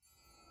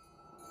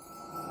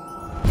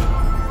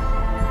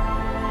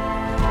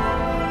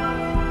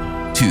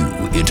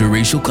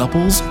interracial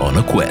couples on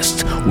a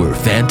quest where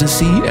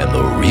fantasy and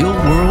the real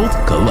world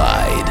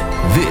collide.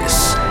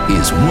 This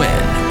is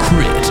When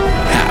Crit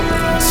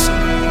Happens.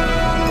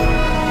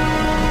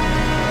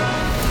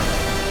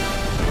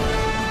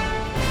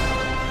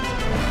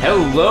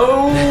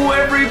 Hello,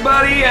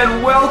 everybody,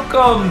 and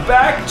welcome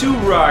back to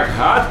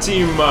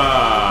Rakhatima.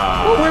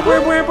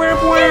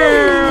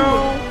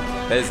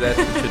 That's the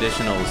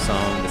traditional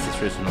song. That's the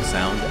traditional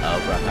sound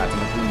of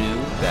Rakhatima. Who knew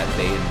that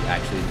they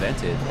actually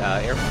invented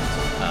air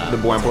horns? The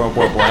boing, boing,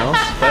 boing, boing.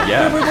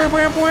 Yeah.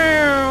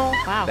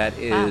 Wow. That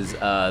is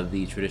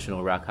the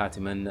traditional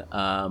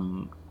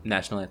Rakhatiman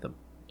national anthem.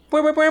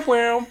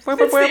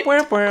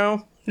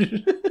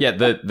 Yeah,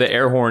 the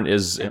air horn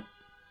is...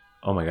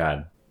 Oh, my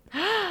God.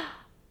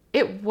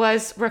 It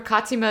was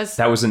Rakhatima's...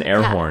 That was an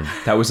air horn.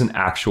 That was an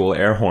actual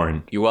air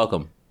horn. You're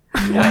welcome.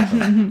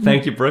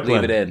 Thank you,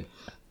 Brooklyn. Leave it in.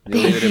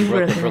 Leave it in,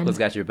 Brooklyn. Brooklyn's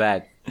got your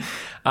back.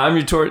 I'm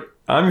your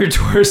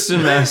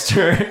Torsten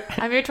master.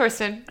 I'm your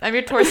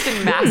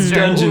Torsten master.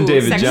 Dungeon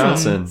David sexual.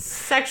 Johnson.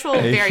 Sexual,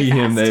 He, very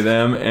him, fast. they,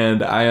 them,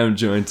 and I am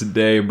joined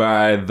today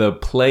by the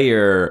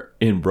player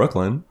in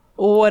Brooklyn.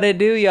 What it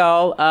do,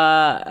 y'all?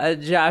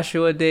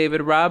 Joshua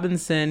David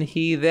Robinson,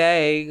 he,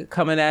 they,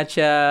 coming at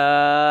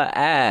ya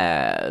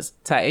as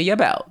tighten your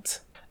belt.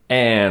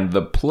 And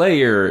the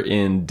player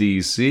in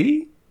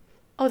DC.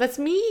 Oh, that's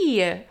me.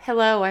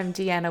 Hello, I'm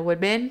Deanna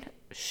Woodman.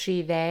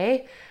 She,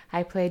 they.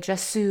 I play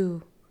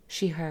Jasu.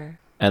 She, her.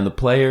 And the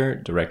player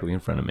directly in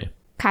front of me.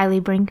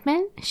 Kylie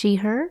Brinkman, she,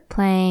 her,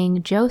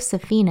 playing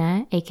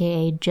Josephina,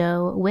 aka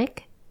Joe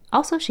Wick,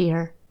 also she,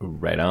 her.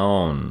 Right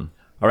on.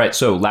 All right,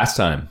 so last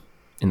time,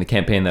 in the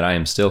campaign that I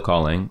am still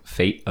calling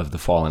Fate of the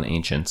Fallen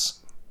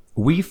Ancients,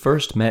 we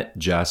first met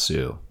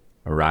Jasu,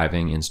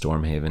 arriving in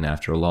Stormhaven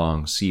after a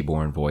long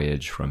seaborne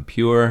voyage from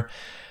Pure.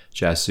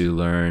 Jasu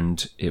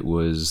learned it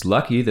was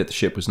lucky that the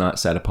ship was not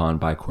set upon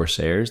by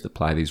corsairs that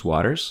ply these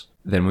waters.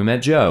 Then we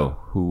met Jo,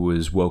 who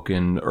was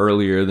woken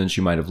earlier than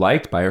she might have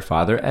liked by her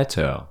father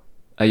Eto.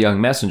 A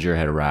young messenger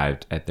had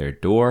arrived at their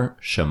door,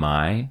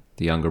 Shammai,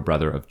 the younger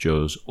brother of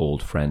Jo's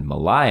old friend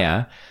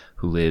Malaya,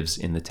 who lives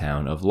in the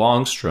town of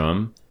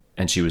Longstrom,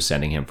 and she was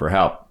sending him for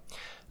help.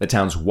 The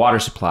town's water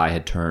supply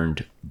had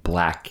turned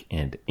black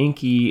and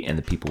inky, and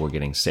the people were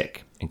getting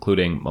sick,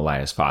 including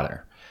Malaya's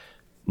father.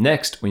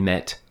 Next, we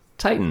met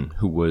Titan,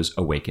 who was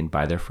awakened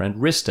by their friend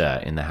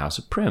Rista in the House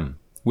of Prim,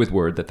 with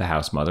word that the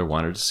house mother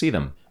wanted to see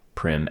them.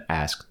 Prim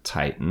asked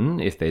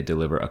Titan if they'd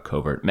deliver a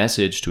covert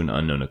message to an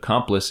unknown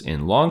accomplice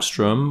in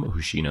Longstrom,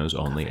 who she knows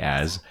only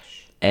as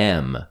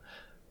M,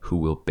 who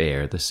will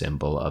bear the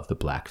symbol of the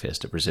Black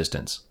Fist of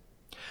Resistance.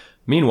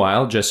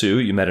 Meanwhile,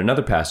 Jasu, you met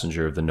another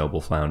passenger of the Noble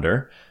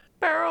Flounder,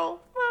 Beryl.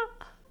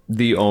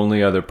 the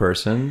only other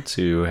person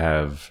to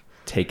have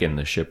taken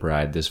the ship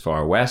ride this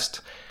far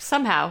west.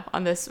 Somehow,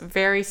 on this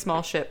very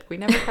small ship. We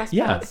never crossed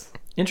Yeah, paths.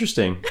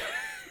 interesting.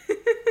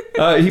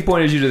 He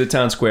pointed you to the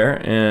town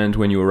square, and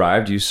when you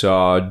arrived, you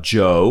saw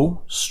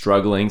Jo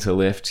struggling to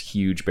lift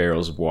huge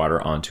barrels of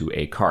water onto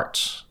a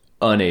cart,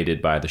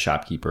 unaided by the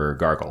shopkeeper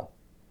Gargle.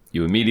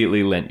 You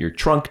immediately lent your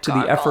trunk to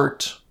the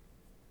effort.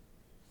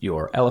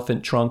 Your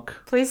elephant trunk.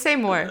 Please say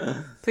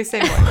more. Please say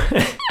more.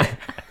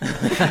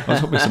 I was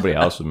hoping somebody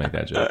else would make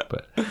that joke,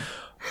 but...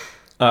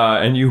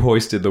 and you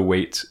hoisted the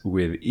weight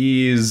with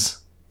ease.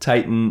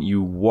 Titan,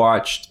 you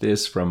watched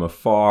this from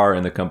afar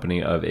in the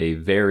company of a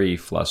very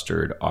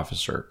flustered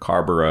officer,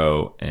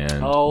 Carborough,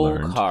 and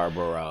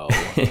Carborough.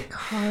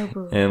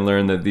 and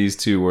learned that these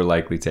two were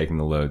likely taking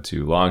the load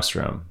to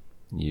Longstrom.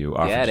 You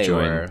offered to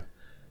join. Were.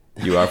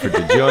 You offered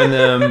to join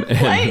them,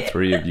 and the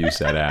three of you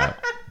set out.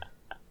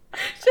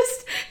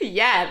 Just,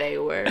 yeah, they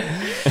were.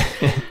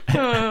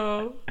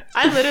 Oh.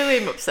 I literally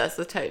am obsessed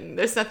with Titan.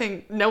 There's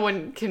nothing, no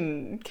one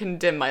can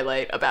dim my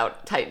light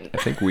about Titan. I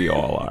think we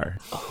all are.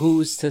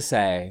 Who's to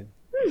say?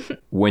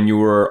 When you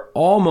were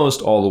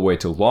almost all the way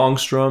to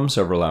Longstrom,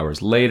 several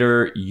hours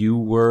later, you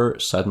were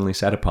suddenly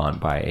set upon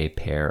by a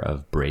pair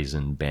of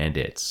brazen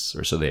bandits,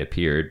 or so they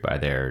appeared by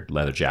their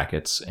leather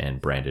jackets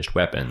and brandished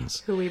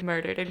weapons. Who we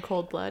murdered in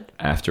cold blood.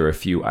 After a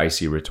few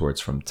icy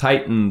retorts from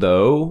Titan,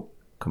 though,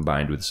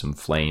 combined with some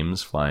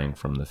flames flying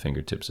from the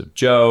fingertips of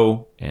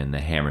Jo and the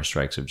hammer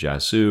strikes of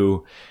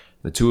Jasu,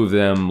 the two of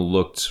them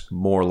looked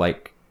more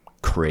like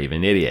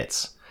craven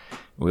idiots.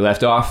 We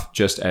left off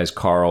just as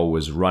Carl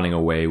was running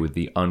away with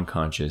the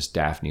unconscious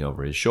Daphne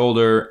over his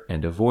shoulder,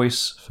 and a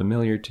voice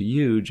familiar to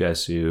you,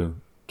 Jasu,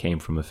 came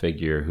from a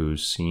figure who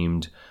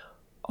seemed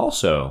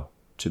also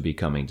to be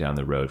coming down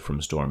the road from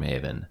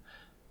Stormhaven.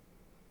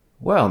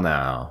 Well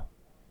now,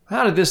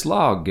 how did this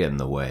log get in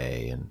the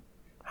way, and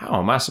how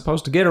am I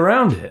supposed to get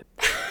around it?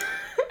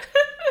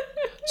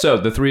 So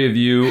the three of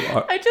you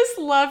I just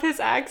love his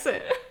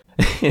accent.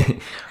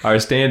 are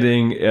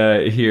standing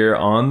here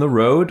on the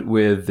road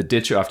with the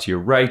ditch off to your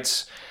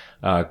right,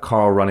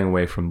 Carl running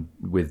away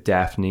with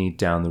Daphne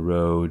down the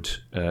road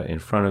in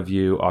front of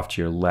you. Off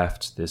to your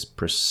left, this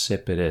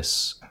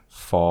precipitous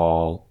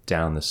fall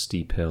down the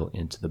steep hill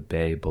into the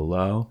bay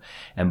below.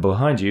 And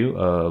behind you,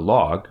 a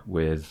log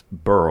with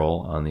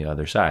Burl on the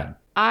other side.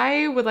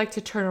 I would like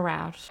to turn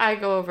around. I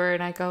go over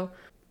and I go,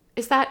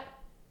 is that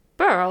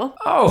Burl?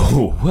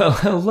 Oh, well,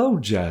 hello,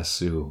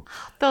 Jasu.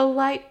 The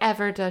light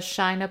ever does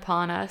shine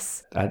upon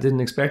us. I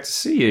didn't expect to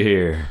see you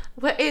here.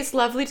 Well, it's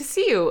lovely to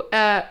see you.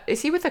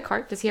 Is he with a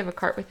cart? Does he have a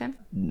cart with him?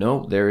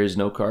 No, there is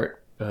no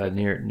cart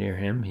near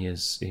him. He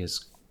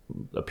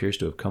appears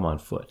to have come on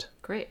foot.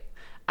 Great.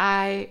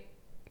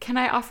 Can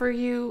I offer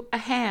you a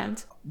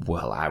hand?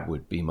 Well, I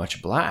would be much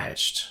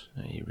obliged.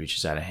 He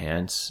reaches out a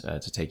hand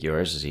to take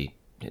yours as he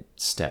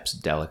steps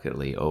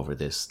delicately over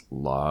this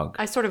log.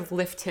 I sort of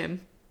lift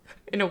him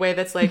in a way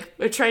that's like,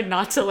 I tried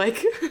not to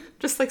like,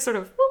 just like sort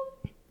of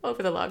whoop,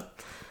 over the log.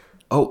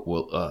 Oh,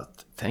 well,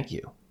 thank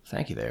you.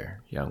 Thank you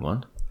there, young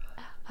one.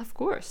 Of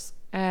course.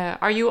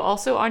 Are you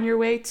also on your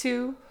way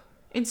to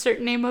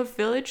insert name of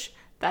village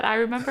that I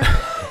remember?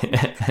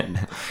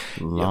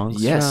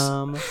 Longstrom. Yes,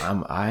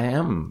 I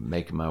am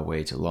making my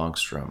way to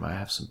Longstrom. I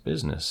have some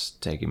business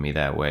taking me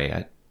that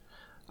way.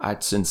 I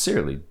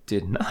sincerely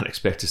did not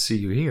expect to see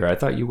you here. I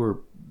thought you were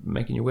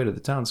making your way to the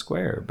town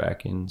square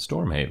back in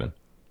Stormhaven.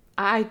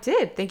 I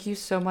did. Thank you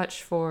so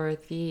much for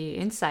the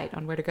insight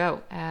on where to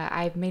go.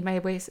 I made my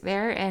way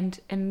there and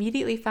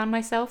immediately found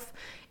myself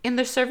in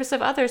the service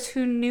of others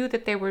who knew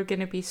that there were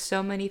going to be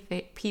so many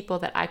people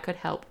that I could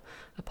help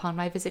upon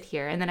my visit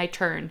here. And then I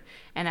turn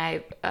and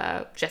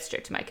I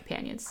gesture to my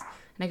companions.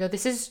 And I go,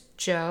 this is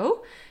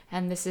Joe,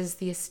 and this is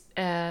the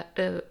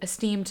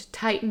esteemed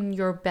Tighten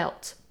Your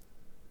Belt,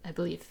 I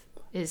believe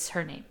is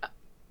her name.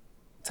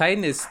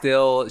 Titan is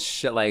still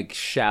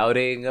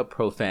shouting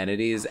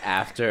profanities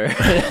after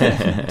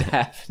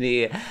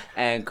Daphne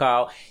and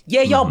Carl.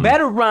 Yeah, y'all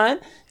better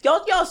run.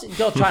 Y'all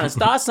trying to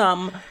start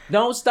something.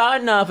 Don't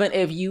start nothing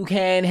if you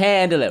can't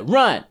handle it.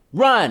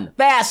 Run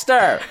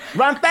faster.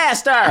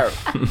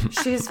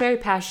 She's very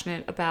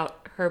passionate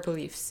about her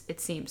beliefs, it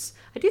seems.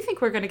 I do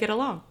think we're going to get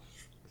along.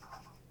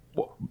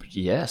 Well,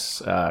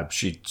 yes,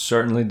 she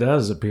certainly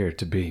does appear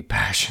to be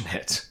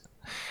passionate.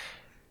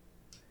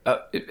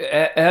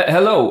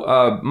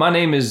 Hello, my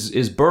name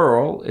is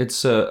Burl.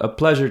 It's a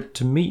pleasure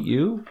to meet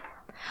you.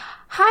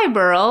 Hi,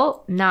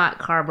 Burl. Not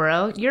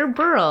Carborough. You're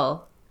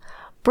Burl.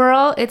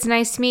 Burl, it's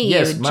nice to meet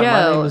Yes, you. my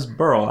name is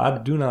Burl. I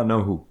do not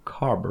know who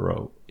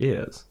Carborough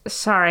is.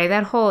 Sorry,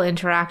 that whole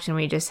interaction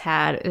we just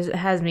had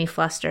has me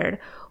flustered.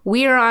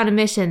 We are on a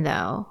mission,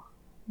 though.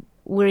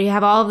 We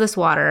have all of this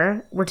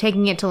water. We're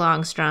taking it to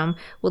Longstrom.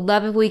 Would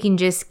love if we can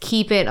just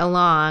keep it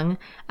along.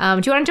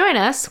 Do you want to join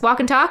us? Walk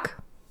and talk?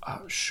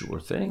 Sure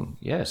thing.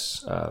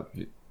 Yes.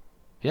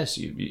 Yes.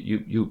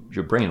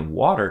 You're bringing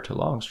water to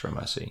Longstrom.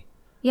 I see.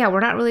 Yeah,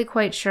 we're not really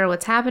quite sure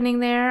what's happening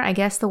there. I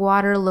guess the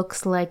water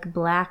looks like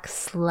black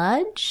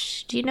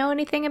sludge. Do you know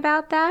anything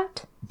about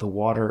that? The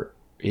water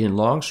in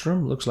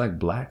Longstrom looks like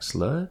black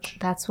sludge.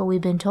 That's what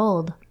we've been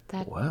told.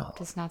 That Well.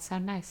 does not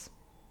sound nice.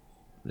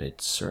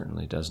 It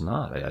certainly does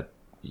not.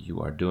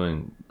 You are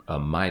doing a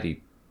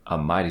mighty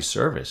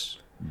service,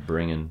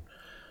 bringing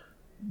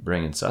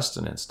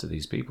sustenance to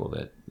these people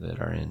that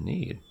are in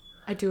need.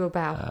 I do a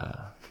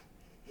bow.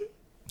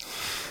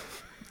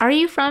 Are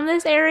you from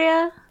this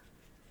area?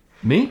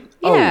 Me?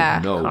 Yeah,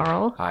 Oh, no.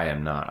 Carl. I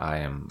am not. I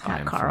am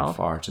Carl. from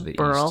far to the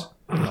Burl.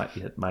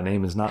 east. My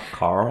name is not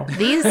Carl.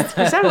 These,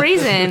 for some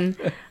reason,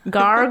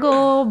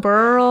 Gargle,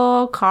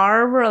 Burl,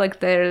 Carver, like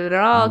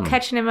they're all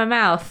catching in my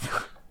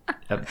mouth.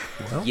 Well,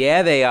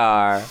 Yeah, they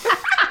are.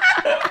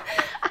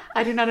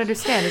 I do not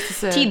understand. Is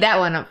this a... Teed that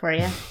one up for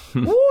you.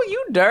 Ooh,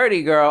 you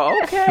dirty girl.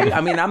 Okay. I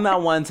mean, I'm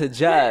not one to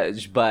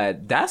judge,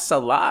 but that's a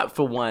lot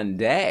for one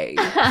day.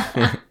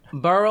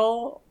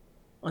 Burl,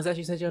 was that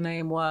you said your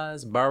name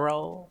was?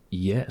 Burl?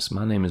 yes,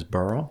 my name is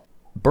Burl.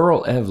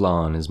 Burl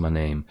Evlon is my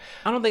name.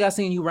 I don't think I've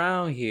seen you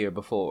around here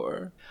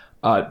before.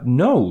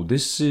 No,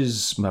 this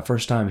is my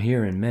first time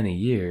here in many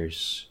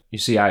years. You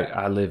see,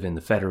 I live in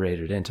the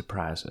Federated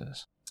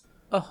Enterprises.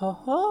 Oh ho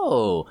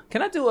ho!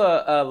 Can I do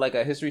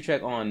a history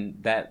check on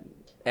that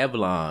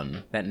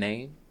Evlon, that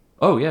name?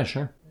 Oh, yeah,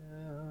 sure.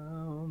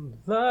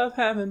 Love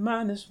having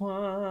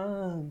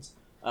 -1s.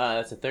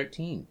 That's a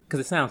 13 because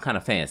it sounds kind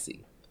of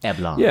fancy.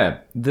 Evlon. Yeah,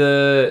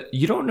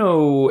 you don't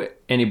know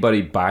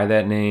anybody by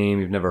that name.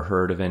 You've never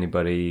heard of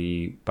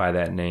anybody by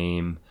that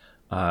name.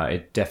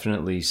 It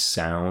definitely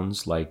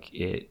sounds like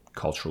it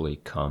culturally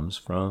comes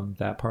from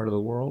that part of the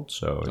world,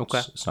 so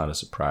it's not a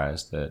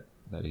surprise that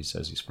he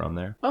says he's from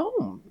there.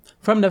 Oh,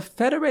 from the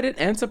Federated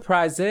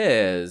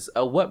Enterprises.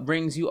 What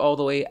brings you all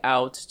the way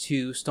out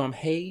to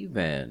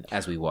Stormhaven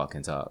as we walk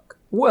and talk?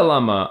 Well,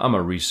 I'm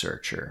a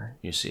researcher.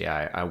 You see,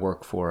 I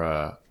work for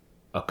a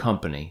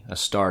company, a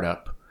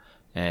startup,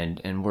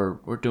 and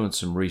we're doing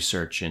some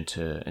research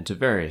into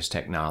various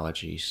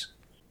technologies.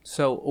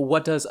 So,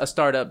 what does a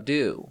startup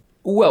do?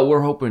 Well,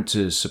 we're hoping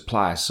to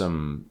supply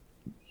some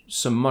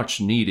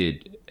much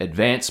needed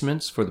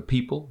advancements for the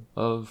people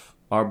of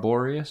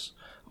Arboreus.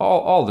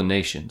 All the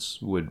nations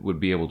would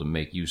be able to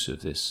make use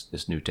of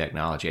this new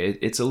technology.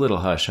 It's a little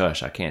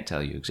hush-hush. I can't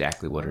tell you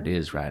exactly what it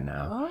is right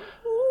now.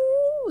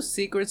 Oh,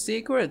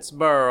 secrets,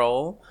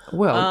 Burl.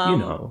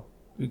 Well,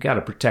 you got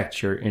to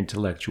protect your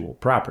intellectual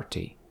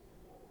property.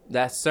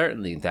 That's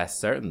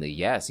certainly,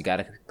 yes. You got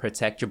to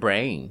protect your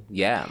brain.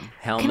 Yeah.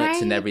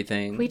 Helmets and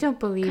everything. We don't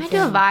believe Can I do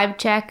a vibe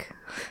check?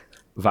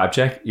 Vibe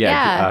check?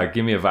 Yeah.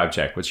 Give me a vibe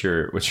check. What's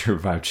your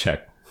vibe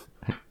check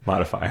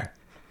modifier?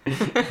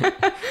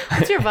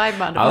 What's your vibe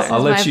modifier?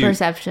 I'll let my you.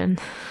 perception.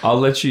 I'll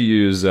let you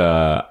use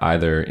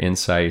either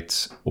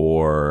insight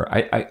or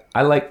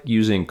I like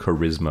using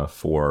charisma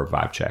for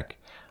vibe check.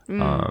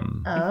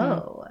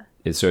 Oh.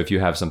 So if you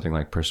have something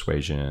like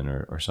persuasion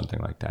or something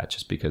like that,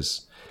 just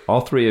because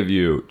all three of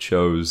you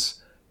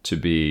chose to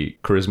be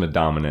charisma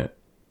dominant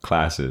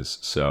classes,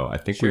 so I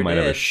think we might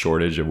have a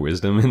shortage of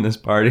wisdom in this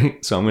party.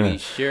 So I'm We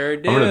sure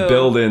do. gonna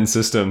build in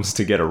systems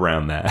to get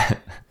around that.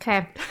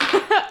 Okay.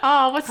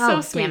 Oh, what's so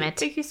Oh, sweet. damn it.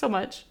 Thank you so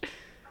much.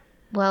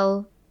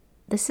 Well,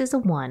 this is a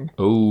 1.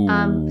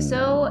 Oh,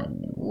 So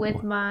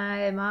with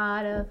my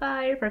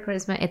modifier for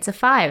charisma, it's a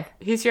 5.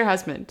 He's your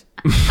husband.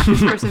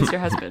 This person's your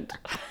husband.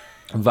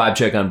 vibe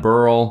check on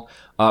Burl.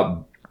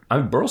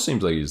 Burl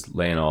seems like he's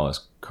laying all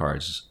his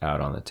cards out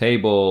on the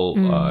table.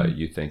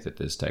 You think that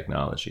this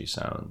technology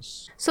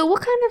sounds... So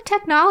what kind of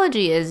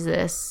technology is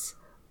this,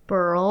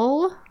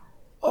 Burl?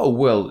 Oh,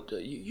 well,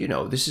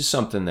 this is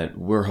something that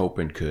we're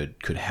hoping could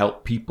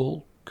help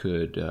people,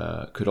 could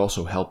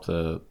also help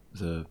the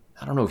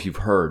I don't know if you've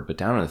heard, but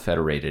down in the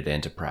Federated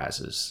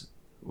Enterprises,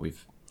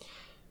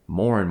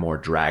 more and more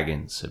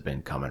dragons have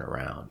been coming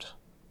around.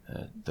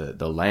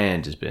 The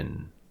land is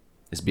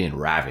being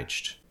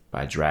ravaged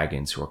by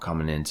dragons who are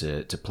coming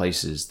into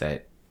places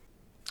that,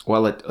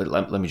 well,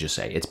 let me just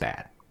say, it's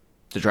bad.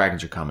 The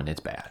dragons are coming,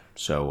 it's bad.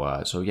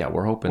 So yeah,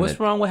 we're hoping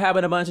What's wrong with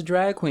having a bunch of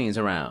drag queens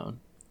around?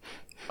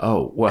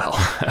 Oh, well,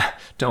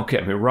 don't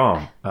get me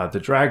wrong. The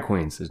drag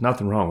queens, there's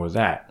nothing wrong with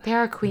that. There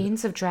are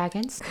queens of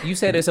dragons. You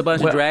said there's a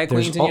bunch of drag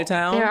there's queens in your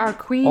town? There are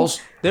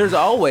queens. There's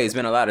always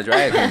been a lot of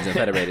drag queens in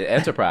Federated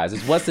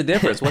Enterprises. What's the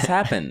difference? What's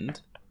happened?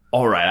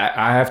 All right,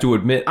 I have to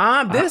admit...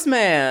 This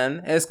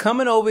man is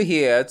coming over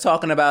here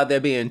talking about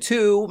there being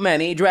too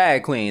many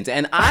drag queens,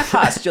 and I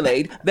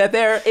postulate that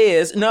there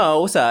is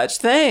no such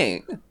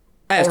thing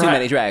as too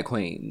many drag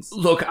queens.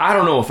 Look, I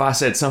don't know if I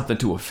said something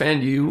to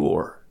offend you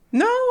or...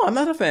 No, I'm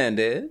not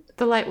offended.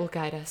 The light will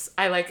guide us.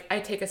 I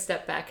take a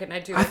step back and I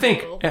do. I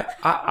think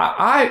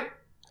I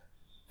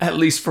at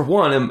least for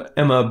one,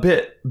 am a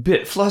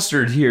bit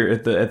flustered here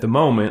at the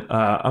moment.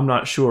 I'm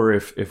not sure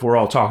if we're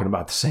all talking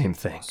about the same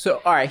thing.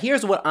 So, all right,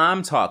 here's what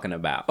I'm talking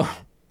about.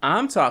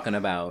 I'm talking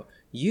about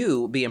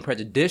you being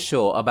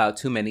prejudicial about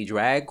too many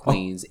drag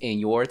queens in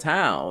your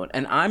town.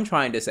 And I'm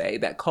trying to say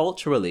that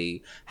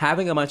culturally,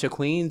 having a bunch of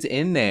queens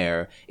in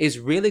there is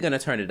really going to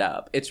turn it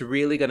up. It's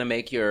really going to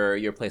make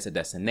your place a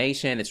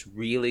destination. It's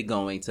really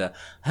going to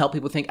help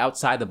people think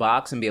outside the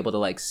box and be able to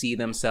like see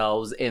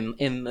themselves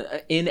in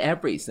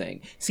everything.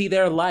 See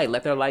their light,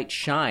 let their light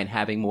shine,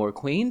 having more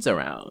queens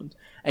around.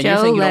 And you're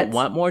saying you don't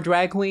want more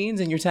drag queens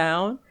in your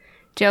town?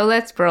 Joe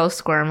lets Burl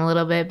squirm a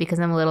little bit because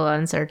I'm a little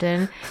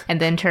uncertain, and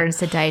then turns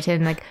to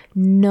Dighton like,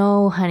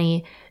 "No,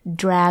 honey,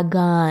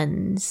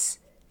 dragons,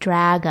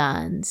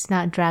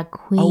 not drag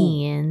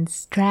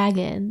queens,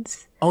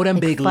 dragons." Oh, them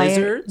Like big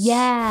lizards?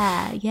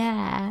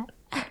 Yeah.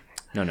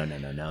 No.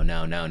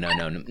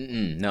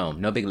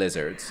 No big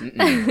lizards.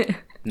 Mm-mm.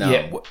 No.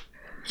 Yeah,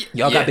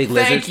 Y'all got big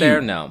thank lizards you. there?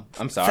 No.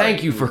 I'm sorry.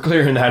 Thank you for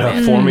clearing that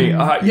up for me.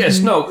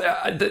 Yes, no,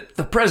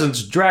 the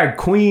presence drag I'm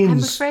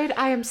queens. afraid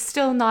I am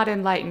still not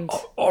enlightened.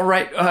 All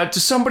right,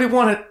 does somebody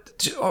want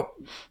to?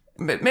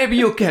 Maybe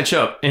you'll catch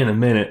up in a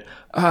minute.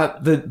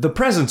 The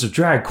presence of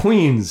drag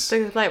queens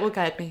The light will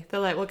guide me. The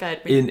light will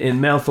guide me.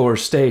 in Melthor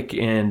Stake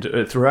and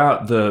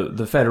throughout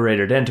the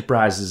Federated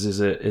Enterprises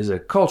is a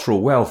cultural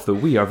wealth that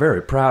we are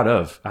very proud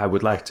of. I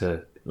would like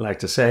to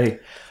say.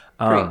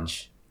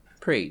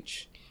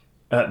 Preach.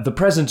 The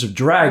presence of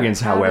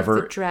dragons, Proud of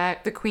however,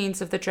 the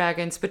queens of the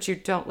dragons, but you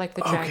don't like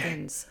the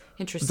dragons.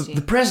 Interesting.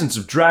 the presence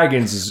of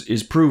dragons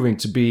is proving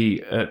to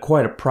be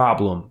quite a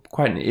problem,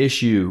 quite an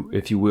issue,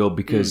 if you will,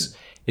 because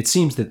it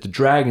seems that the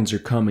dragons are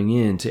coming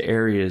into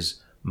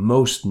areas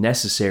most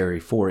necessary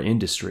for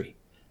industry,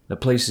 the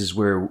places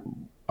where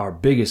our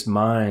biggest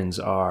mines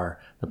are,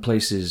 the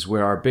places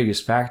where our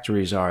biggest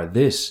factories are.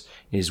 This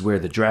is where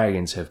the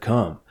dragons have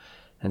come.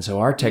 And so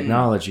our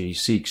technology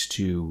seeks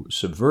to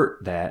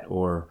subvert that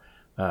or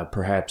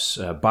perhaps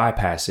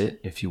bypass it,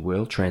 if you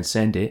will,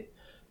 transcend it.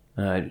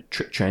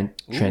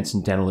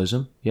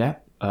 Transcendentalism, yeah,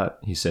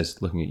 he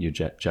says, looking at you,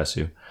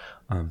 Jasoo.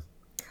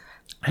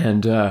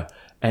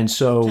 And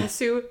so...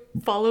 Sue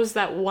follows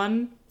that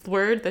one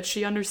word that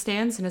she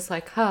understands and is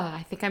like,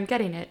 I think I'm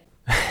getting it.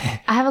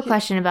 I have a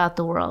question about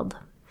the world.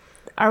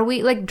 Are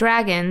we like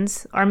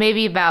dragons, or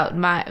maybe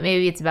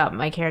it's about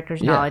my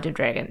character's knowledge of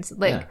dragons?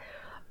 Like,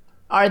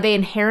 are they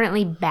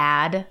inherently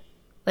bad?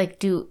 Like,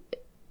 do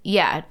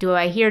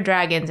I hear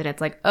dragons and it's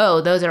like,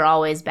 oh, those are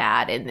always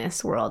bad in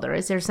this world? Or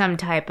is there some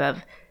type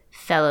of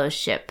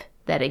fellowship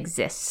that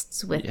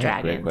exists with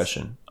dragons? Great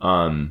question.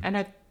 And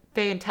are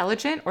they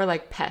intelligent or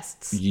like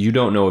pests? You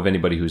don't know of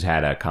anybody who's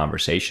had a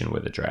conversation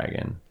with a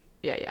dragon.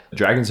 Yeah.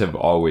 Dragons have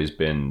always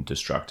been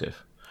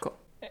destructive. Cool.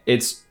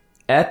 It's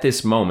at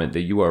this moment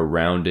that you are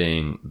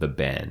rounding the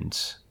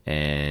bend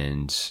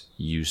and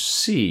you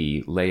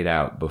see laid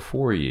out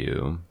before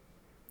you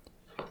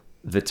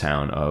the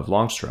town of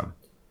Longstrom.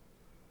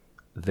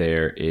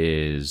 There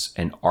is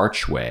an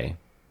archway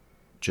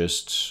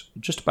just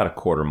about a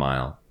quarter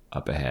mile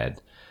up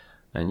ahead.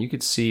 And you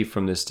could see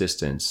from this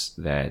distance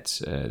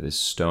that this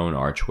stone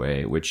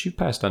archway, which you've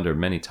passed under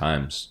many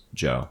times,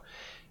 Joe,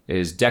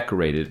 is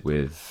decorated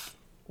with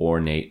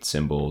ornate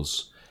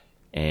symbols.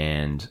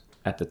 And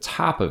at the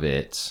top of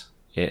it,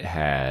 it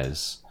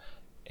has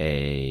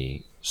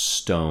a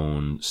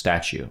stone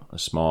statue, a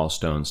small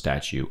stone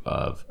statue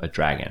of a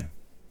dragon.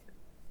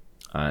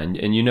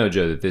 And you know,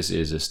 Joe, that this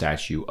is a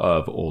statue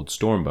of Old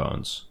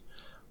Stormbones.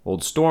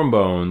 Old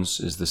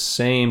Stormbones is the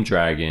same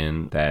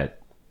dragon that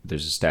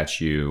there's a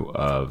statue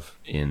of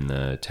in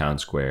the town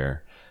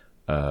square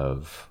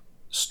of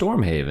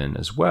Stormhaven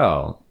as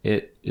well.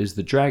 It is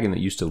the dragon that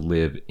used to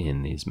live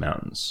in these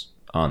mountains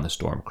on the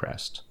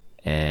Stormcrest.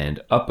 And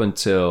up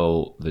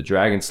until the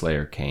Dragon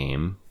Slayer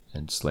came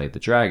and slayed the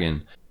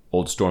dragon,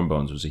 Old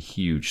Stormbones was a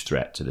huge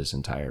threat to this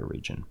entire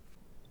region.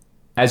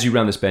 As you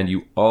round this bend,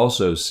 you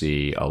also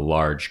see a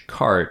large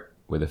cart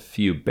with a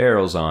few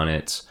barrels on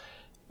it,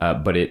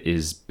 but it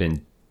has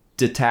been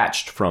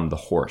detached from the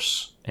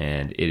horse,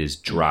 and it is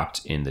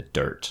dropped in the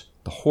dirt.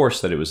 The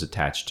horse that it was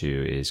attached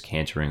to is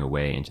cantering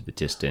away into the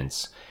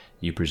distance,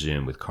 you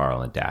presume with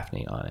Carl and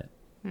Daphne on it.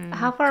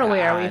 How far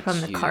away are we from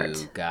the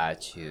cart?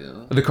 Got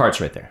you. The cart's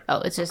right there.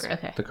 Oh, it's just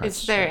okay. The cart's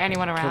Is there right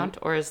anyone around,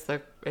 or is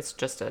it's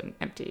just an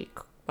empty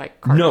cart?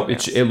 No,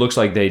 it looks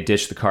like they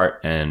ditched the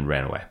cart and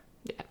ran away.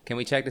 Can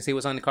we check to see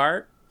what's on the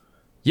cart?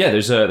 Yeah,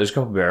 there's a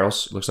couple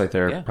barrels. Looks like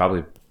they're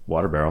probably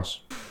water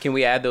barrels. Can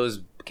we add those?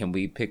 Can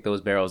we pick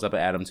those barrels up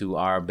and add them to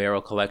our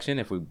barrel collection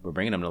if we're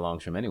bringing them to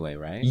Longstrom anyway,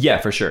 right? Yeah,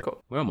 for sure.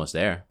 Cool. We're almost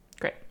there.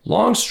 Great.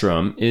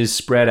 Longstrom is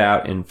spread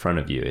out in front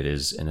of you. It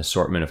is an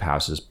assortment of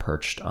houses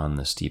perched on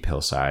the steep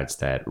hillsides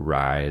that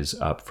rise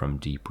up from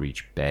Deep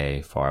Reach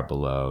Bay far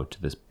below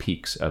to the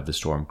peaks of the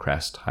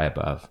Stormcrest high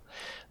above.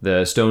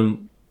 The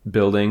stone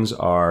buildings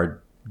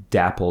are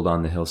dappled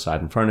on the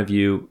hillside in front of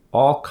you,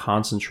 all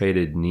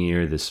concentrated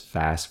near this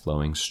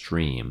fast-flowing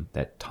stream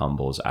that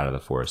tumbles out of the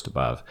forest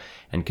above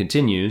and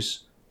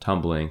continues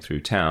tumbling through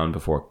town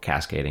before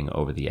cascading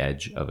over the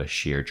edge of a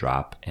sheer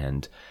drop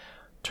and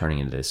turning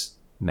into this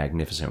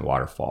magnificent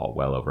waterfall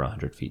well over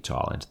 100 feet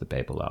tall into the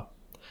bay below.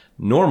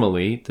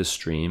 Normally, the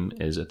stream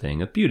is a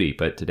thing of beauty,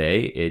 but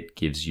today it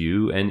gives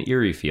you an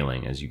eerie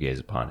feeling as you gaze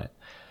upon it.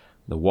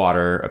 The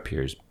water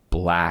appears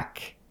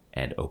black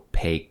and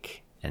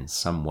opaque and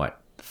somewhat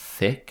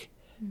thick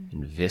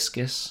and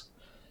viscous.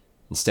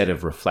 Instead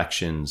of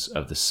reflections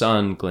of the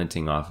sun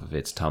glinting off of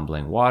its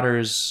tumbling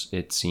waters,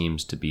 it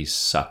seems to be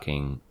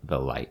sucking the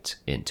light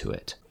into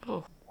it.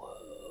 Oh.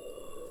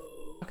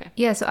 Okay.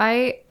 Yeah, so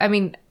I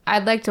mean,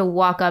 I'd like to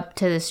walk up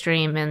to the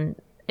stream and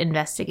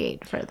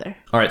investigate further.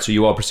 All right, so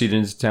you all proceed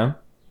into town?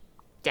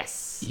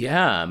 Yes.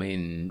 Yeah, I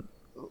mean,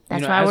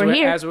 That's why we're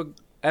here.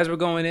 As we're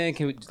going in,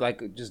 can we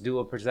just do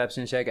a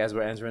perception check as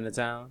we're entering the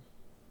town?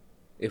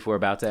 If we're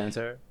about to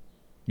enter?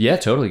 Yeah,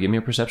 totally. Give me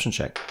a perception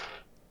check.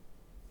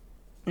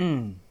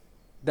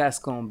 That's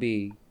gonna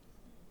be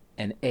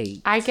an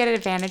 8. I get an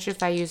advantage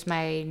if I use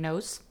my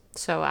nose,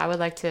 so I would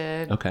like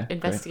to Okay,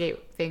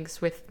 investigate things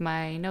with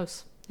my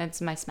nose.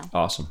 That's my smell.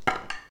 Awesome.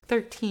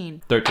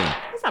 13. 13.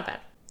 That's not bad.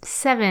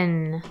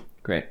 7.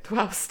 Great.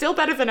 Wow, still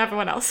better than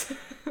everyone else.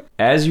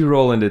 As you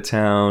roll into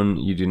town,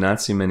 you do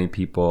not see many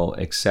people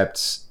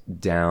except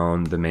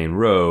down the main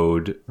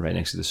road right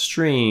next to the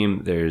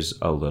stream. There's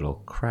a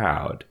little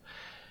crowd.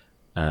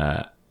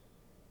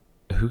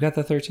 Who got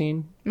the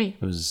 13? Me.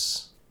 It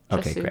was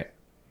okay. Just you. Great.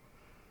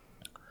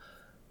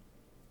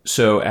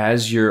 So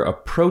as you're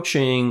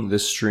approaching the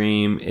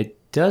stream, it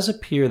does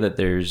seem that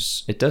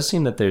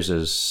there's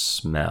a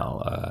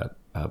smell,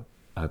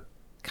 a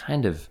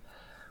kind of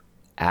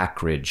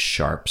acrid,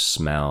 sharp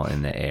smell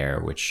in the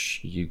air,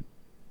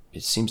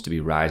 it seems to be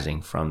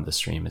rising from the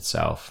stream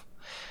itself.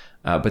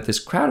 But this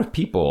crowd of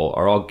people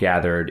are all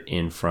gathered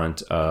in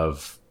front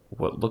of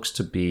what looks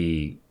to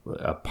be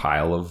a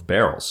pile of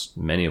barrels,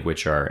 many of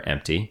which are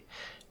empty,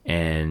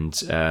 and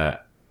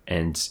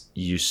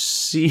you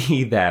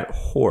see that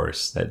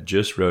horse that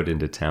just rode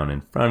into town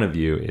in front of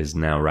you is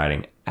now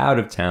riding out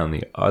of town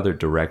the other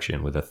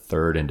direction with a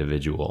third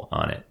individual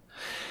on it.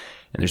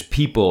 And there's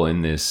people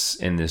in this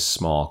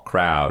small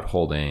crowd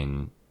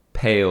holding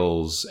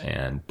pails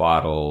and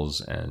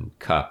bottles and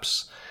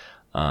cups,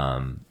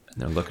 and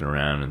they're looking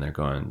around and they're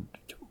going,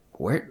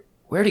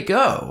 "Where'd he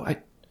go?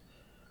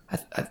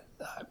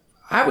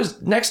 I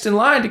was next in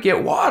line to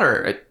get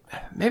water.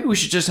 Maybe we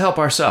should just help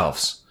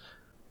ourselves."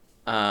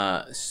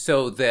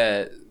 So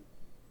the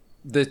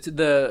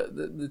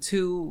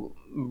two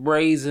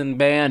brazen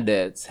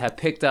bandits have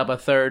picked up a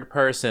third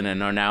person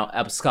and are now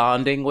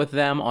absconding with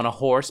them on a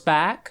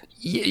horseback.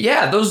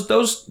 Yeah,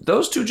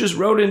 those two just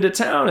rode into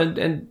town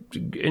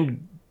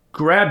and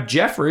grabbed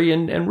Jeffrey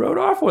and rode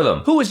off with him.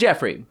 Who is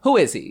Jeffrey? Who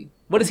is he?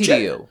 What does he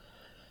do?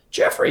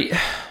 Jeffrey,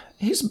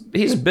 he's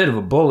a bit of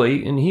a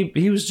bully, and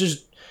he was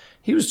just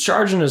he was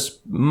charging us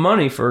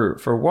money for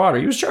water.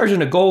 He was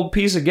charging a gold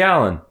piece a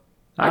gallon.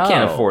 I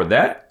can't afford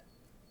that.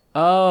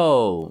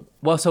 Oh,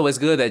 well, so it's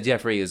good that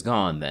Jeffrey is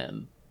gone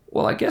then.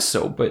 Well, I guess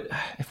so, but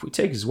if we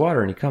take his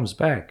water and he comes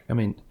back, I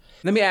mean...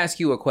 Let me ask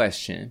you a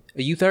question.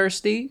 Are you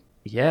thirsty?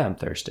 Yeah, I'm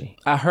thirsty.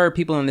 I heard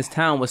people in this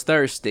town was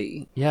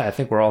thirsty. Yeah, I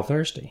think we're all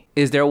thirsty.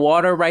 Is there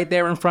water right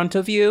there in front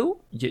of you?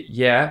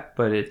 Yeah,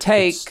 but it's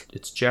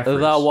Jeffrey's.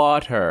 The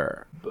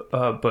water.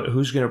 But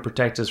who's going to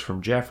protect us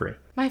from Jeffrey?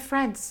 My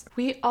friends,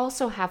 we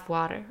also have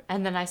water.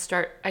 And then I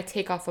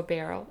take off a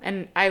barrel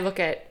and I look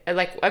at,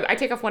 I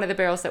take off one of the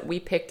barrels that we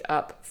picked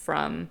up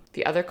from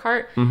the other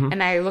cart.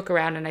 And I look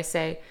around and I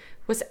say,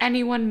 was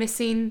anyone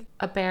missing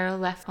a barrel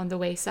left on the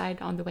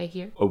wayside on the way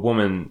here? A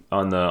woman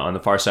on the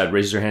far side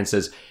raises her hand and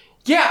says,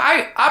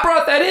 yeah, I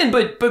brought that in,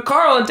 but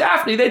Carl and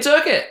Daphne, they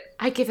took it.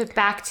 I give it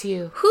back to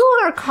you. Who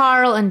are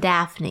Carl and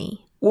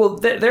Daphne? Well,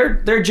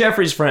 they're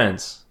Jeffrey's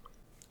friends.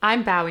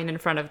 I'm bowing in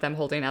front of them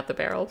holding out the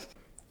barrel.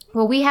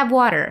 Well, we have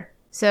water,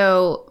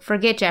 so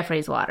forget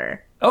Jeffrey's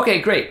water.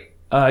 Okay, great.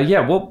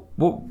 Yeah,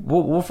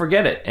 we'll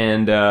forget it.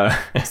 And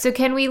So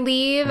can we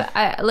leave?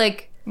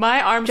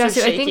 My arms Jesse,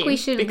 are shaking I think we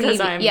should because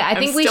leave. I'm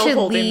we still should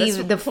holding leave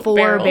the this 4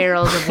 barrel.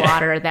 barrels of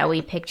water that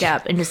we picked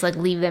up and just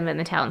leave them in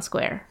the town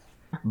square.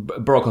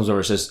 Burl comes over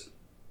and says,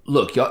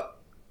 look,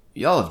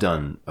 y'all have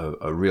done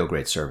a real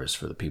great service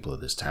for the people of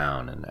this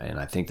town, and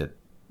I think that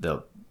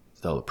they'll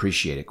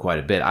appreciate it quite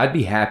a bit. I'd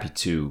be happy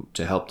to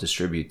help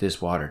distribute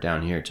this water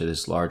down here to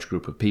this large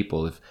group of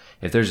people.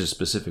 If there's a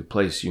specific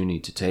place you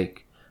need to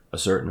take a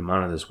certain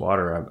amount of this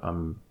water,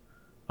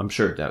 I'm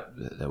sure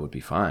that would be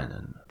fine.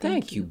 And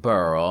Thank you,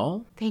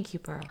 Burl. Thank you,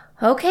 Burl.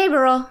 Okay,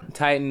 Burl.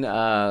 Titan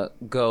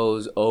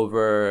goes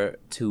over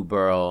to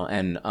Burl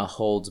and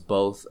holds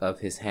both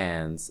of his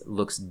hands,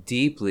 looks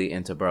deeply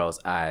into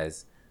Burl's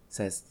eyes,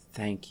 says,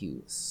 thank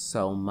you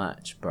so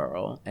much,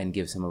 Burl, and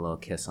gives him a little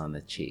kiss on the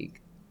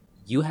cheek.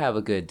 You have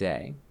a good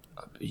day.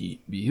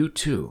 you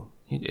too.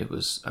 It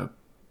was a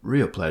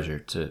real pleasure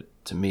to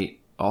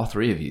meet all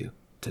 3 of you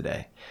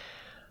today.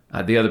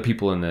 The other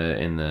people in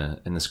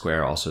the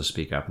square also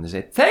speak up and they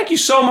say, "Thank you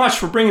so much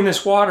for bringing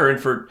this water and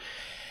for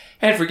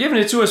giving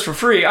it to us for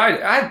free.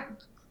 I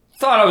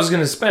thought I was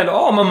going to spend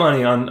all my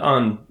money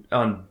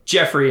on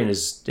Jeffrey and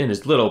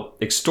his little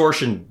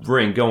extortion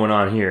ring going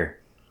on here."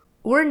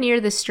 We're near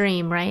the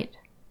stream, right?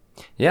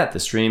 Yeah, the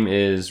stream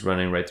is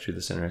running right through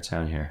the center of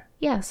town here.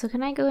 Yeah. So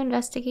can I go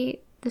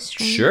investigate the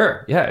stream?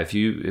 Sure. Yeah. If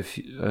you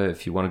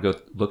want to go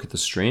look at the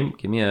stream,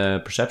 give me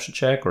a perception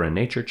check or a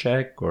nature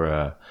check or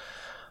a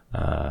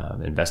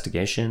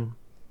investigation,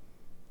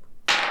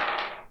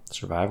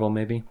 survival,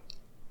 maybe.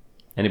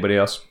 Anybody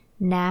else?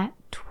 Nat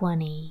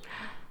 20.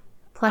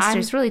 Plus,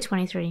 there's really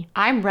 23.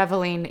 I'm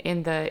reveling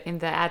in the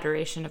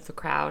adoration of the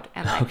crowd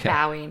and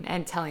bowing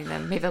and telling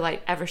them, "May the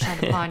light ever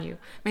shine upon you.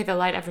 May the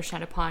light ever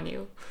shine upon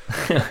you."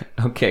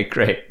 Okay,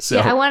 great. So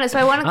Yeah, I want to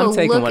go I'm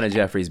taking look. one of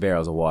Jeffrey's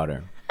barrels of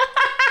water.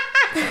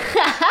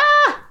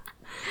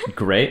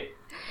 great.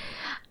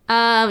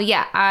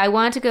 Yeah, I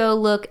want to go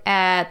look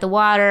at the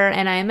water,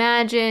 and I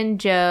imagine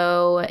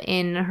Jo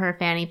in her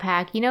fanny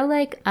pack. You know,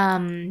 like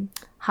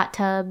hot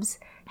tubs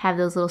have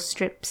those little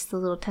strips, the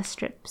little test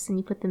strips, and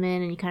you put them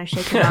in and you kind of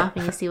shake them off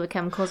and you see what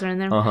chemicals are in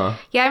there.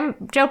 Yeah,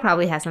 Jo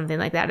probably has something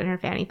like that in her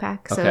fanny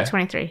pack. So Okay.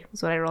 23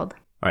 is what I rolled.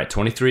 All right,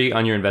 23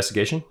 on your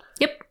investigation?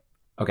 Yep.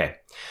 Okay.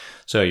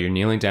 So you're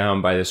kneeling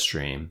down by the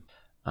stream.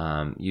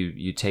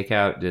 You take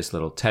out this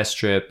little test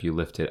strip, you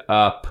lift it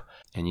up,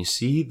 and you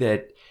see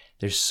that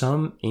there's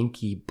some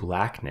inky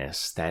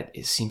blackness that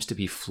seems to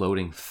be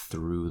floating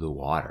through the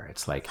water.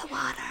 It's like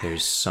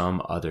there's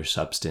some other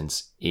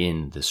substance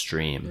in the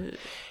stream.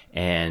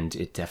 And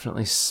it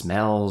definitely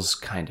smells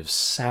kind of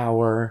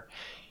sour.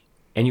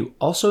 And you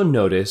also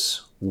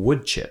notice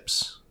wood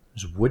chips.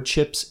 There's wood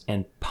chips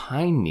and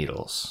pine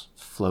needles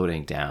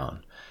floating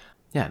down.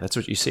 Yeah, that's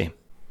what you see.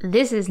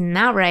 This is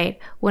not right.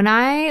 When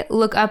I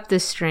look up the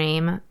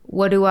stream,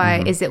 what do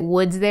I, is it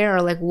woods there,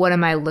 or like what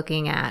am I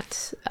looking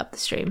at up the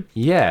stream?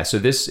 Yeah, so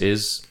this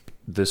is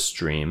the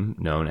stream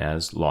known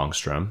as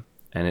Longstrom,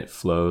 and it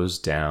flows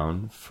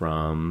down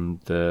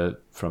from the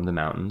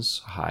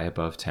mountains high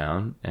above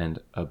town, and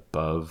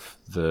above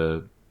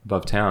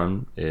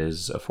town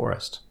is a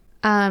forest.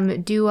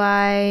 Do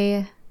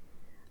I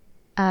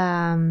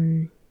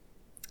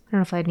don't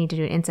know if I need to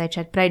do an insight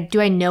check, but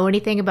do I know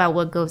anything about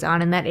what goes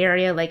on in that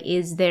area? Like,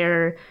 is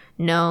there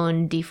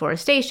known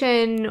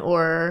deforestation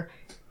or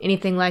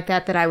anything like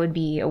that that I would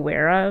be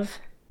aware of?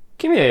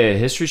 Give me a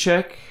history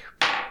check.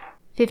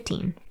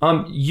 15.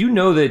 You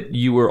know that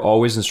you were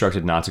always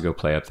instructed not to go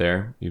play up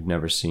there. You've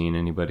never seen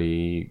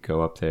anybody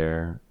go up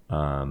there.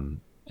 And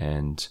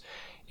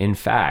in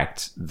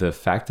fact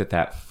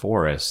that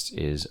forest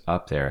is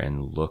up there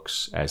and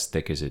looks as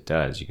thick as it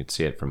does, you can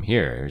see it from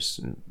here. There's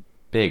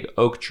big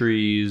oak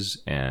trees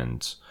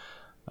and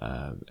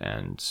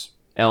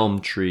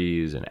elm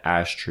trees and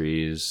ash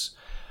trees.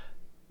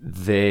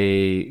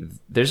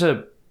 There's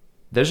a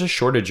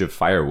shortage of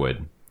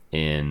firewood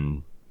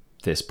in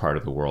this part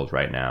of the world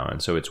right now,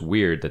 and so it's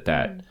weird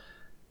that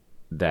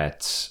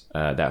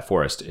that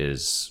forest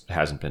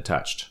hasn't been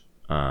touched.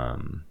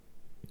 And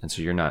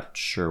so you're not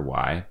sure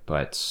why,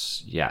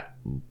 but yeah,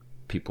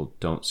 people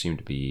don't seem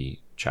to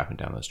be chopping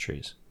down those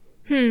trees.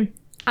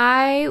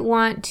 I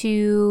want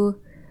to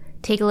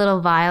take a little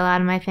vial out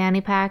of my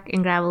fanny pack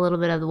and grab a little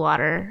bit of the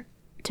water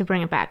to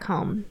bring it back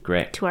home.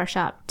 Great. To our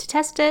shop to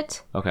test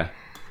it. Okay.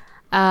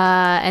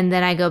 And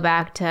then I go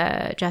back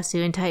to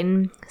Jasu and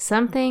Titan.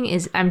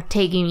 I'm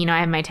taking, I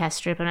have my test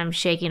strip and I'm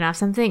shaking off.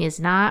 Something is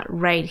not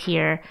right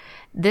here.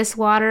 This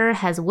water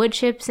has wood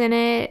chips in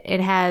it.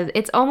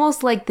 It's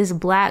almost like this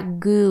black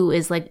goo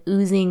is like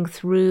oozing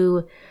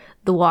through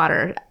the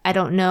water. I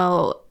don't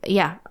know.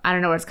 Yeah, I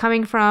don't know where it's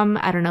coming from.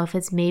 I don't know if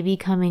it's maybe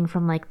coming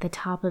from like the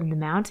top of the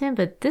mountain,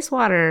 but this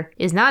water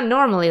is not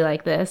normally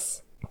like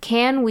this.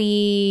 Can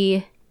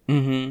we...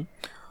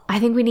 I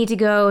think we need to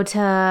go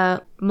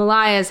to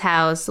Malaya's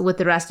house with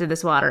the rest of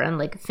this water and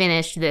like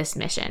finish this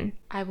mission.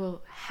 I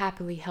will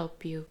happily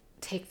help you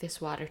take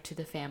this water to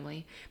the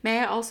family. May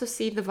I also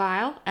see the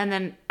vial? And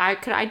then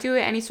could I do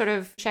any sort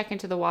of check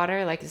into the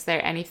water? Like, is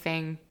there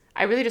anything?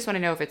 I really just want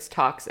to know if it's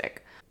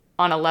toxic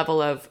on a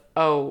level of,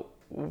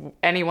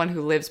 anyone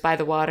who lives by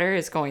the water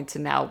is going to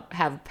now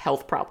have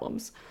health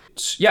problems.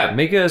 Yeah,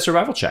 make a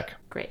survival check.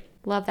 Great.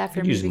 Love that for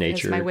You me use because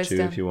nature, my too,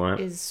 wisdom if you want.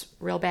 is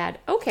real bad.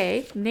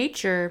 Okay,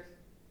 nature,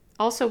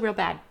 also real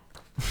bad.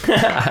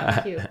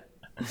 Thank you.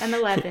 An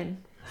 11.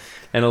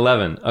 An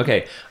 11.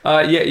 Okay.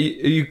 Yeah,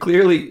 you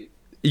clearly...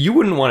 You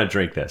wouldn't want to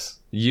drink this.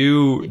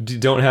 You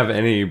don't have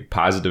any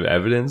positive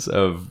evidence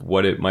of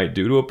what it might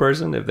do to a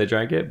person if they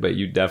drank it, but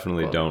you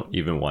definitely don't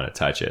even want to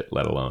touch it,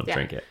 let alone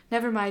drink it.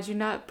 Never mind. Do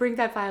not bring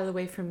that vial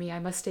away from me. I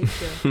must stay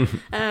still.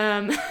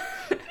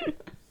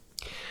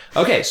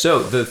 Okay,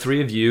 so the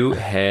three of you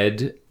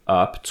head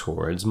up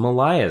towards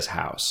Malaya's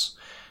house.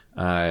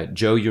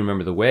 Joe, you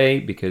remember the way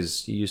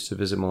because you used to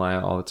visit Malaya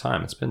all the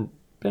time. It's been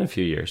a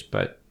few years,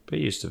 but you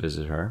used to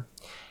visit her.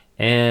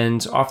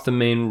 And off the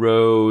main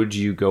road,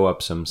 you go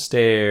up some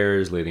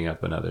stairs, leading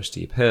up another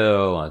steep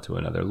hill, onto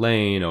another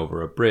lane,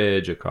 over a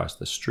bridge, across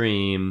the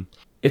stream.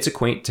 It's a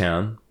quaint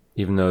town,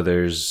 even though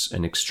there's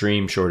an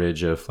extreme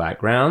shortage of flat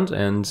ground,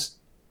 and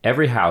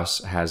every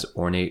house has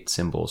ornate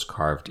symbols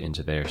carved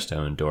into their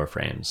stone door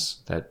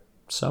frames that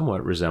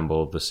somewhat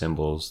resemble the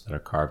symbols that are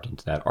carved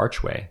into that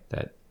archway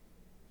that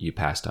you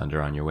passed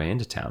under on your way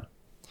into town.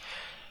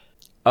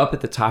 Up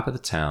at the top of the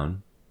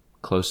town,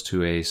 close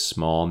to a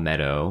small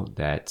meadow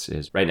that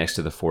is right next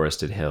to the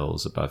forested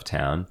hills above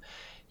town,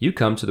 you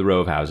come to the row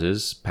of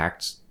houses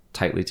packed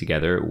tightly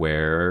together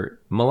where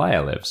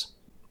Malaya lives.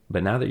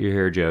 But now that you're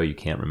here, Joe, you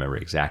can't remember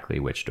exactly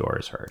which door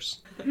is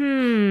hers.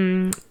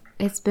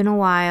 It's been a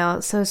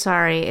while. So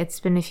sorry. It's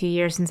been a few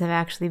years since I've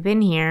actually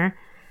been here.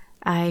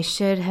 I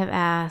should have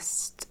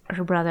asked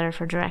her brother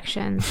for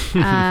directions.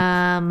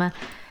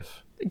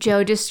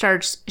 Joe just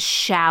starts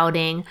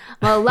shouting,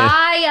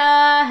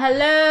 Malaya,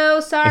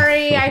 hello,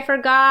 sorry, I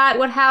forgot.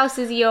 What house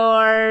is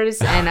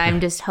yours? And I'm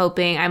just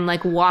hoping, I'm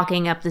like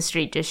walking up the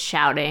street just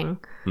shouting,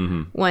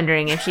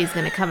 wondering if she's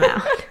going to come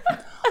out.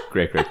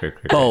 Great.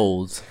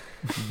 Bold.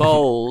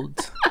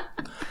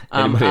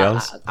 Anybody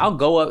else? I'll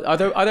go up.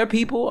 Are there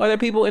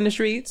people in the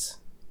streets?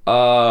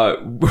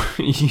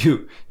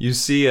 You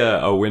see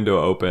a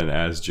window open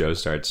as Joe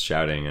starts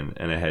shouting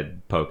and a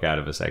head poke out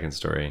of a second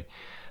story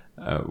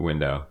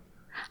window.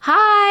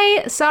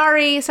 Hi,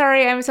 sorry,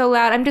 I'm so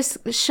loud. I'm just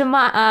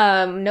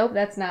nope,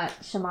 that's not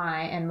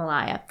Shamai and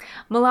Malaya.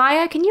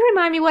 Malaya, can you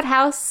remind me what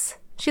house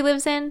she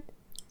lives in?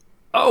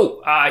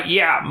 Oh,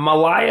 yeah,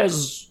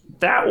 Malaya's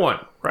that one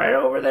right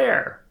over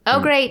there.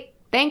 Oh, great.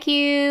 Thank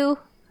you.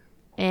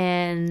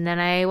 And then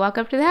I walk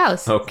up to the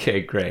house.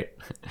 Okay, great.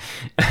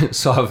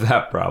 Solve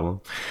that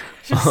problem.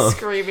 Just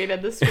screaming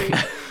in the street.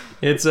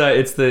 It's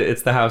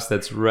the house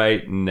that's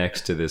right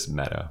next to this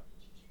meadow.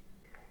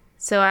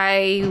 So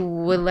I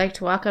would like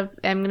to walk up.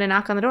 I'm going to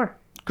knock on the door.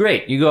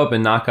 Great. You go up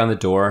and knock on the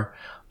door.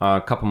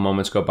 A couple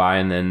moments go by,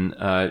 and then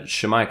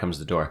Shamai comes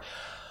to the door.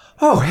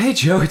 Oh, hey,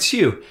 Joe, it's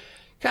you.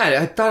 God,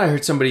 I thought I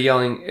heard somebody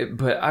yelling,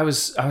 but I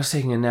was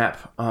taking a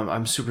nap.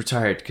 I'm super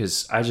tired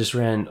because I just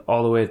ran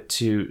all the way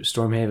to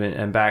Stormhaven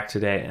and back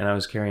today, and I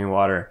was carrying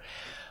water.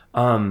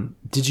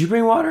 Did you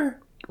bring water?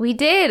 We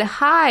did.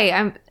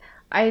 Hi.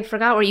 I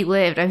forgot where you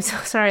lived. I'm so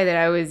sorry that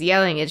I was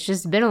yelling. It's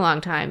just been a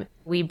long time.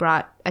 We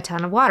brought a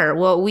ton of water.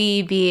 Well,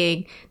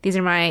 these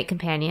are my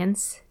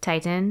companions,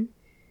 Titan,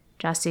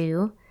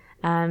 Jasu.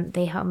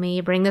 They helped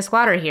me bring this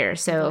water here.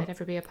 So May it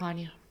ever be upon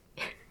you.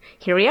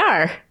 Here we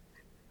are.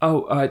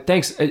 Oh,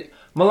 thanks.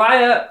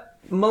 Malaya,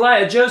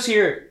 Joe's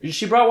here.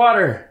 She brought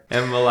water.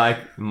 And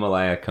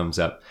Malaya comes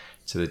up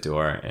to the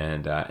door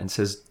and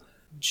says,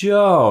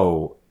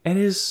 Joe, it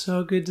is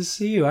so good to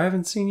see you. I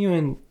haven't seen you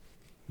in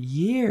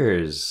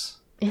years.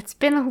 It's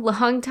been a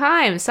long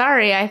time.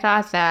 Sorry, I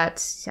thought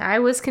that. I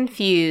was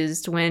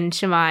confused when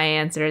Shamai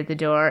answered the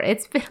door.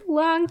 It's been a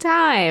long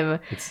time.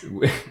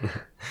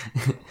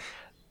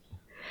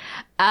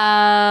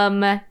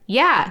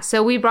 Yeah,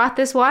 so we brought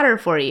this water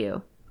for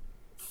you.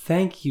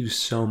 Thank you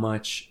so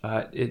much.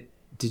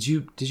 Did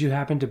you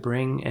happen to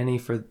bring any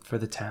for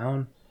the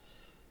town?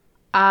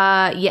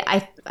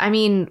 Yeah, I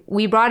mean,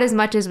 we brought as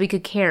much as we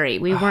could carry.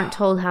 We weren't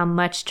told how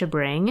much to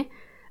bring.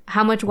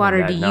 How much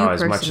water do you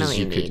as personally much as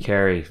you need? could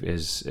carry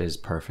is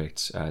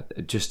perfect.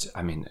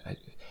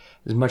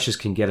 As much as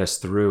can get us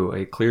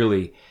through.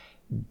 Clearly,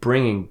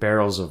 bringing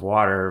barrels of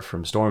water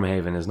from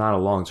Stormhaven is not a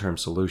long-term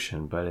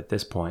solution, but at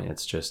this point,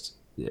 it's just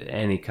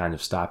any kind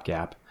of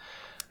stopgap.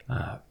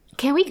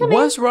 Can we come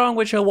What's wrong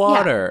with your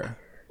water?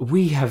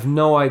 We have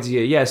no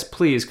idea. Yes,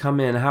 please come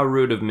in. How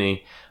rude of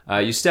me.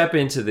 You step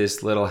into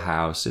this little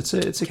house.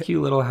 It's a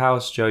cute little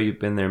house, Joe. You've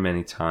been there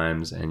many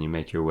times, and you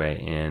make your way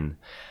in.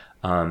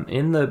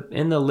 In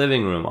the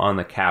living room on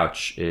the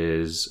couch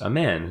is a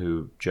man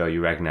who, Joe,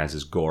 you recognize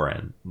as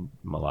Goran,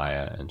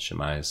 Malaya and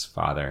Shemaiah's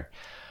father.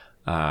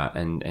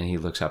 And he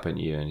looks up at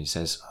you and he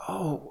says,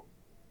 "Oh,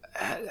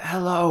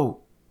 hello,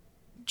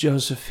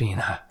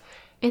 Josephina.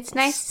 It's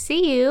nice to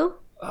see you."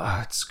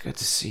 Oh, it's good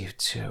to see you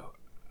too.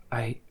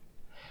 I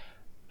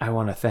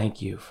want to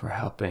thank you for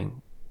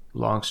helping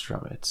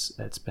Longstrom.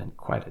 It's been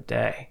quite a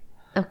day."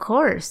 Of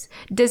course.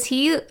 Does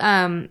he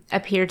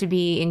appear to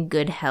be in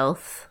good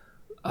health?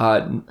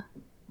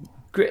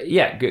 Great.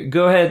 Yeah,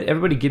 go ahead.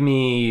 Everybody give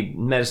me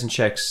medicine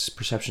checks,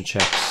 perception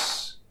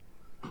checks.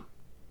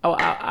 Oh,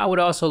 I would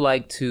also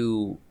like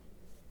to,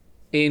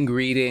 in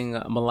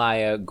greeting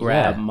Malaya,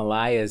 grab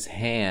Malaya's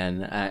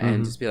hand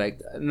and just be like,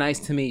 "Nice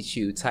to meet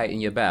you.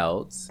 Tighten your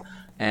belts."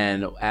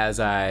 And as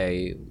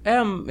I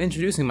am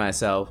introducing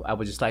myself, I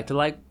would just like to,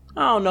 I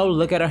don't know,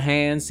 look at her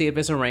hand, see if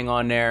there's a ring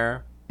on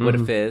there with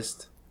a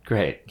fist.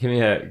 Great. Give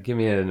me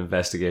an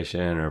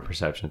investigation or a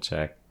perception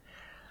check.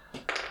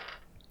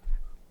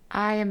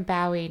 I am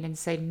bowing and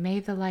saying, "May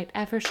the light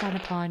ever shine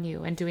upon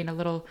you," and doing a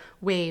little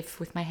wave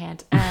with my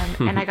hand.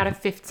 And I got a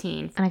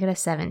 15. And I got a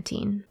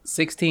 17.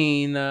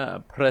 16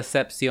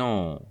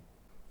 perception.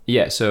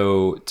 Yeah,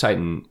 so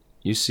Titan,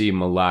 you see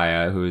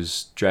Malaya,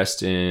 who's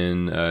dressed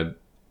in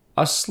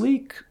a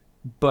sleek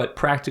but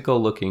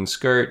practical looking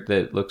skirt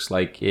that looks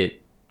like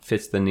it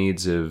fits the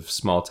needs of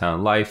small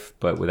town life,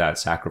 but without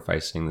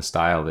sacrificing the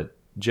style that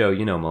Joe,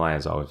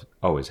 Malaya's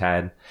always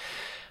had.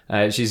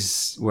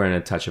 She's wearing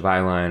a touch of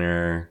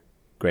eyeliner,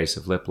 grace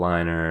of lip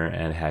liner,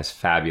 and has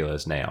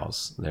fabulous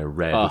nails. They're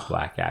red with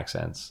black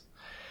accents.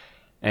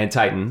 And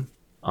Titan,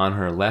 on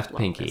her left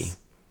pinky,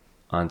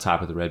 on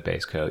top of the red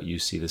base coat, you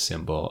see the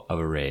symbol of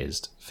a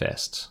raised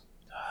fist,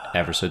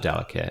 ever so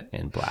delicate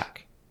in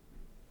black.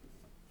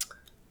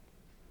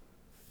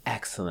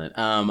 Excellent.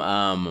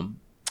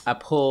 I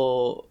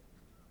pull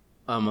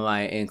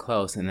Malaya in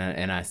close and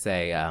I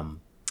say,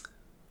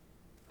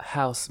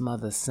 "House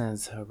mother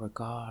sends her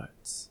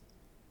regards."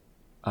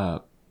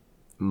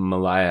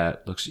 Malaya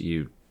looks at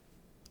you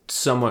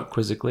somewhat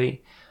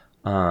quizzically,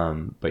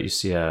 but you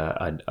see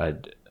a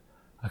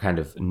kind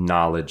of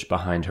knowledge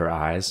behind her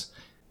eyes.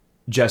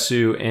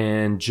 Jesu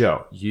and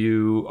Joe,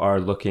 you are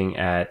looking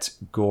at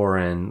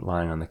Goran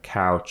lying on the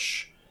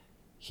couch.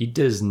 He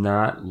does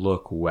not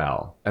look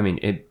well. I mean,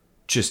 it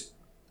just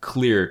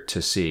clear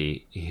to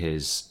see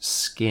his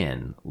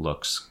skin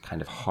looks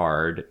kind of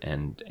hard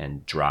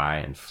and dry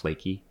and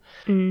flaky.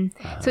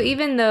 So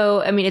even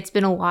though, I mean, it's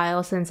been a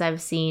while since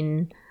I've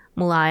seen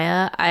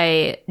Malaya,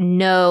 I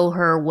know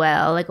her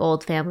well, like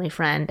old family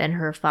friend, and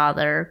her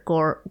father,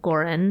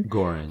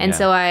 Goran. And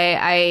so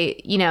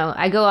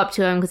I go up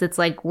to him because it's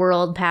like we're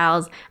old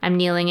pals. I'm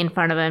kneeling in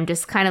front of him,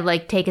 just kind of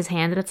like take his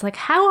hand, and it's like,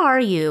 "How are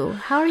you?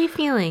 How are you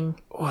feeling?"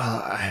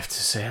 Well, I have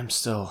to say I'm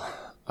still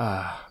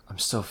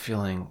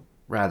feeling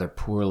rather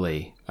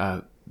poorly.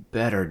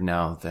 Better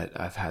now that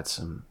I've had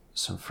some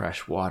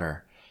fresh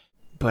water.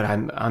 But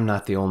I'm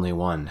not the only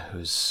one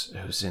who's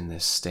in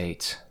this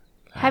state.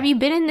 Have you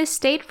been in this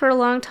state for a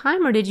long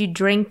time, or did you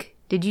drink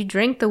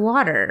the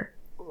water?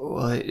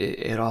 Well,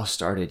 it all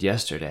started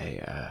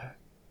yesterday.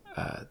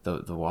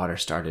 The water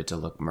started to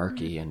look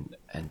murky, and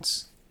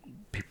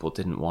people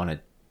didn't want to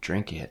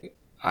drink it.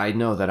 I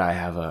know that I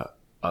have a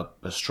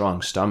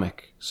strong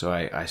stomach, so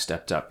I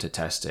stepped up to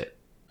test it.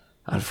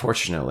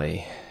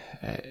 Unfortunately,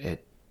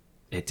 it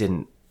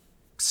didn't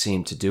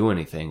seem to do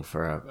anything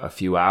for a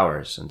few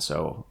hours, and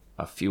so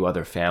a few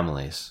other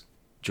families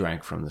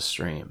drank from the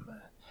stream.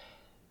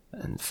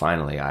 And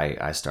finally,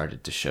 I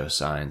started to show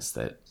signs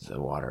that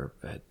the water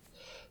had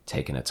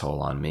taken a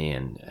toll on me,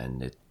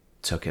 and it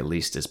took at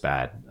least as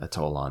bad a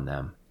toll on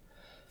them.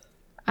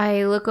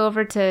 I look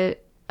over to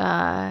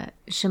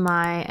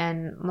Shemai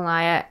and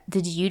Malaya.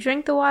 Did you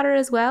drink the water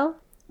as well?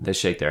 They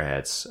shake their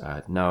heads.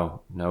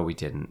 No, we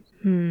didn't.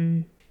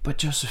 But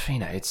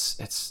Josephina,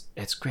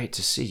 it's great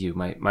to see you.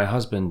 My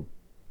husband,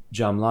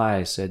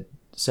 Jamlai,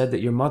 said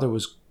that your mother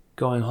was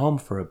going home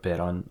for a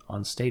bit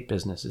on state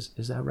business.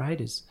 Is that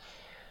right? Is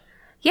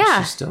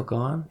she still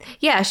gone?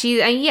 Yeah,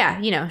 she's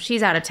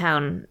out of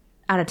town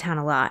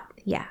a lot.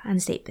 Yeah, on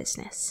state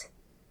business.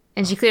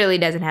 And she clearly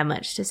doesn't have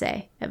much to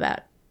say about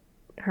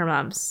her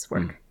mom's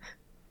work.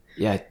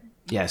 Yeah,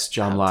 yes,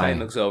 Jamlai. Titan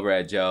looks over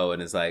at Joe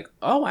and is like,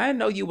 "Oh, I didn't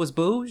know you was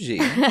bougie."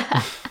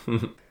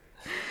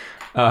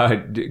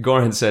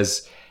 Goran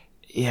says,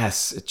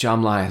 "Yes,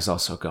 Jamlai is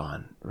also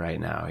gone right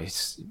now.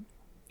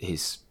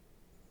 He's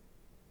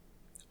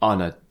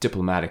on a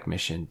diplomatic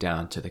mission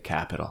down to the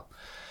capital.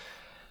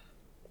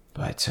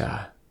 But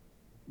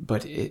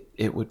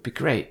it would be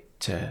great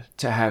to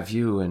have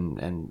you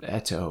and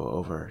Eto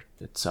over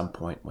at some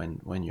point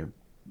when your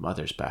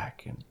mother's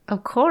back. And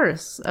Of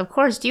course.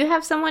 Do you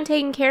have someone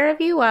taking care of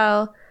you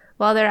while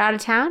they're out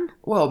of town?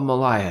 well,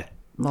 Malaya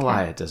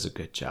does a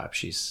good job.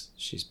 She's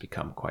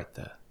become quite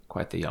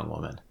the young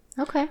woman.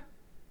 Okay.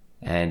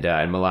 And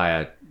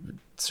Malaya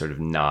sort of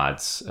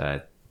nods,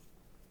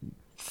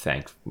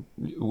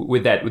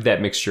 with that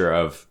mixture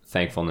of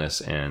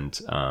thankfulness and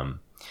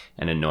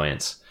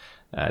annoyance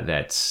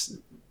that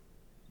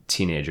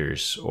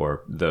teenagers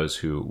or those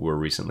who were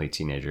recently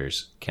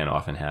teenagers can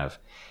often have,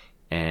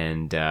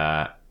 and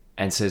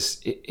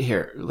says,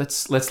 "Here,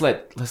 let's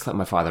let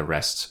my father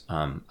rest.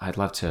 I'd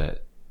love to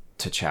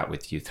chat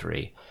with you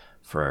three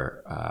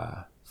for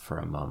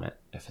a moment,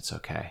 if it's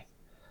okay."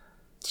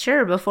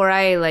 Sure. Before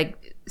I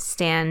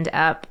stand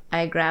up,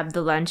 I grabbed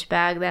the lunch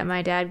bag that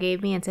my dad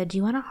gave me and said, "Do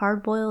you want a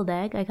hard-boiled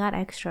egg? I got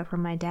extra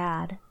from my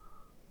dad."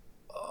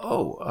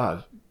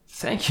 Oh,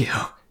 thank you.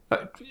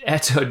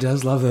 Eto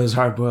does love those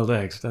hard-boiled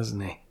eggs, doesn't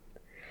he?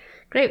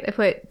 Great. I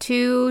put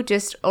 2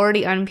 just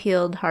already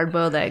unpeeled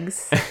hard-boiled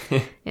eggs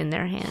in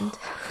their hand.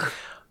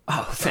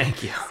 Oh,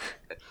 thank you.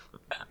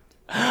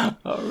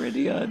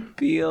 Already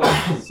unpeeled,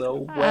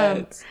 so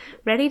wet.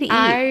 Ready to eat.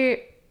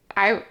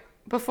 I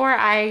before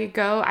I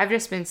go, I've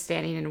just been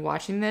standing and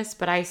watching this,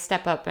 but I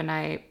step up and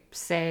I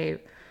say,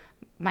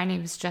 "My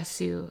name is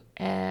Jasu.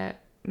 May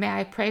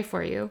I pray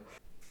for you?"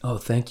 Oh,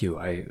 thank you.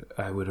 I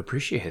would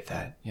appreciate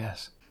that.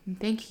 Yes.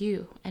 Thank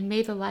you, and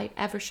may the light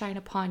ever shine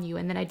upon you.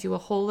 And then I do a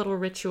whole little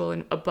ritual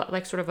and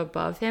sort of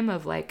above him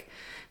of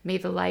may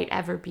the light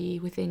ever be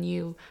within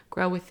you,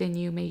 grow within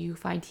you. May you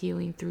find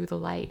healing through the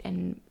light,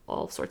 and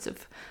all sorts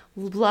of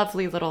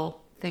lovely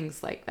little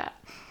things like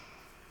that.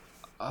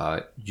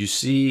 You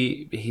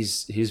see,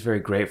 he's very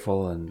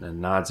grateful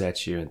and nods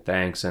at you and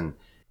thanks. And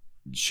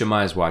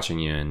Shammai's watching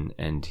you,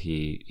 and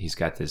he's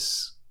got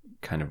this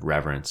kind of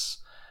reverence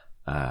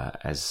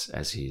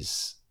as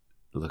he's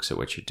looks at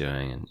what you're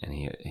doing, and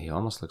he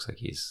almost looks like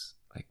he's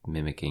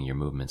mimicking your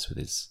movements with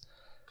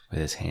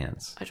his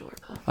hands.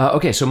 Adorable.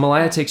 Okay, so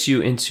Malaya takes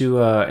you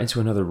into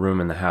another room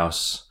in the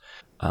house,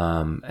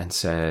 and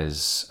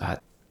says,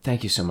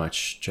 "Thank you so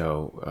much,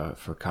 Joe,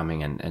 for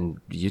coming, and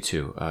you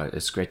too.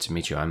 It's great to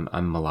meet you.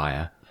 I'm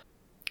Malaya."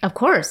 Of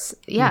course.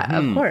 Yeah,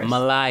 of course.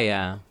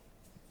 Malaya.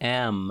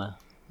 M.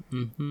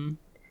 Mm-hmm.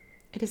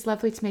 It is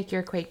lovely to make your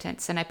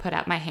acquaintance. And I put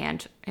out my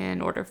hand in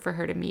order for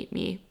her to meet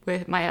me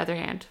with my other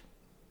hand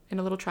in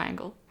a little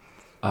triangle.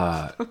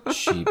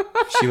 She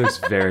looks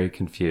very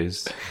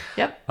confused.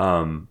 Yep.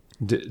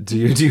 Do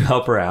you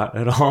help her out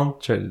at all?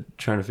 Trying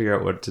to figure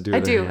out what to do. I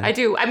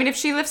do. I mean, if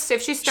she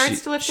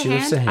starts to lift a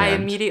hand, I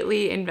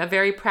immediately, in a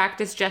very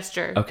practiced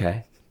gesture,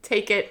 Okay.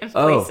 take it and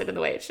place it in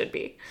the way it should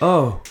be.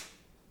 Oh,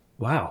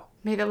 wow.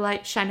 May the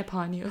light shine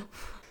upon you.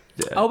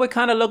 Oh, it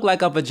kind of looked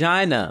like a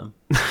vagina.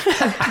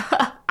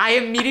 I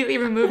immediately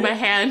remove my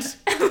hand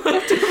and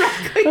look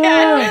directly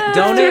at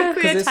Don't it?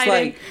 Directly Because at it's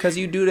Titan. because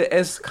you do the.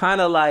 It's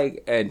kind of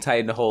like, and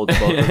Titan holds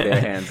both of their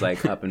hands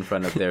up in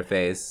front of their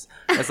face.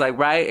 It's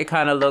right. It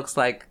kind of looks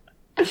like.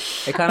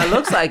 It kind of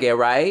looks like it,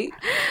 right?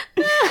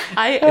 Is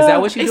that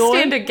what you're doing? I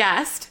stand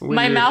aghast.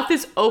 My mouth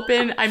is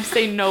open. I'm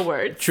saying no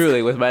words.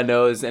 Truly, with my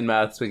nose and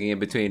mouth swinging in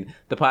between.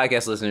 The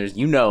podcast listeners,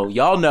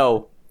 y'all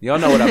know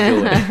what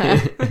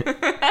I'm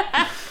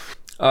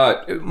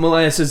doing.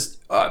 Malaya says,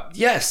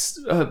 "Yes.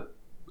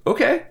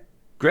 Okay.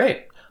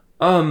 Great.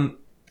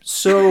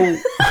 So."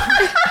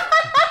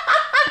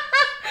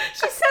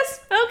 She says,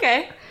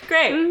 "Okay,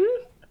 great,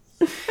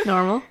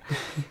 Normal.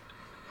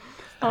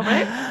 all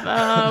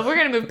right. We're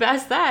gonna move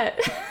past that."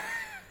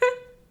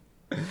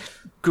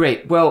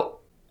 Great. Well,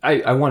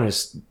 I wanted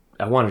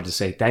to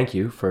say thank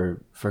you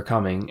for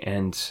coming,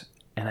 and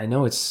I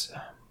know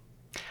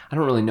I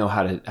don't really know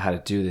how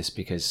to do this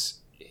because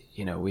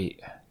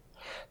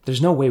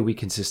there's no way we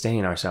can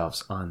sustain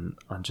ourselves on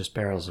just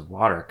barrels of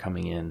water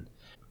coming in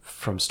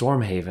from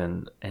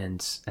Stormhaven,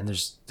 and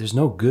there's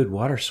no good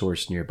water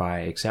source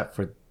nearby except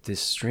for this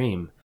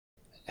stream.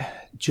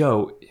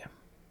 Joe,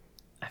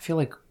 I feel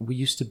like we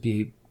used to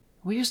be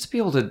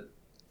able to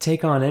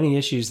take on any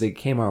issues that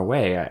came our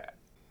way.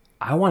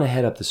 I want to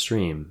head up the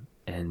stream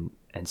and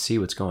see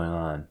what's going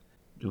on.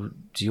 Do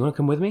you want to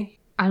come with me?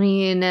 I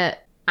mean,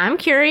 I'm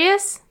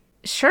curious.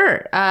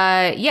 Sure.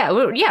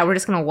 We're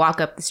just gonna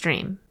walk up the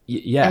stream.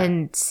 Yeah.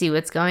 And see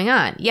what's going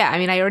on. Yeah, I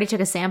mean, I already took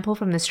a sample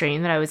from the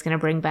stream that I was going to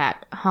bring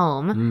back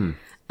home.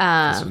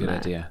 That's a good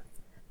idea.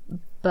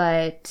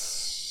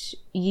 But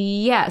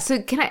yeah,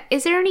 so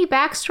is there any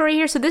backstory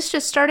here? So this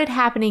just started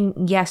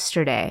happening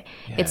yesterday.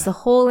 Yeah. It's the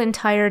whole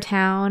entire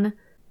town.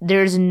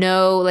 There's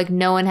no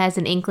one has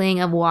an inkling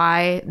of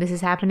why this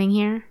is happening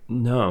here?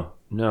 No,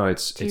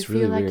 it's Do you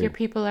really feel like weird. your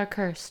people are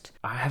cursed?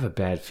 I have a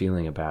bad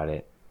feeling about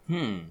it.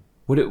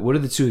 What do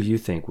the two of you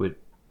think?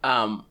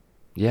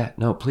 Yeah,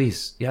 no,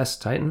 please. Yes,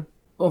 Titan?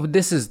 Well,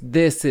 this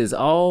is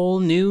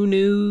all new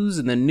news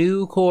in the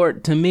new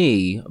court to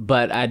me,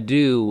 but I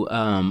do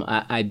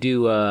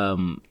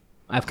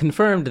I've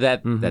confirmed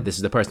that this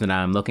is the person that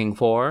I'm looking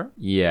for.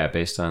 Yeah,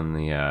 based on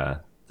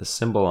the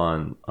symbol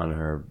on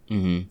her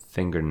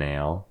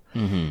fingernail,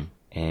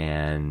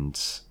 and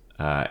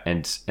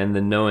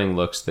the knowing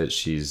looks that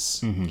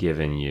she's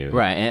given you.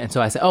 Right, and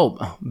so I said,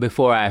 "Oh,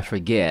 before I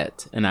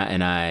forget," and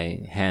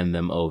I hand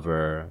them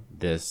over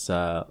this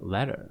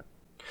letter.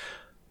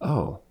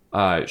 Oh,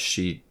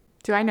 she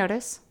Do I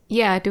notice?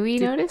 Yeah, do we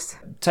notice?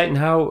 Titan.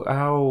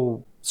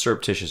 How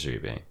surreptitious are you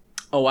being?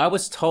 Oh, I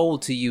was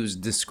told to use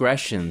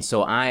discretion,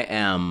 so I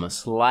am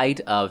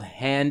slight of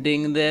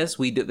handing this.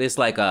 We do this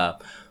like a.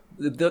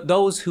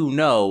 Those who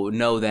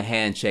know the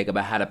handshake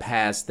about how to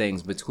pass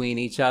things between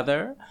each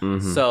other.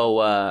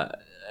 So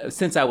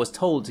since I was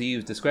told to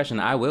use discretion,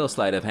 I will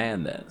sleight of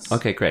hand this.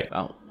 Okay, great.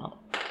 Oh.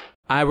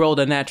 I rolled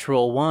a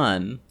natural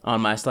 1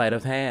 on my sleight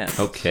of hand.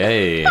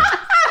 Okay.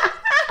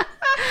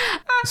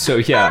 So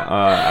yeah,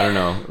 I don't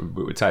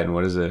know, Titan.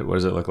 What does it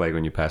look like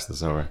when you pass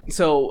this over?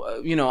 So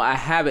I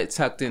have it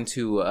tucked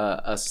into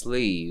a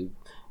sleeve,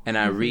 and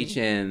I reach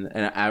in,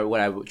 and what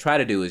I try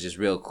to do is just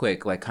real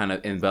quick, like kind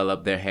of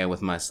envelop their hand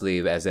with my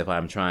sleeve as if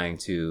I'm trying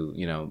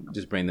to,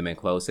 just bring them in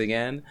close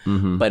again.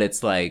 But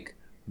it's like,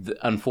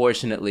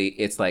 unfortunately,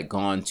 it's like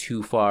gone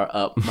too far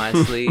up my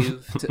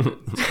sleeve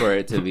for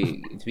it to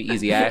be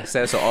easy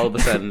access. So all of a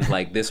sudden,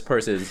 like this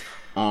person's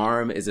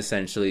arm is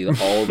essentially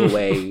all the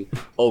way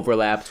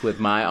overlapped with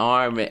my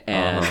arm,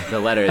 and the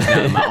letter is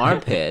now in my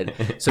armpit.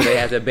 So they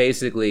have to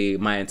basically,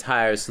 my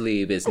entire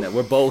sleeve is,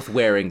 we're both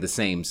wearing the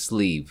same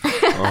sleeve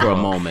for a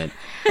moment,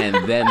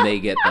 and then they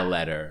get the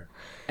letter.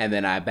 And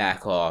then I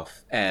back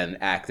off and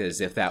act as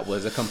if that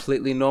was a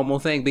completely normal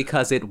thing,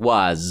 because it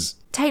was.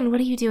 Titan, what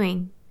are you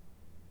doing?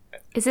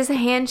 Is this a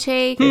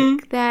handshake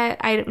that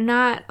I'm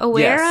not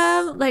aware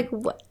Yes. of? Like,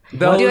 what?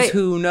 Those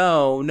who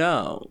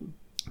know.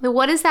 But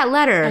what is that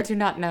letter? I do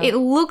not know. It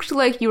looked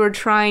like you were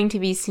trying to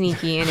be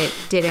sneaky and it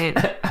didn't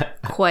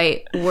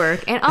quite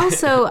work. And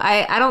also,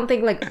 I don't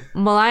think, like,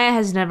 Malaya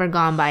has never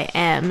gone by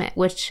M,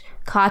 which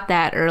caught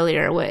that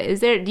earlier.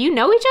 Do you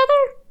know each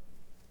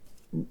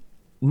other?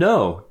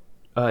 No,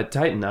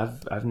 Titan.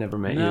 I've never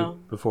met you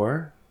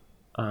before.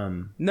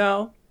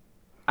 No.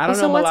 I don't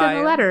know. So what's in the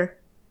Malaya. letter?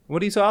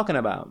 What are you talking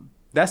about?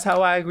 That's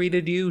how I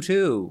greeted you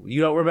too.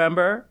 You don't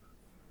remember?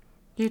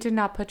 You did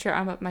not put your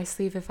arm up my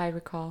sleeve, if I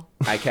recall.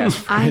 I cast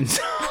friends.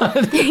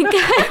 I think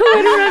I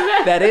would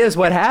remember. That is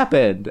what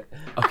happened.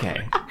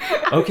 Okay.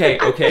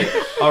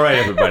 All right,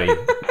 everybody.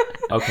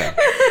 Okay.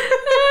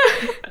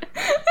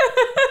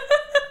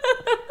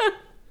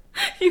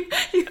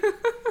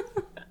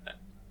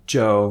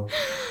 Joe.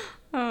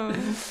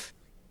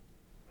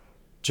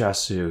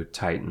 Jasu,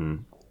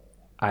 Titan.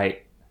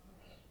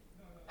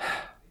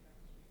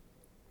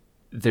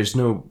 There's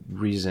no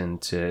reason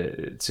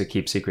to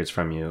keep secrets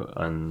from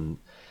you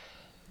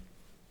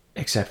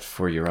except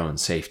for your own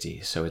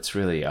safety. So it's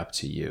really up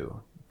to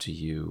you. Do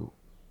you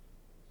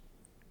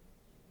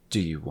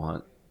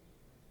want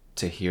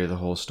to hear the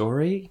whole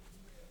story?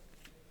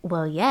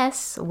 Well,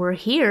 yes, we're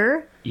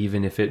here.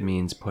 Even if it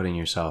means putting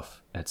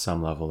yourself at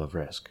some level of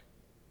risk.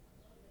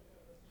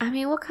 I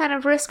mean, what kind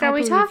of risk I are we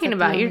believe talking that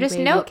the about? You're only just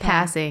way we note can-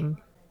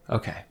 passing.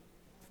 Okay.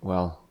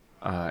 Well,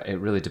 it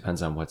really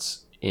depends on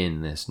what's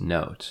in this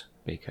note,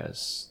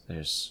 because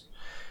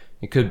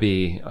it could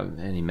be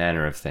any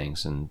manner of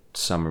things, and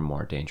some are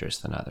more dangerous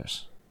than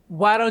others.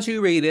 Why don't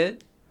you read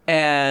it?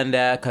 And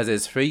because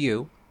it's for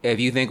you. If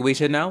you think we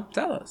should know,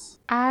 tell us.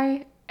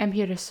 I am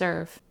here to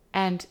serve,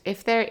 and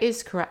if there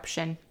is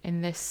corruption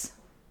in this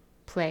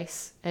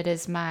place, it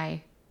is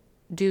my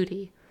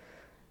duty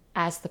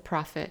as the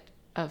prophet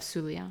of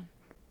Sulian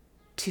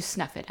to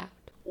snuff it out.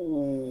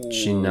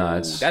 She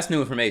nods. That's new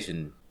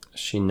information.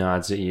 She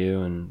nods at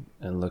you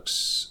and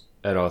looks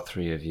at all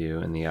three of you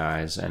in the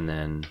eyes, and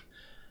then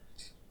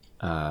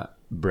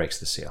breaks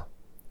the seal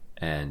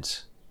and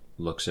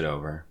looks it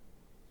over.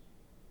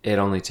 It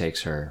only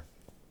takes her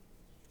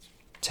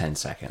 10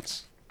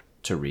 seconds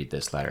to read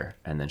this letter,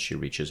 and then she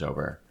reaches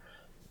over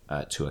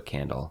to a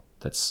candle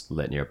that's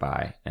lit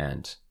nearby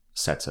and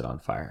sets it on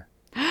fire.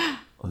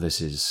 Well, this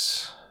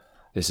is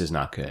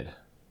not good.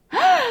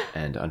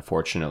 And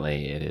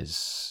unfortunately, it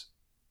is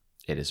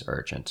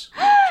urgent.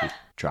 She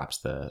drops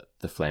the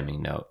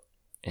flaming note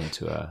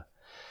into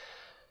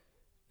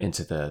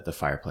the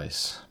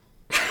fireplace.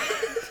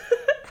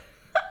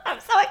 I'm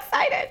so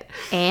excited.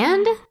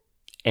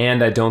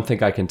 And I don't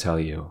think I can tell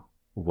you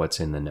what's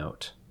in the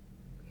note.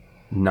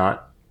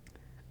 Not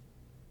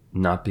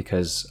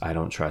because I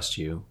don't trust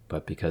you,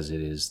 but because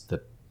it is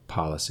the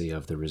policy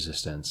of the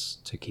Resistance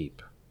to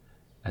keep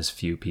as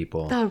few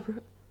people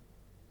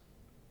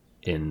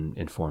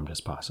informed as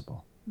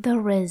possible. the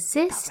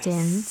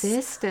Resistance?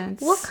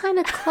 Resistance. What kind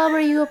of club are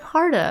you a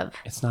part of?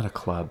 It's not a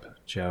club,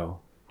 Joe.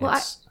 Well,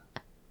 It's,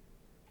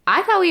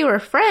 I thought we were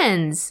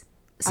friends.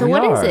 So We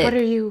what is are.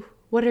 it?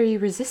 What are you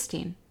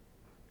resisting?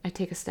 I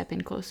take a step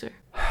in closer.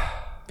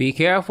 Be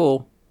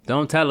careful.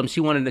 Don't tell him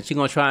she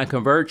gonna try and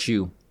convert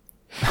you.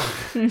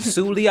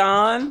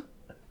 Sulian?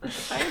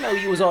 I didn't know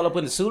you was all up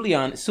in the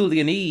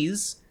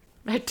Sulianese.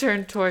 I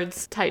turn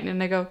towards Titan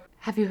and I go,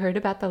 Have you heard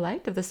about the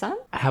light of the sun?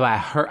 Have I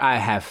heard? I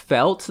have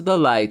felt the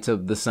light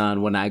of the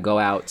sun when I go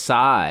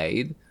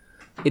outside.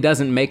 It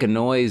doesn't make a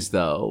noise,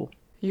 though.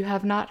 You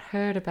have not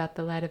heard about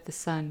the light of the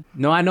sun.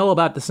 No, I know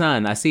about the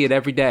sun. I see it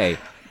every day.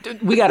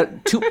 We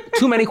got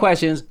too many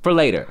questions for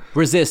later.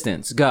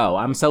 Resistance, go.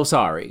 I'm so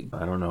sorry.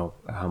 I don't know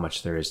how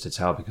much there is to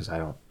tell because I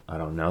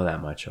don't know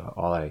that much.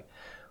 All I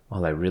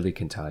really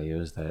can tell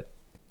you is that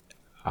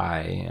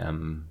I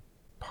am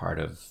part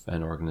of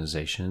an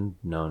organization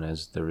known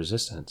as the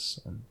Resistance.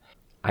 And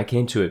I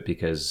came to it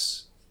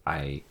because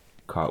I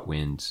caught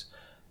wind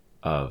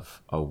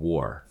of a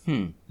war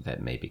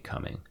that may be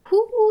coming.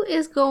 Who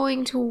is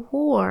going to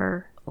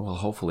war? Well,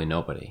 hopefully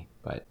nobody,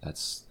 but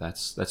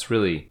that's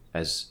really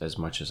as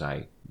much as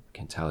I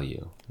can tell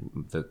you.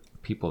 The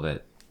people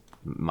that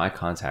my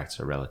contacts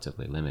are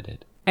relatively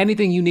limited.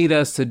 Anything you need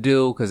us to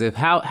do, because if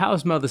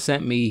House Mother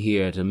sent me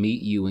here to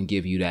meet you and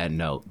give you that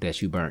note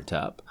that you burnt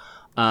up.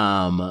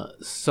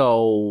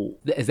 So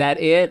is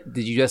that it?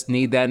 Did you just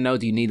need that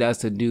note? Do you need us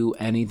to do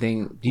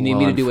anything? Do you need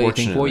me to do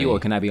anything for you, or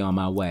can I be on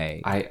my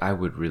way? I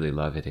would really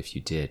love it if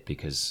you did,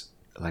 because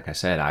like I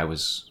said, I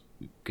was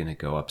gonna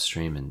go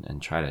upstream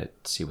and try to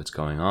see what's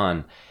going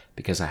on,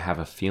 because I have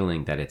a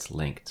feeling that it's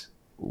linked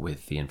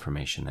with the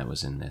information that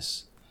was in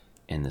this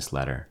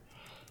letter.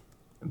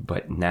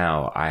 But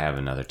now I have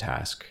another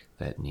task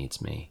that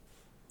needs me,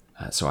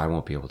 so I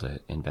won't be able to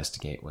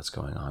investigate what's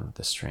going on with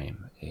the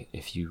stream.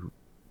 If you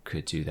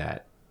could do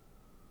that,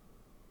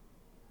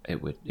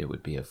 it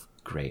would be of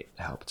great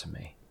help to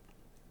me.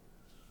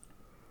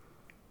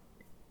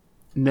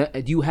 Do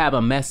you have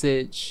a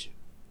message,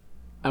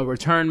 a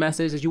return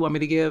message that you want me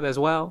to give as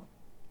well?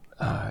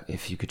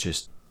 If you could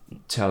just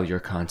tell your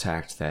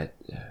contact that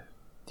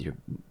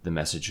the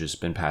message has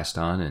been passed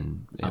on,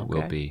 and it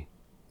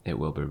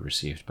will be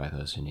received by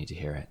those who need to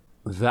hear it.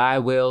 Thy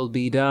will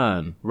be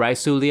done. Right,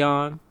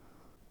 Sulian?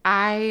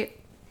 I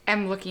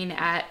am looking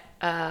at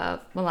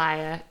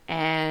Malaya,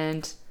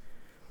 and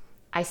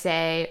I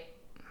say,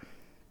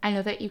 I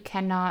know that you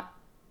cannot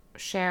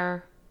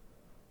share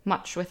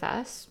much with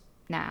us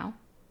now,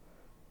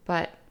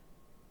 but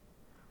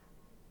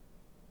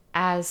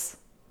as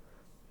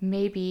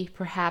maybe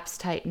perhaps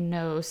Titan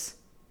knows,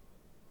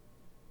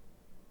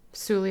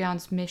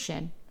 Sulian's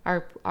mission,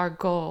 our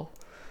goal,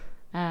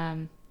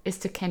 is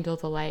to kindle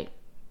the light,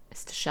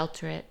 is to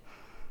shelter it,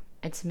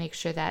 and to make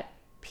sure that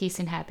peace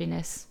and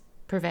happiness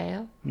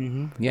prevail.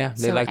 Mm-hmm. Yeah,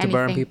 they So like to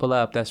burn anything- people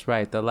up. That's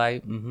right. The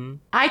light. Mm-hmm.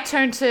 I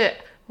turn to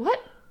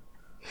what?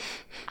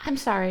 I'm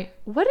sorry.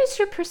 What is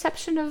your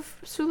perception of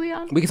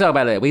Sulian? We can talk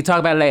about it. We can talk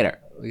about it later.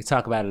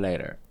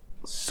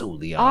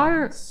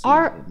 Sulian.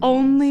 Our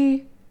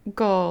only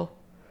goal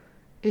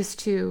is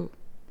to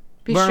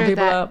be Burn sure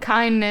people that up.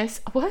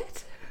 kindness.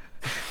 What?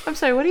 I'm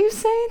sorry. What are you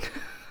saying?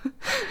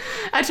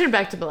 I turn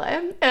back to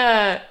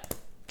Malaya.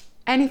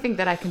 Anything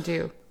that I can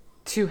do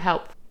to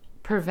help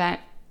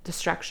prevent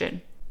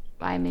destruction,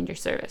 I am in your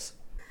service.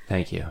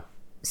 Thank you.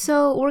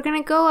 So we're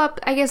gonna go up.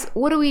 I guess.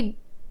 What do we?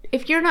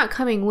 If you're not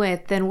coming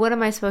with, then what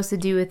am I supposed to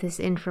do with this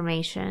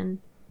information?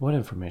 What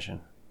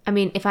information? I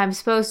mean, if I'm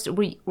supposed to,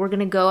 we're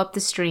gonna go up the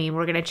stream.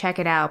 We're gonna check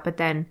it out. But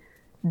then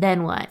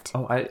what?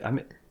 Oh, I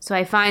mean, So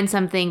I find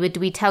something, but do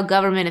we tell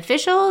government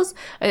officials?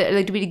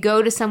 Like, do we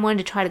go to someone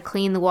to try to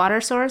clean the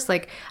water source?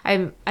 Like,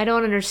 I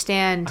don't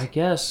understand. I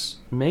guess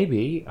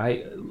maybe.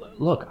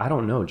 Look, I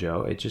don't know,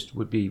 Joe. It just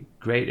would be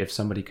great if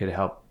somebody could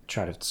help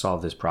try to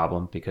solve this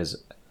problem,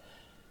 because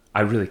I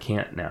really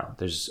can't now.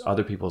 There's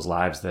other people's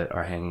lives that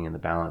are hanging in the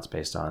balance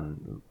based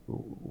on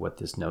what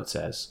this note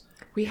says.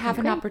 We have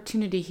an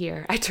opportunity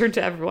here. I turn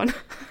to everyone.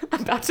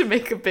 I'm about to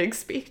make a big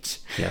speech.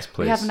 Yes,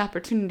 please. We have an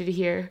opportunity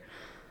here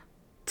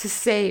to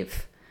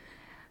save,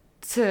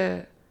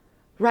 to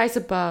rise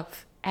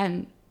above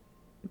and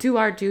do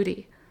our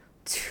duty,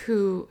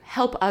 to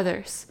help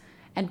others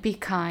and be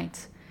kind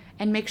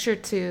and make sure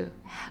to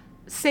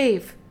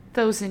save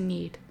those in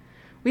need.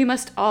 We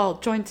must all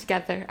join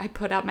together. I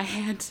put out my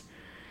hand.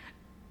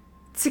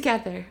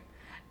 Together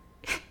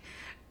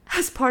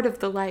as part of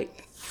the light.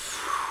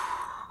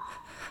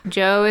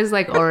 Joe is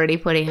like already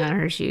putting on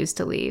her shoes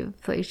to leave.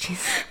 Like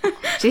she's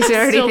already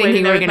still thinking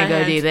waiting there we're with gonna my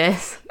go do hand.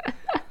 this.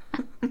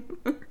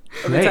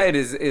 The Titan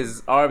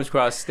is arms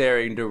crossed,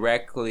 staring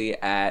directly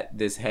at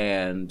this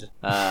hand.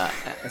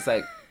 It's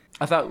like,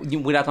 I thought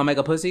we're not gonna make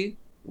a pussy.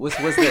 What's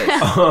this? It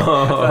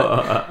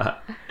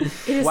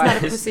is Why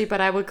not a is- pussy,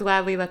 but I would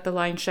gladly let the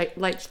light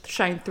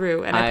shine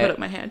through, and I put up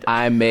my hand.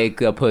 I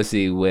make a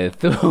pussy with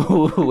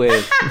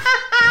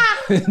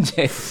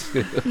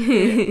Jason.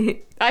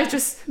 I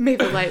just may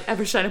the light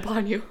ever shine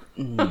upon you.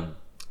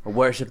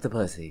 Worship the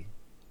pussy.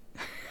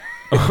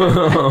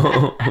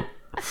 I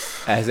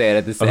say it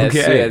at the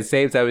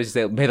same time. We just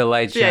say, "May the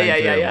light shine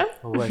Yeah.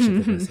 through."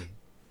 Worship the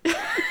pussy.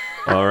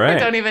 All right. I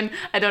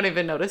don't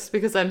even notice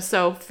because I'm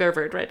so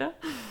fervent right now.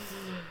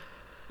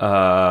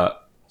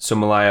 So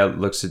Malaya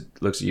looks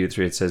at you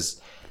three. It says,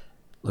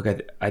 "Look,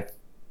 I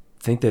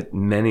think that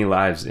many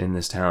lives in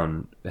this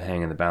town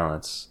hang in the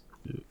balance.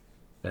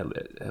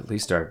 At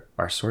least our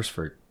source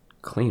for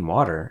clean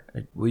water.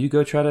 Will you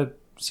go try to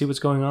see what's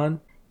going on?"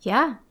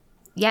 Yeah,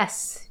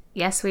 Yes,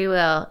 we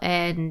will.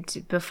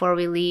 And before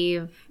we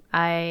leave,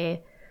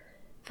 I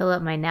fill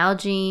up my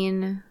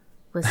Nalgene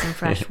with some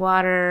fresh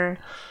water.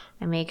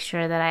 I make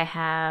sure that I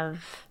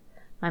have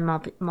my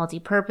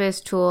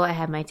multi-purpose tool. I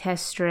have my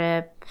test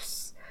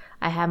strips.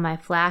 I have my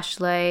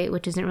flashlight,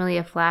 which isn't really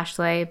a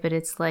flashlight, but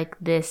it's like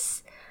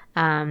this.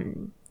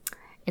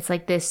 It's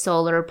like this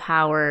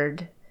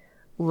solar-powered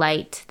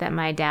light that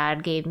my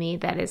dad gave me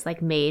that is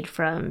like made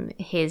from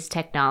his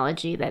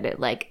technology, that it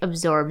like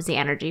absorbs the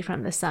energy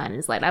from the sun.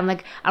 It's like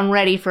I'm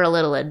ready for a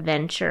little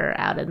adventure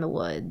out in the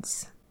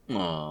woods.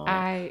 Aww.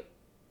 I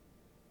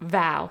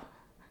vow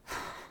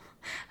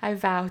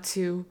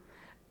to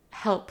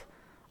help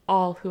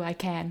all who I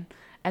can.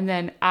 And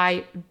then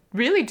I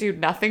really do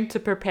nothing to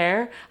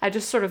prepare. I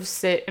just sort of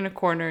sit in a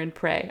corner and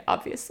pray,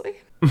 obviously.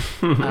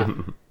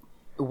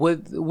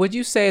 Would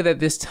you say that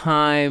this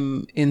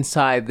time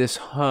inside this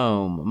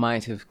home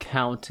might have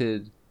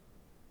counted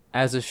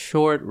as a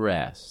short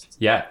rest?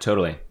 Yeah,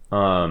 totally.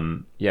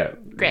 Yeah.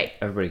 Great.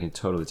 Everybody can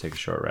totally take a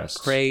short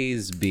rest.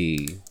 Praise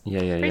be.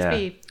 Yeah. Praise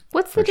be.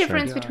 What's the For sure.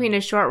 difference between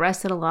a short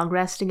rest and a long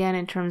rest again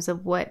in terms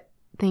of what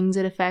things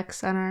it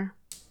affects on our...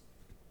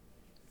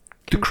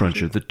 The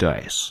crunch of the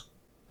dice.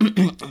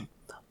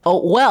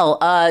 Oh,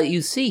 well,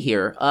 you see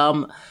here,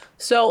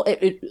 so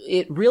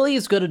it really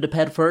is going to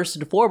depend first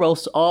and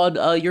foremost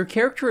on your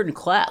character and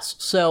class.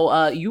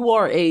 So you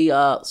are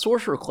a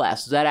sorcerer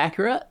class, is that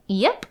accurate?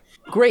 Yep.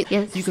 Great.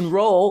 Yes. You can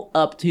roll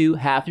up to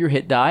half your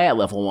hit die at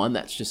level 1.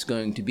 That's just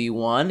going to be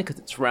 1 because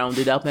it's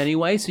rounded up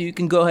anyway. So you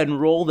can go ahead and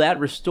roll that,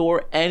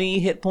 restore any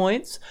hit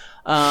points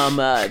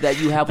that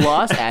you have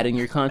lost, adding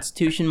your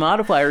Constitution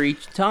modifier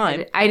each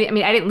time. I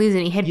mean, I didn't lose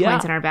any hit Yeah.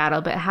 points in our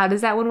battle, but how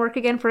does that one work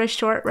again for a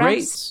short rest?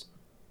 Great.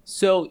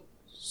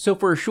 So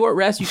for a short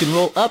rest, you can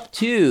roll up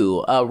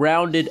to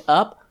rounded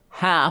up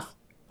half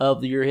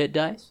of your hit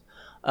dice.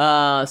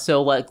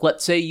 So like,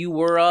 let's say you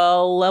were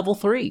level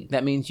 3.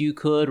 That means you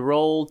could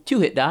roll 2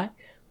 hit die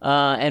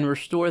and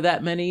restore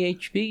that many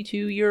HP to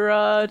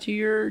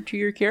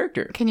your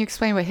character. Can you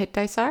explain what hit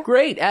dice are?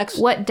 Great,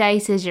 excellent. What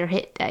dice is your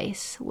hit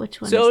dice? Which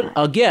one So is that?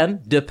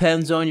 again,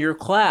 depends on your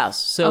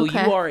class. So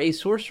Okay. you are a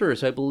sorcerer,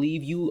 so I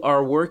believe you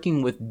are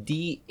working with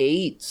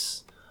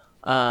D8s.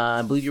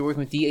 I believe you're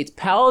working with D8s.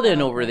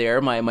 Paladin over there,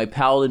 my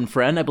paladin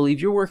friend, I believe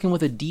you're working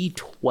with a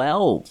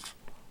D12.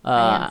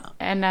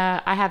 And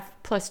I have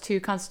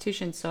 +2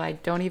 Constitution, so I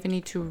don't even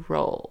need to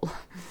roll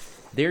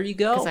There you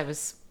because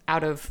go.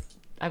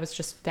 I was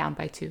just down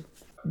by 2.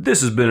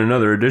 This has been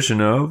another edition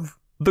of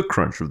The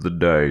Crunch of the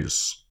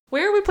Dice.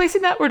 Where are we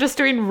placing that? We're just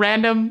doing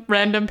random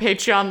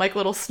Patreon like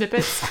little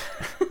snippets.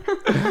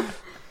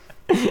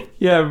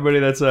 Yeah, everybody,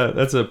 that's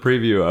a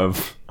preview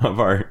of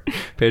our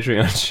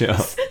Patreon show.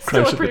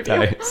 Crunch a of the preview.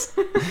 Dice.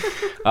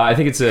 I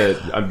think it's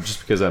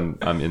just because I'm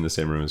in the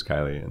same room as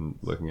Kylie and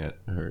looking at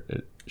her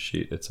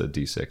sheet. It's a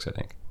D6, I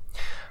think.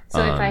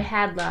 So if I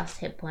had lost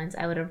hit points,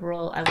 I would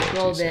roll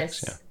D6,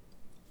 this. yeah.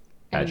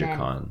 and Add your then-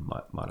 con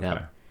modifier.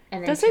 Yeah.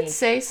 And then Does it take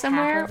say half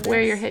somewhere of where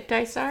this. your hit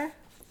dice are?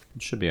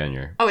 It should be on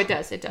your. Oh, it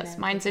does. It does.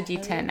 Mine's a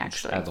D10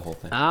 actually. Add the whole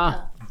thing.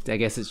 I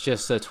guess it's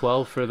just a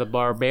 12 for the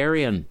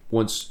barbarian.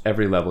 Once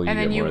every level, you And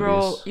get then you more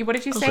roll. of these. What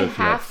did you So say? if you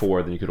have Half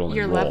 4, then you could only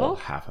your roll level?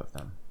 half of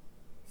them.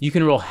 You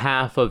can roll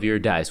half of your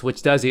dice,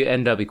 which does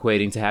end up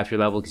equating to half your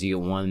level because you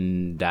get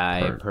 1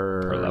 die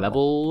per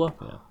level.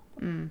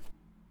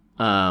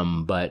 Yeah.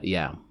 But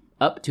yeah,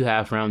 up to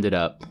half, rounded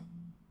up.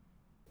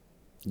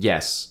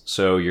 Yes.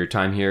 So your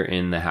time here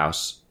in the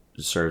house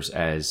serves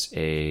as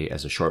a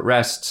short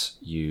rest.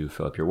 You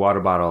fill up your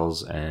water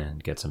bottles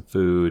and get some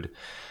food.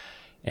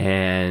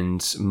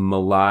 And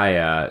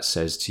Malaya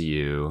says to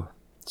you,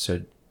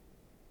 so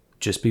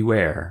just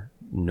beware.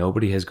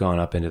 Nobody has gone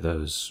up into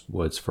those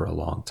woods for a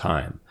long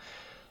time.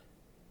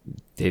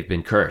 They've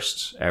been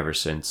cursed ever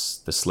since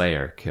the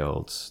Slayer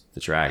killed the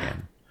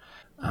dragon.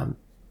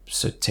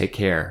 So take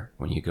care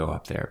when you go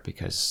up there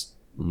because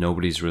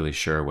nobody's really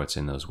sure what's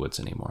in those woods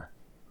anymore.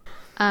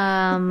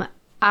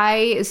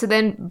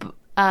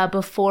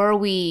 Before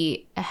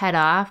we head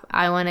off,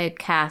 I want to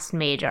cast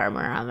mage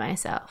armor on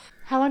myself.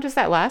 How long does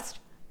that last?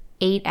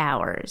 8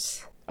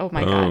 hours. Oh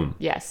my god.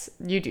 Yes,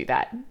 you do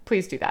that.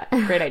 Please do that.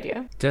 Great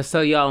idea. Just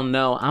so y'all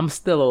know, I'm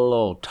still a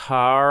little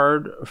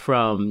tired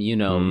from,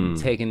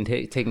 taking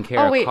care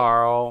of wait.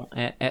 Carl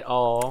at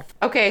all.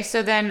 Okay,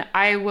 so then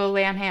I will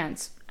lay on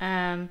hands.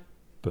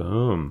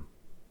 Boom.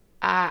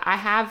 I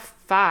have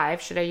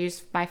 5. Should I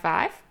use my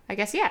 5? I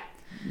guess yeah.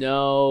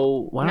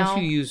 No, why No.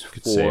 don't you use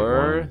save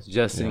 4 one.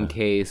 just in Yeah.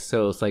 case?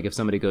 So it's like if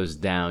somebody goes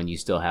down, you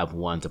still have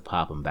 1 to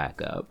pop them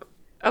back up.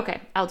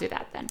 Okay, I'll do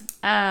that then.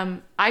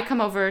 I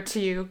come over to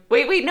you.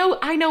 Wait, no,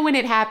 I know when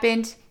it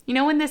happened. You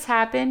know when this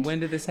happened?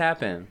 When did this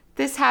happen?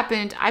 This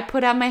happened. I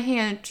put out my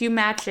hand, you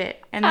match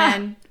it, and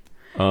then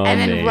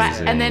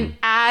Amazing. and then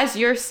as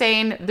you're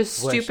saying the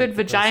stupid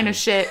vagina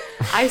shit,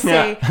 I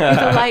say, "May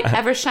the light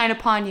ever shine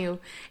upon you,"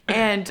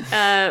 and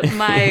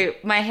my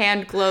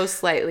hand glows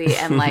slightly,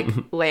 and like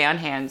lay on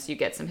hands, you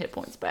get some hit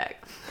points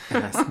back.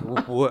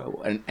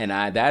 And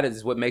I said, that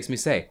is what makes me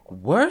say,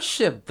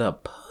 worship the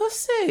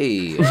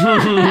pussy.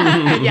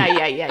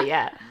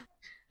 Yeah.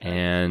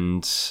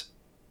 And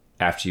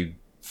after you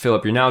fill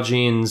up your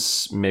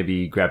Nalgene's,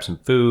 maybe grab some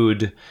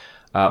food,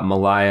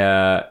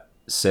 Malaya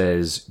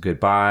says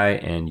goodbye,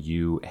 and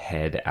you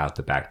head out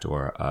the back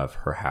door of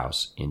her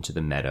house into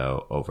the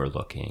meadow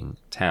overlooking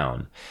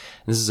town.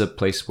 This is a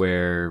place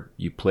where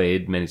you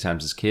played many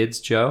times as kids,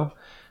 Joe.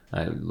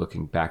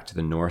 Looking back to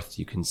the north,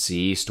 you can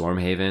see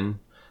Stormhaven,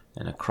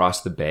 and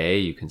across the bay,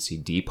 you can see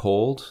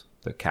Deephold,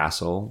 the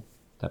castle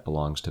that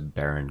belongs to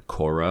Baron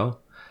Koro.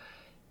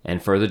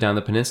 And further down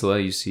the peninsula,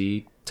 you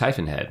see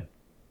Typhon Head.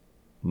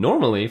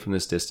 Normally, from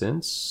this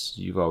distance,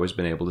 you've always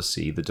been able to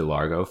see the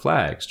Delargo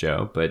flags,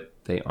 Joe, but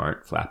they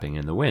aren't flapping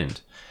in the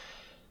wind.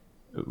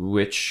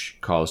 Which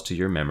calls to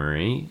your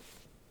memory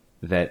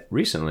that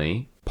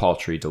recently,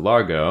 Paltry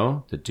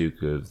Delargo, the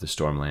Duke of the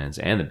Stormlands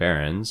and the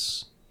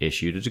Barons,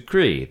 issued a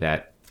decree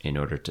that, in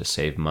order to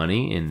save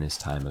money in this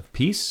time of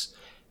peace,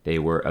 they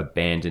were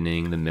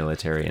abandoning the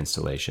military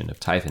installation of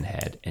Typhon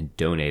Head and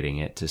donating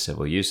it to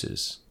civil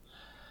uses.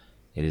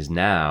 It is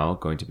now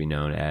going to be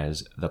known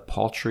as the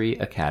Paltry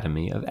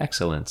Academy of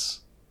Excellence.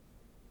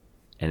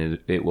 And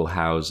it will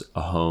house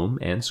a home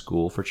and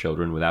school for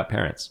children without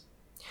parents.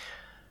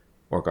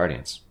 Or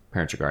guardians.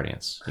 Parents or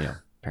guardians.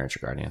 Parents or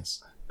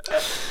guardians.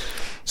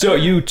 So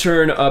you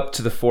turn up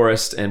to the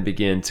forest and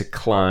begin to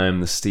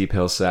climb the steep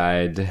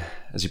hillside.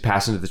 As you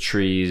pass into the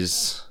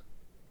trees,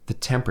 the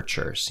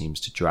temperature seems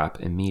to drop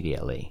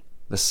immediately.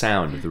 The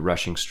sound of the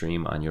rushing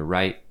stream on your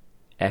right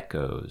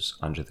echoes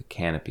under the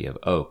canopy of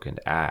oak and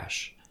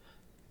ash.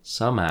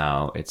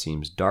 Somehow, it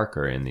seems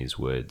darker in these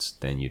woods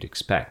than you'd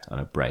expect on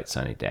a bright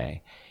sunny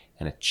day,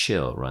 and a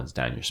chill runs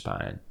down your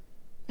spine.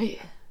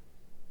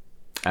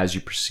 As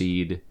you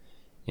proceed,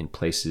 in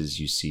places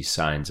you see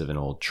signs of an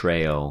old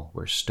trail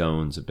where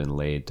stones have been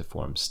laid to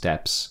form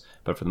steps,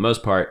 but for the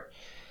most part,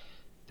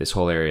 this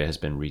whole area has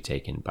been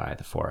retaken by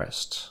the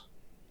forest.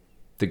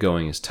 The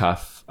going is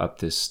tough up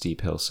this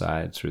steep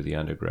hillside through the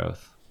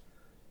undergrowth.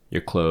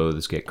 Your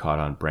clothes get caught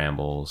on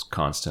brambles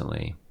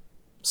constantly.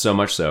 So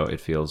much so,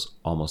 it feels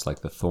almost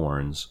like the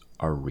thorns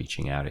are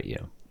reaching out at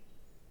you.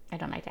 I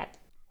don't like that.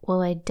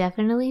 Well, I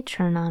definitely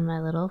turn on my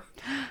little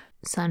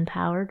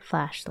sun-powered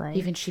flashlight.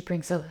 Even she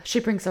brings a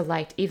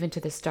light even to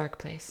this dark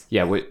place.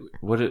 Yeah, what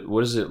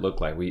does it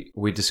look like?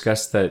 We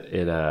discussed that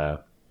it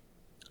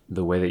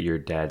the way that your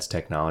dad's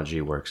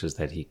technology works is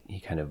that he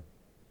kind of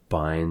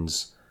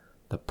binds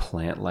the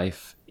plant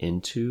life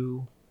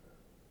into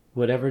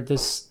whatever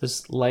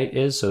this light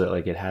is, so that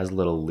like it has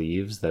little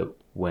leaves that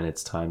when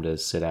it's time to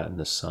sit out in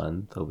the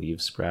sun, the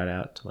leaves sprout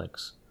out to like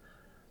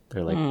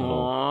they're like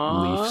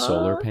little leaf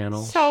solar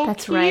panels. So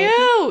That's cute.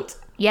 right.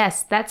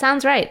 Yes, that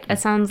sounds right. That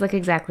sounds like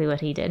exactly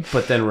what he did.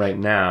 But then right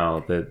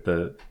now,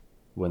 the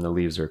when the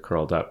leaves are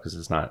curled up, because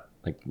it's not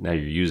like now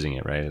you're using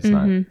it, right? It's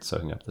not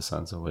soaking up the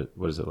sun. So what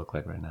does it look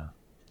like right now?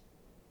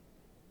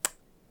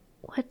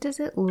 What does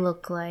it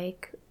look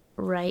like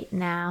right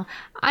now?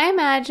 I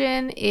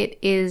imagine it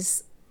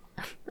is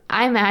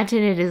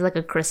like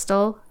a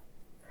crystal.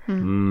 Okay,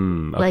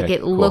 Like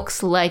it cool.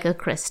 looks like a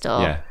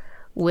crystal. Yeah.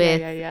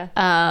 With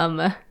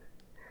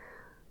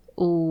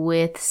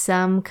with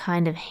some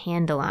kind of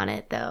handle on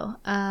it though.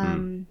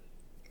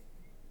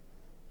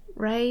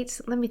 Right?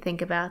 Let me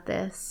think about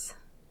this.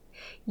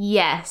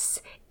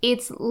 Yes.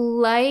 It's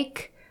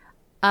like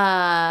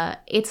how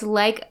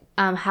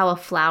a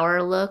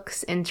flower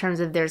looks in terms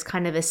of there's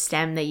kind of a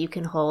stem that you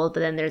can hold,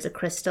 but then there's a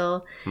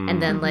crystal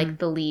and then like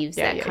the leaves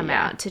that come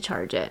out to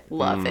charge it.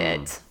 Love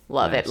it.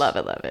 Love Nice. it. Love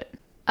it. Love it.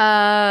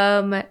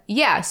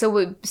 Yeah,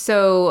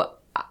 so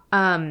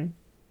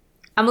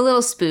I'm a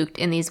little spooked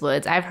in these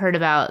woods. I've heard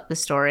about the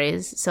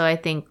stories, so I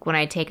think when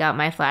I take out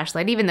my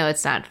flashlight, even though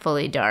it's not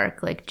fully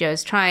dark, like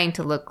Joe's trying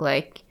to look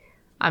like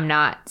I'm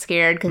not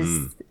scared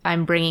because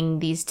I'm bringing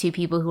these two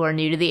people who are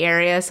new to the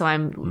area, so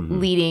I'm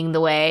leading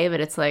the way,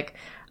 but it's like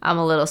I'm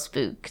a little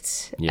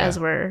spooked as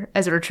we're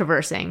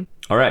traversing.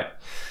 All right.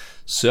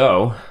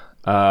 So,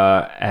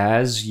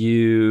 as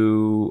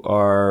you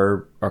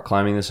are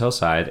climbing this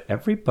hillside,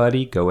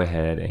 everybody go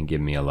ahead and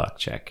give me a luck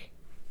check.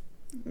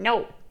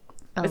 No.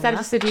 Is that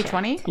just a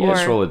D20? Yeah,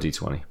 just roll a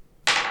d20.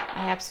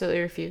 I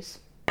absolutely refuse.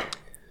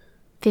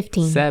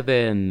 15.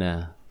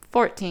 7.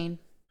 14.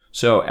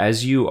 So,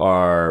 as you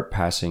are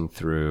passing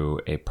through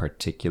a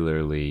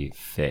particularly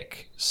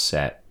thick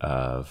set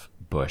of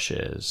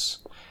bushes,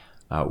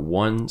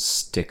 one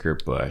sticker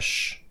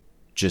bush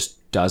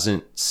just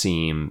doesn't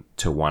seem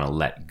to want to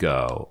let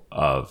go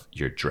of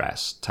your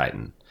dress,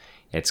 Titan.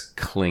 It's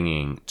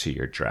clinging to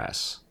your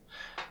dress.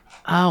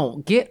 Oh,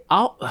 get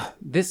out!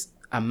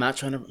 I'm not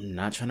trying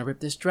to rip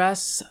this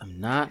dress.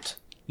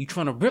 You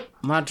trying to rip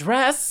my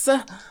dress?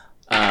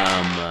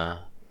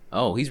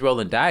 Oh, he's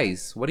rolling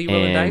dice. What are you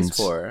rolling dice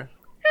for?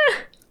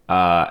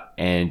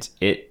 And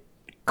it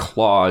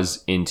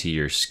claws into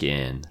your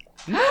skin,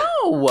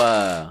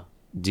 No.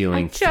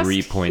 dealing I just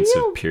 3 points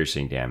of healed.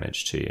 piercing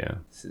damage to you.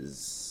 This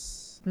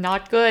is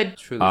Not good.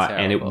 truly terrible.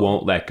 And it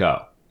won't let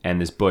go. and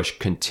this bush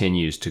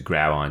continues to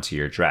grab onto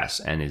your dress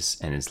and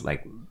is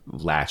like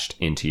latched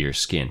into your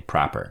skin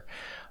proper.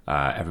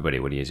 Everybody,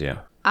 what do you do?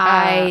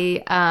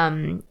 I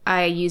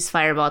use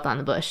Firebolt on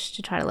the bush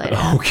to try to light it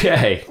up.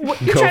 Okay,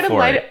 You try to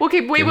light it.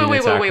 Okay, wait. No,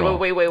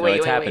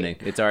 It's happening.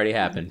 It's already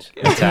happened.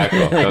 Attack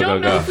roll. I Go, don't go,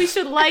 know go. if we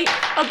should light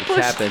a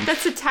bush happened.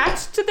 that's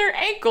attached to their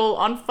ankle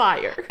on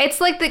fire.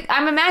 It's like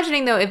I'm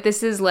imagining though, if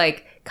this is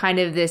like kind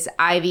of this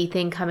ivy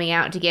thing coming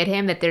out to get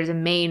him, that there's a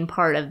main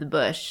part of the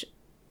bush.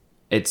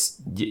 It's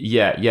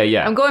yeah.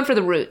 I'm going for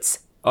the roots.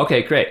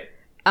 Okay, great.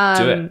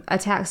 Do it.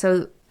 Attack.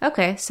 So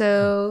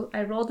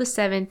I rolled a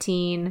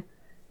 17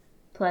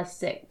 plus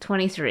 6,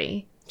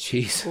 23.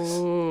 Jesus.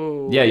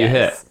 Yeah, you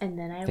hit. And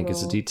then I I think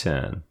it's a rolled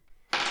D10.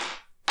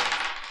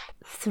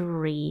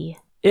 3.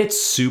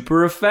 It's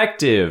super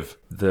effective.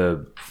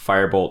 The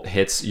firebolt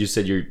hits. You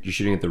said you're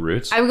shooting at the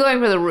roots, I'm going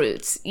for the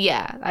roots.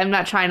 Yeah, I'm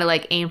not trying to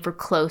like aim for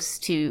close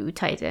to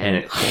Titan.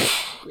 and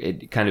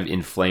it kind of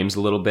inflames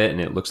a little bit, and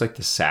it looks like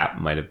the sap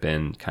might have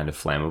been kind of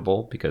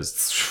flammable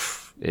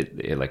because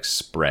it like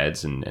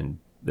spreads and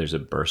there's a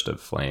burst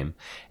of flame,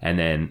 and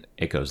then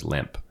it goes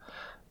limp.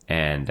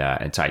 And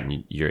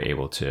Titan, you're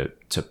able to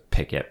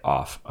pick it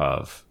off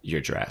of your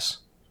dress.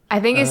 I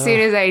think as soon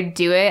as I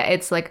do it,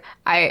 it's like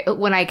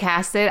when I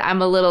cast it,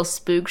 I'm a little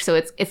spooked, so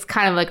it's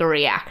kind of like a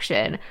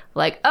reaction.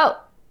 Like, oh,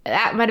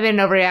 that might have been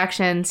an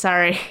overreaction.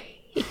 Sorry.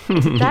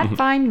 Did that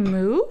vine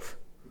move?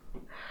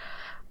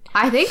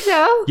 I think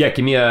so. Yeah,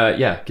 give me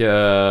a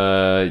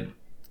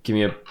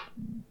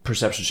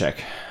perception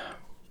check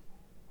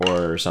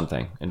or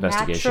something,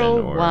 investigation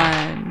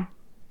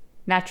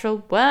Natural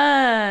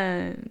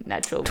one.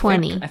 Natural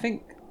 20. I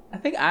think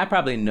I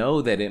probably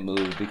know that it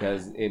moved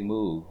because it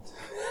moved.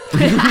 You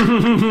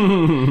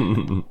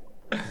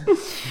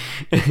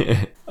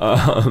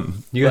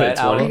got a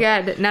 20. I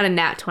got not a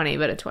nat 20,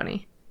 but a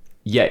 20.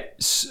 Yet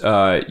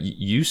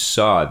you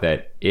saw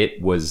that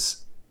it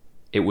was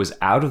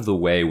out of the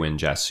way when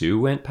Jasoo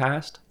went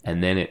past,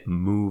 and then it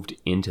moved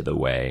into the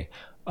way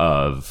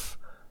of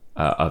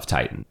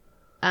Titan.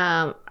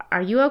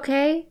 Are you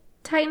okay,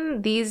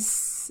 Titan?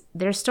 There's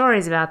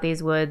stories about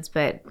these woods,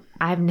 but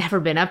I've never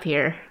been up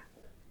here.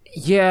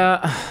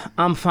 Yeah,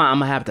 I'm fine. I'm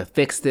gonna have to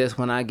fix this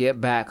when I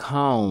get back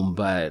home,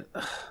 but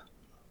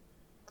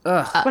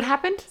What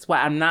happened? that's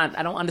why I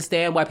don't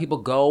understand why people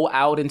go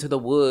out into the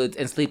woods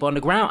and sleep on the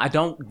ground. I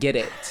don't get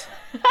it.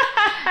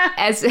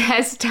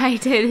 As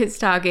Titan is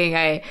talking,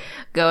 I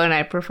go and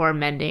I perform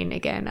mending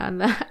again on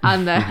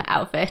the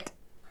outfit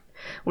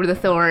where the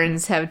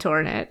thorns have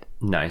torn it.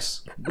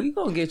 Nice. We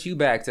gonna get you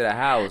back to the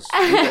house.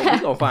 We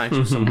gonna find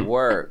you some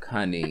work,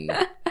 honey.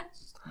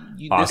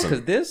 Awesome.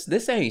 Because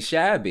this ain't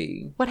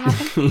shabby. What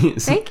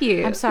happened? Thank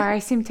you. I'm sorry, I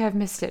seem to have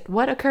missed it.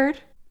 What occurred?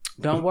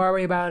 Don't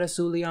worry about it,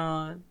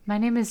 Sulian. My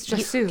name is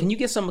Jasoo. Can you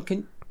get some?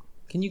 Can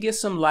you get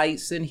some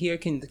lights in here?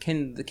 Can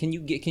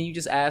you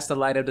just ask the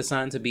light of the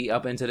sun to be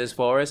up into this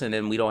forest, and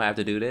then we don't have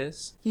to do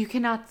this? You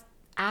cannot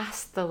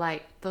ask the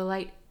light. The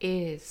light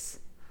is.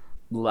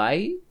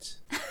 Light.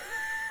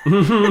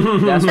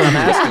 That's what I'm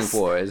asking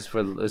for. Is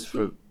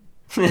for.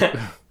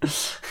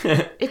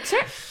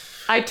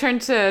 I turn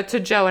to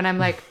Joe and I'm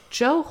like,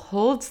 Joe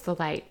holds the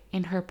light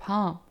in her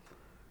palm.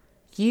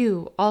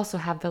 You also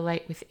have the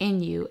light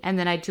within you. And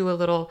then I do a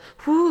little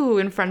whoo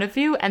in front of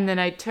you, and then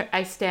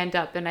I stand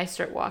up and I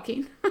start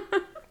walking.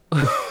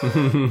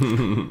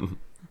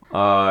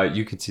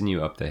 You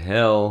continue up the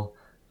hill,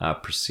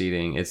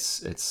 proceeding.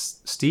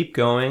 It's steep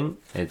going.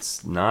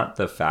 It's not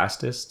the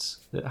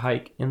fastest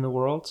hike in the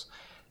world.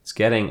 It's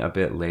getting a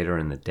bit later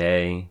in the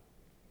day.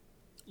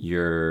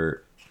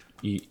 You're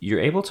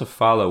able to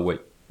follow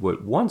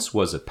what once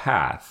was a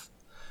path.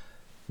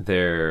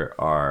 There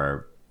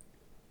are,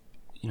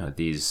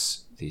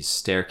 these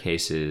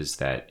staircases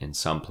that in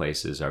some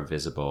places are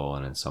visible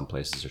and in some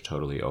places are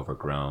totally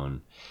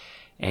overgrown,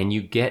 and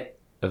you get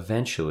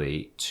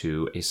eventually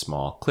to a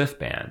small cliff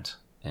band,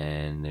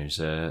 and there's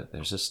a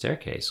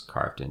staircase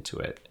carved into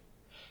it,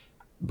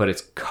 but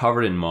it's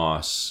covered in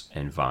moss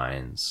and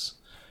vines.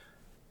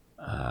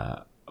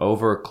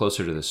 Over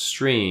closer to the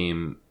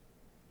stream,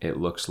 it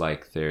looks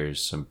like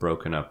there's some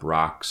broken up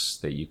rocks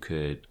that you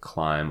could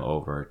climb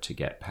over to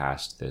get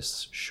past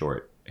this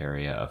short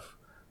area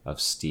of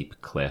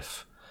steep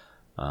cliff.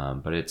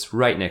 But it's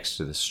right next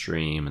to the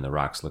stream, and the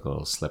rocks look a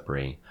little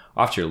slippery.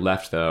 Off to your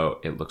left, though,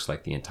 it looks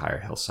like the entire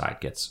hillside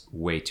gets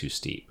way too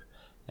steep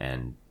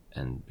and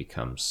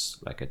becomes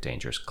like a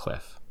dangerous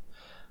cliff.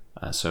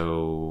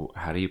 So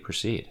how do you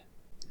proceed?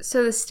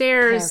 So the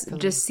stairs Carefully.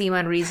 just seem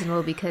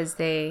unreasonable because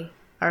they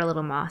are a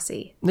little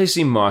mossy. They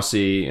seem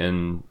mossy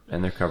and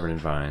they're covered in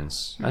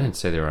vines. I didn't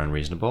say they were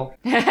unreasonable.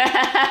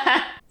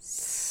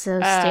 So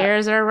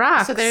stairs are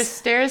rocks. So there's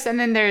stairs, and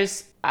then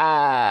there's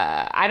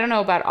I don't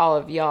know about all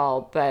of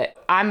y'all, but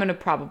I'm gonna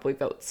probably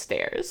vote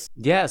stairs.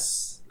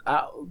 Yes.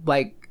 I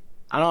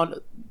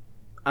don't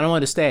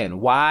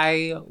understand.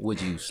 Why would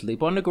you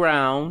sleep on the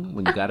ground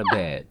when you got a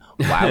bed?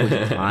 Why would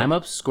you climb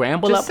up,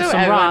 scramble Just up so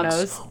some everyone rocks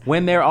knows.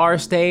 when there are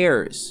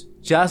stairs?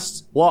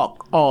 Just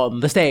walk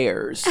on the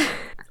stairs.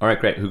 All right,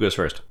 great. Who goes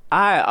first?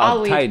 I'll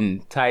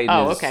lead.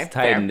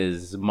 Titan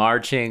is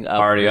marching up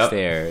Already the up?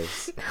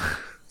 stairs.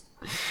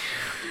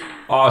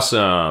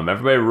 Awesome.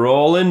 Everybody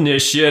roll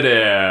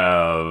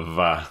initiative.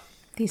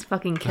 These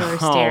fucking killer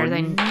stairs.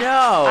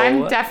 No,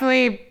 I'm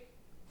definitely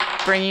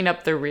bringing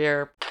up the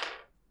rear.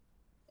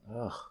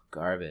 Ugh,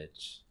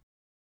 garbage.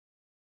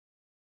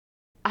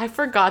 I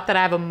forgot that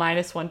I have a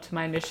 -1 to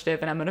my initiative,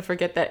 and I'm going to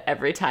forget that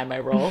every time I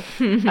roll.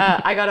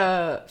 I got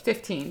a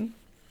 15.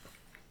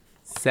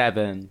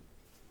 7.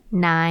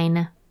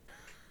 9.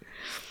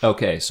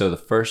 Okay, so the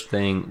first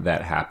thing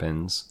that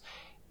happens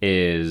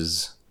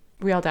is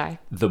We all die.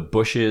 the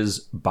bushes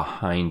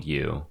behind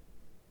you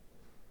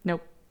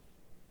Nope.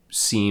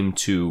 seem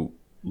to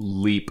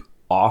leap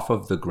off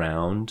of the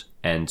ground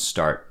and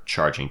start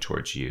charging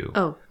towards you.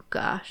 Oh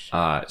gosh.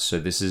 So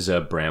this is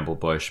a bramble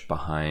bush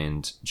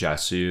behind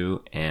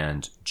Jasu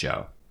and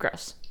Joe.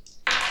 Gross.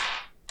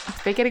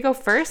 They get to go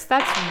first?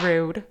 That's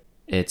rude.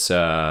 It's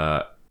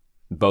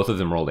both of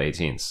them rolled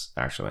 18s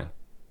actually.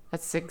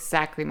 That's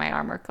exactly my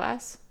armor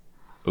class.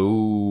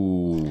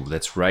 Ooh,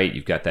 that's right.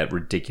 You've got that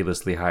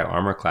ridiculously high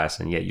armor class,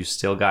 and yet you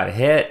still got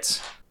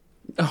hit.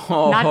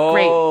 Oh, Not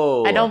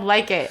great. I don't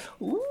like it.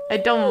 I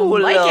don't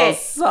like it.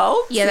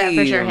 Salty. Yeah, that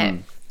for sure hit.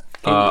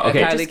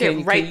 Okay. Kylie, Just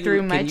get right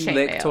through my Can you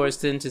lick chainmail.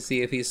 Torsten to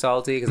see if he's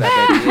salty? Because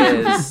I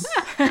bet he is.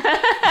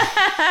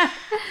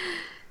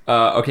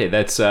 Okay,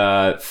 that's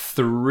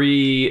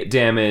 3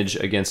 damage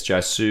against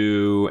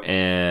Jasu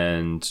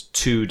and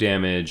 2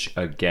 damage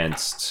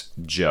against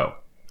Joe.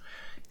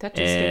 That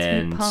just gets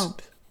And- me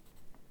pumped.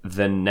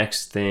 The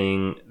next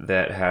thing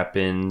that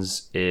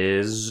happens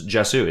is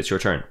Jasu. It's your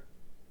turn.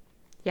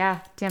 Yeah,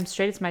 damn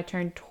straight it's my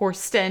turn.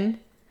 Torsten.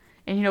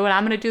 And you know what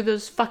I'm going to do?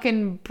 Those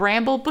fucking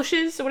bramble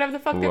bushes or whatever the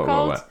fuck they're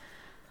called. What?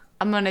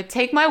 I'm going to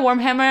take my warm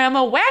hammer and I'm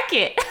going to whack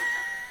it.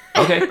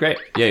 Okay, great.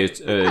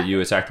 Yeah,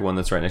 you attack the one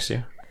that's right next to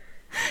you.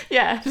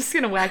 Yeah, I'm just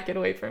going to whack it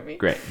away from me.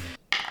 Great.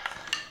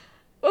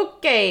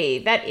 Okay,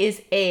 that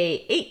is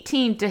a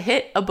 18 to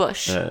hit a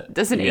bush.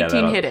 Does an yeah, 18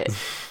 that'll- hit it?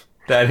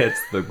 That hits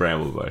the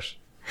bramble bush.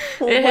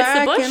 It hits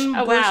the bush? Whacking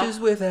Oh, wow. bushes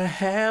with a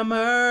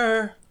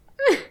hammer.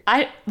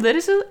 I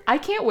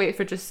can't wait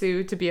for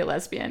Jasu to be a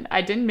lesbian.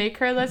 I didn't make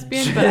her a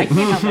lesbian, but I can't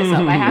help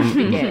myself. I have to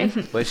be gay.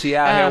 But she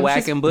out here she's-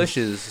 whacking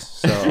bushes.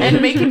 So And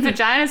making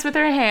vaginas with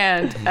her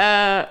hand.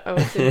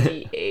 It's a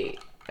D8.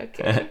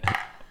 Okay.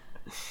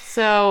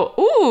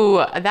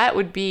 So, that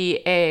would be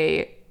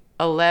a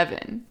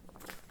 11.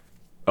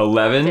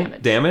 11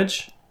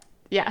 damage?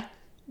 Yeah.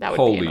 That would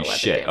be an Holy 11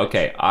 shit. damage.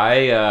 Okay,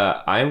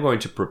 I am going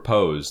to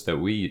propose that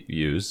we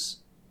use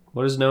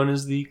what is known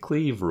as the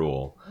cleave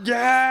rule.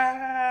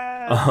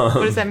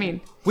 What does that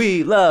mean?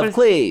 we love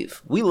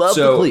cleave. We love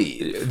the So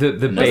cleave. the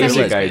that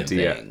basic Lesbian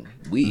idea thing.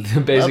 We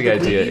the basic love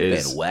the idea cleave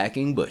is- and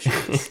whacking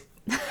bushes.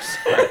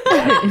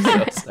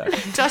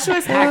 Joshua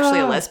is actually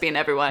a lesbian,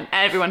 everyone.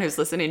 And everyone who's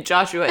listening,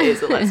 Joshua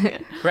is a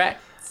lesbian.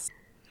 Correct.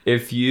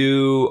 if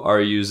you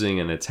are using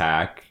an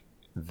attack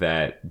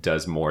that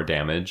does more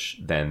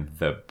damage than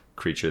the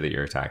creature that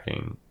you're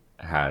attacking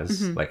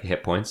has, like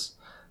hit points.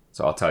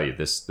 So I'll tell you,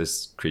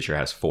 this creature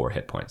has 4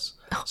 hit points.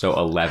 So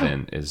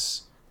 11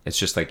 is it's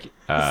just like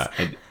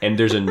and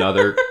there's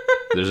another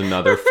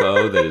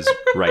foe that is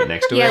right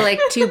next to it. Yeah, like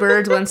 2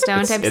 birds, 1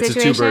 stone type it's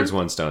situation. a 2 birds,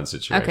 1 stone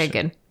situation. Okay,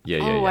 good. Yeah.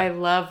 Oh, I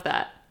love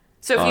that.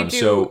 So if you do,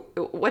 so-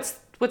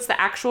 what's the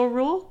actual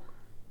rule?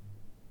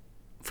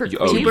 For You-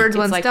 cleave? 2 birds, It's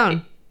 1 like-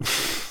 stone.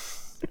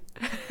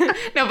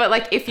 No, but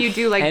like if you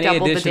do like Any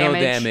double the additional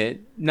damage.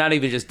 not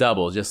even just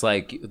double, just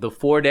like the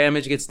 4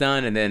 damage gets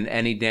done, and then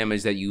any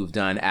damage that you've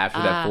done after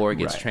that 4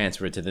 gets Right.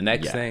 transferred to the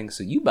next Yeah. thing.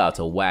 So you about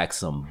to whack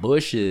some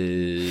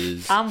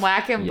bushes. I'm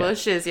whacking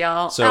bushes,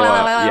 y'all. So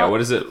what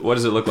does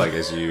it look like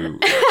as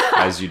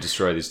you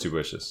destroy these 2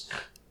 bushes?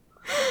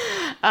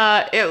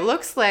 It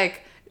looks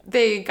like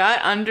they got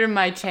under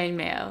my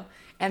chainmail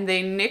and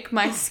they nick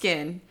my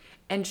skin,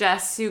 and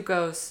Jasu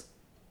goes,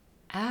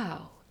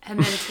 "Ow." And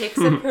then takes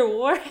up her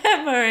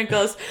warhammer and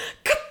goes,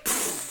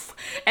 "Kapoof,"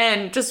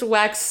 and just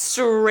whacks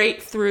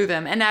straight through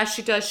them. And as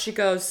she does, she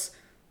goes,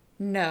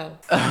 "No."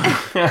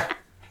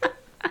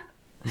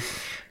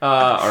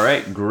 All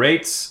right,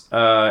 great.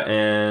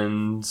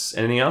 And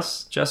anything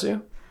else,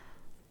 Jessu?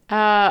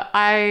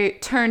 I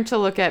turn to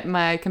look at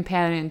my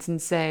companions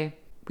and say,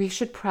 "We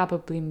should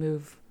probably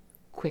move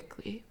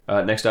quickly."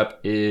 Next up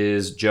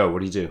is Joe. What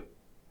do you do?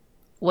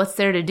 What's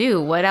there to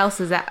do? What else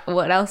is that?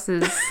 What else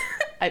is?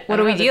 I What don't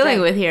are we have the dealing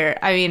time. with here?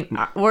 I mean,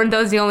 weren't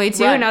those the only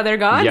 2? Run. Now they're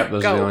gone. Yep,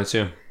 those are Go. the only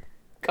 2.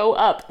 Go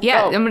up.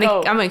 Yeah, Go, I'm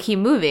go. gonna keep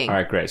moving. All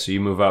right, great. So you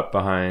move up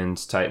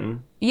behind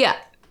Titan. Yeah.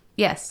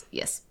 Yes.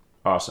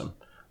 Awesome.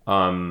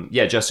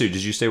 Yeah, Jessu,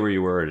 did you stay where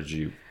you were, or did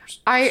you?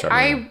 start moving?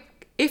 I,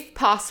 if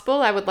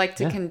possible, I would like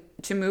to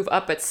to move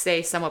up, but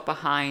stay somewhat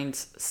behind.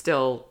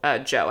 Still,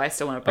 Joe. I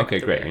still want to. Bring Okay, up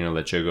the great. rear. You're gonna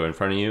let Joe go in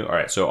front of you. All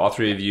right. So all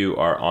 3 of you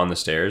are on the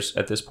stairs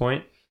at this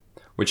point,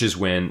 which is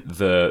when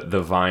the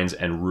vines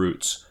and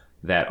roots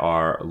that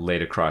are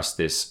laid across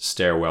this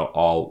stairwell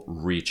all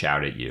reach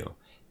out at you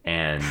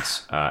and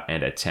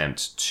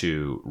attempt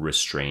to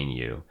restrain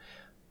you.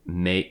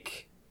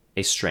 Make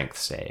a strength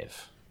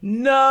save.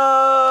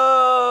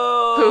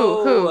 No.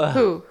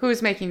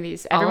 Who's making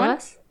these? All Everyone? of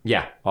us?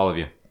 Yeah, all of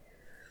you.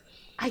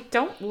 I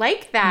don't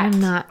like that. I'm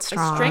not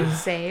strong. A strength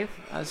save.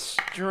 A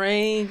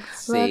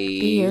strength Let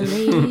be a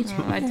save. lady.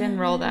 Oh, I didn't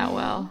roll that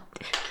well.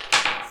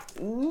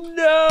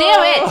 No.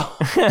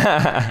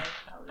 Damn it!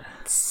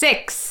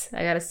 6.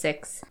 I got a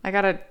 6. I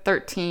got a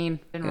 13.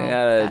 Didn't roll I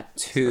got a that.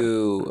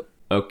 2.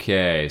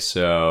 Okay,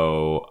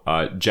 so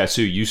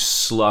Jetsu, you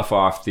slough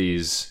off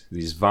these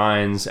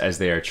vines as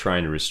they are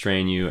trying to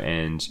restrain you,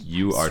 and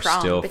you are Strong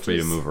still free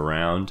to bitches. move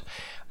around.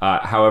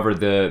 However,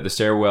 the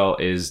stairwell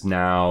is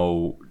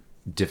now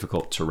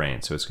difficult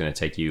terrain, so it's going to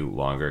take you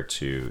longer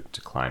to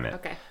climb it.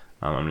 Okay.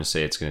 I'm going to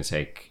say it's going to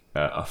take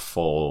a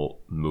full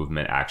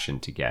movement action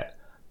to get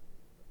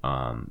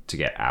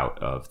out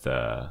of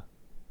the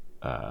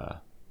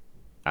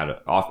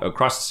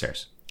across the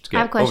stairs, to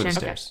I have get a over the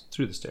question. stairs,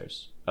 through the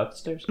stairs, up the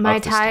stairs. My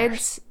up the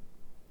stairs.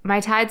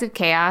 tides of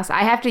chaos.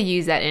 I have to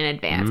use that in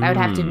advance. I would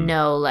have to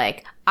know,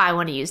 like, I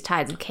want to use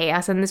tides of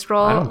chaos in this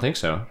roll. I don't think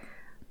so.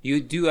 You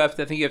do have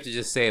to. I think you have to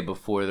just say it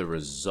before the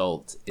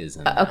result is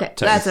in. Okay,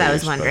 that's what I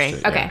was you're supposed wondering.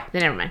 to, Okay, yeah.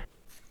 then never mind.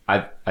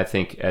 I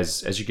think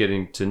as you're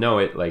getting to know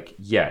it, like,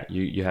 yeah,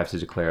 you have to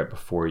declare it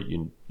before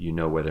you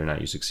know whether or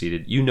not you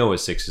succeeded. You know a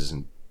 6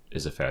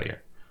 is a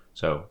failure,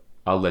 so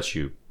I'll let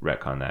you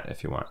retcon that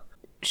if you want.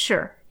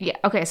 Sure. Yeah.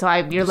 Okay. So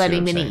you're You see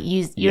letting what I'm me saying?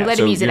 use. Yeah, You're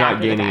letting so me use it you're not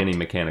after the gaining fact. any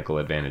mechanical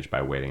advantage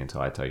by waiting until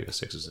I tell you a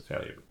 6 is a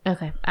failure.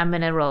 Okay, I'm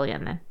gonna roll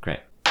again then. Great.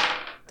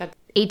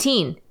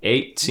 18.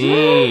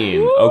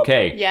 18.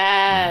 Okay.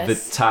 Yes. The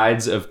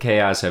tides of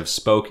chaos have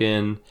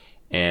spoken,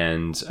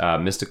 and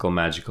mystical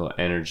magical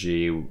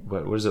energy.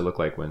 What does it look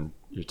like when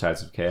your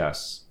tides of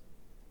chaos?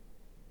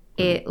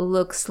 It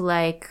looks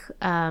like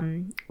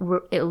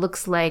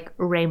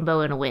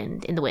rainbow in the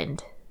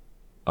wind.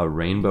 A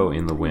rainbow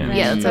in the wind.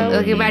 Yeah, that's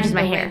like it matches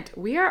my The hair. wind.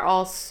 We are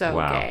all so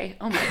Wow. gay.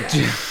 Oh my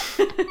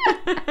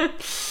god.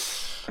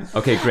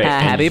 Okay, great.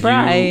 And Happy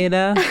Pride.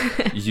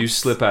 You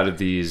slip out of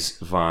these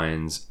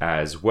vines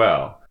as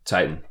well.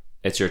 Titan,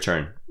 it's your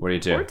turn. What do you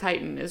do? Poor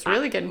Titan is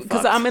really getting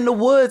Because fucked. I'm in the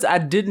woods. I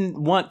didn't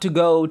want to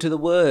go to the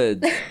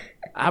woods.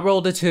 I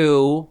rolled a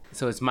 2,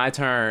 so it's my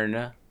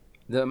turn.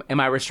 Am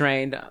I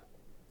restrained?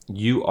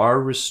 You are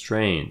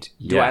restrained.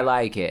 Do I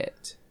like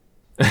it?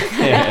 Do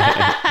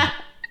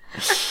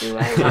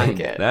I like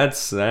it? I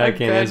can't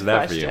good answer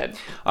that for question.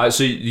 you.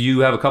 So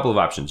you have a couple of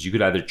options. You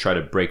could either try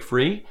to break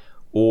free,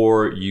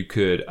 or you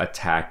could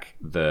attack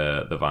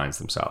the vines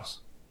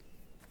themselves.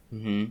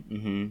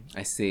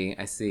 I see.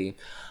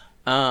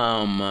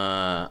 I'm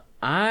gonna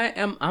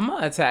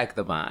attack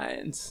the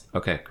vines.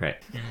 Okay, great.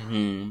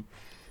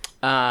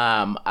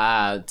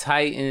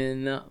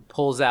 Titan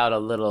pulls out a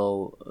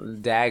little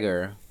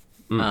dagger.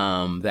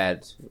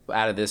 That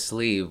out of this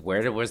sleeve.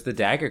 Where's the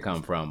dagger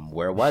come from?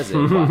 Where was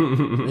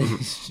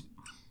it?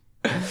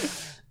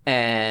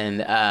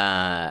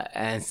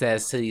 and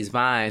says to these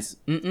vines,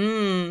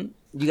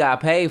 you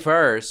gotta pay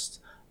first.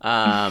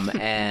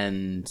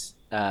 And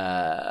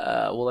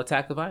we'll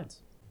attack the vines.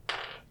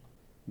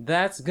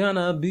 That's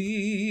gonna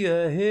be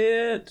a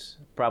hit,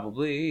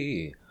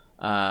 probably.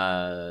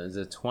 Is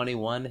a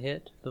 21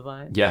 hit the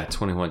vines? Yeah,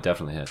 21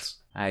 definitely hits.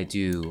 I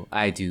do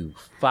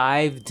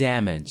 5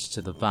 damage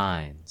to the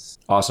vines.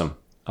 Awesome.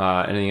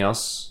 Anything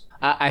else?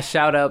 I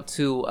shout out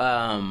to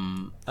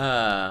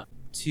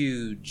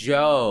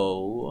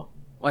Joe.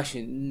 Well,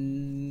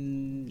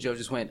 actually, Joe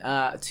just went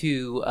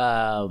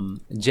to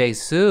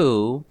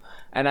Jesu,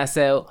 and I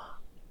said,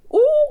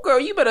 "Ooh, girl,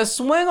 you better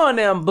swing on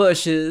them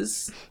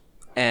bushes,"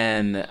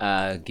 and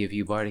give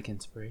you bardic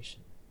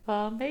inspiration.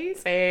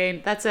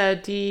 Amazing. That's a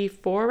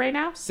D4 right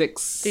now?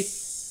 6.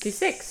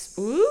 D6.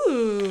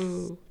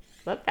 Ooh.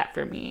 Love that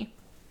for me.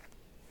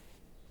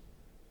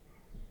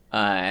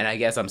 And I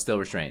guess I'm still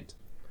restrained.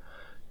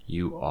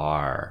 You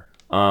are.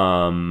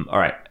 All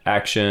right.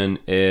 Action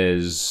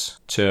is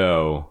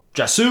to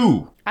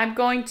Jasu. I'm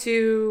going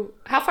to...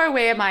 How far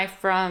away am I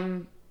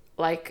from,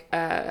 like,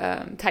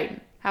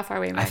 Titan? How far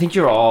away am I? I think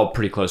you're all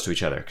pretty close to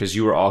each other because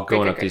you were all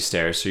going Great, up great. these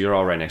stairs, so you're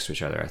all right next to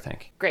each other, I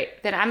think.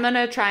 Great. Then I'm going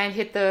to try and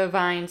hit the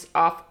vines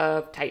off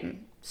of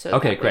Titan. So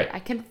Okay, that way great. I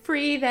can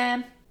free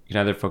them. You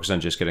can either focus on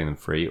just getting them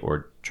free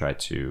or try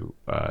to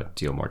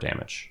deal more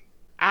damage.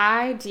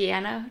 I,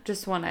 Deanna,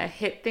 just want to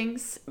hit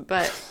things,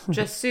 but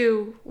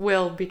Jasu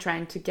will be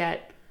trying to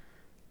get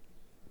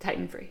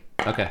Titan free.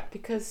 Okay.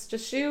 Because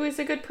Jasu is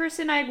a good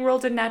person. I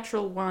rolled a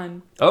natural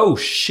 1. Oh,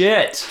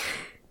 shit.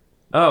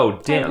 Oh,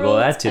 damn. Well,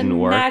 that didn't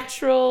work.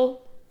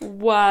 Natural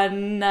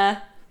 1.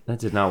 That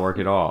did not work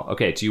at all.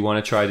 Okay, do you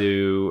want to try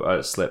to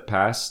slip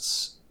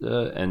past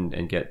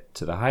and get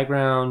to the high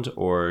ground,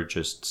 or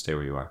just stay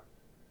where you are?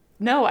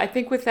 No, I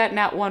think with that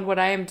nat 1, what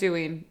I am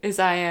doing is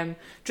I am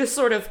just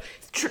sort of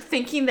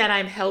thinking that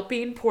I'm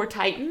helping poor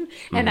Titan,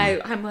 and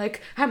I'm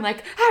like,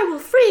 I will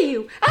free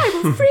you,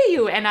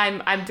 and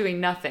I'm doing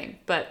nothing.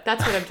 But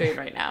that's what I'm doing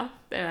right now,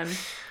 and I'm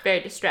very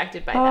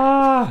distracted by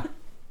that.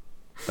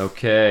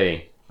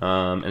 Okay.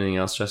 Anything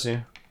else,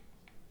 Jesse?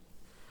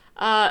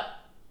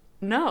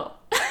 No,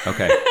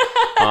 Okay.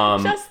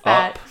 just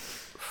that. Up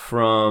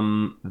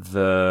from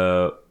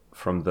the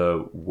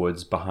the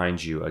woods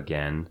behind you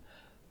again,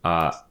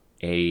 a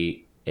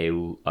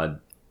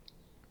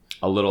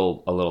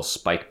little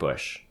spike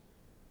bush.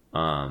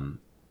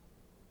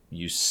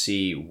 You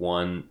see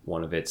one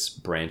of its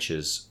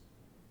branches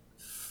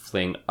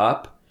fling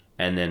up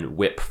and then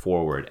whip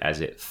forward as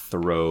it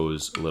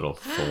throws little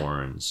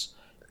thorns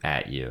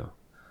at you.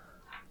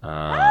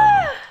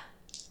 It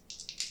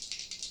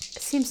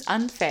seems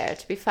unfair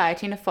to be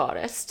fighting a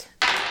forest.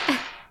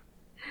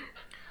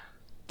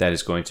 That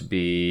is going to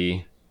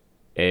be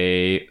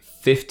a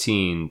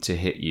 15 to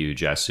hit you,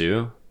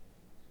 Jasoo.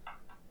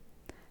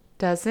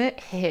 Doesn't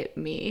hit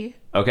me.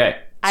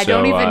 Okay. I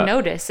don't even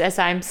notice as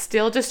I'm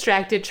still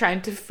distracted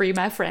trying to free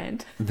my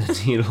friend.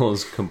 The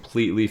needles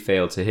completely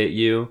fail to hit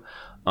you,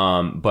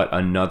 but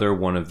another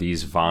one of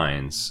these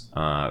vines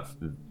that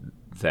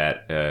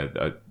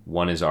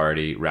one is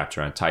already wrapped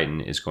around Titan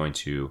is going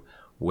to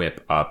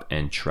whip up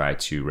and try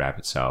to wrap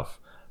itself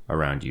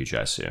around you,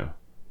 Jasoo.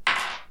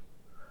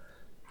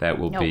 That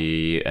will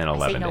be an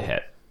 11 to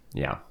hit.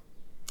 Yeah.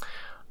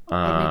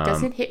 And it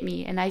doesn't hit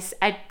me. And I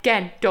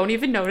again, don't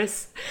even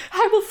notice.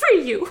 I will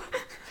free you.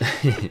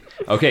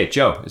 Okay,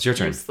 Joe, it's your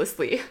turn.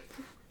 Uselessly.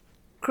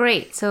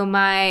 Great. So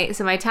my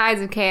tides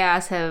of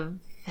chaos have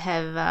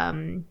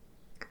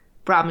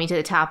brought me to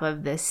the top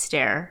of this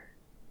staircase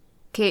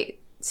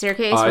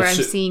where I'm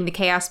seeing the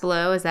chaos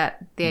below. Is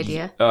that the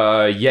idea?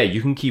 Yeah,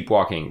 you can keep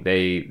walking.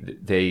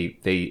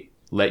 They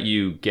let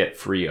you get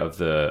free of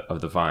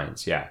the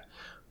vines. Yeah.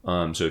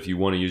 So if you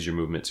want to use your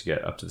movement to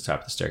get up to the top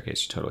of the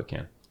staircase, you totally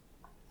can.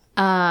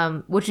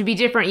 Which would be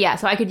different. Yeah.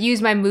 So I could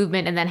use my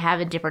movement and then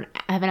have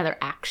another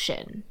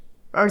action,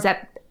 or is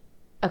that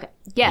okay?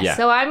 Yes. Yeah.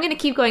 So I'm gonna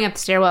keep going up the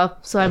stairwell,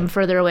 so I'm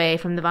further away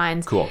from the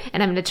vines. Cool.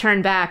 And I'm gonna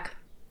turn back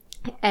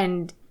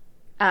and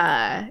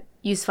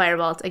use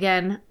Firebolt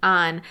again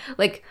on,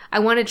 like, I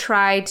want to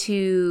try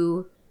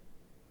to,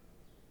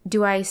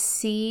 do I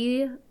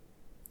see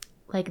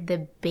like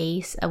the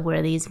base of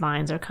where these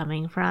vines are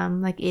coming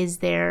from? Like, is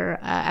there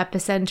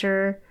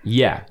epicenter?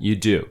 Yeah, you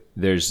do.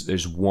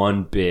 There's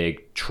one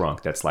big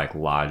trunk that's like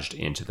lodged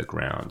into the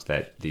ground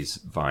that these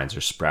vines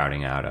are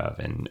sprouting out of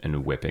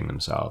and whipping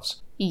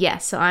themselves.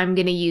 Yes, so I'm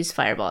going to use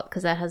Firebolt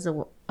because that has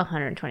a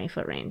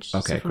 120-foot range.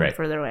 Okay, so from great.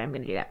 Further away, I'm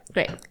going to do that.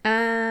 Great.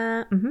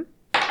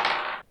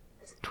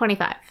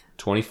 25.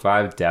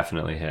 25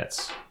 definitely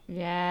hits.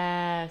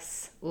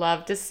 Yes.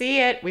 Love to see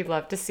it. We'd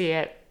love to see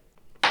it.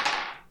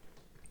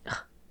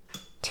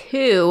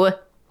 2.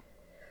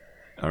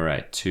 All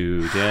right,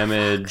 2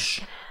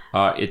 damage.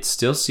 It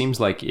still seems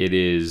like it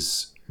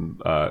is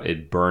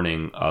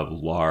burning a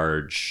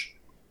large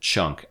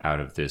chunk out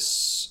of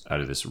this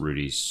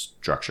rooty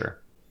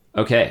structure.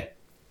 Okay,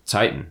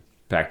 Titan,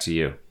 back to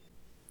you.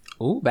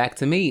 Ooh, back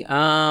to me.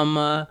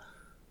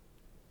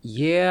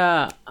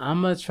 Yeah,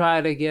 I'm gonna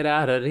try to get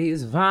out of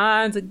these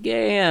vines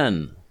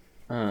again.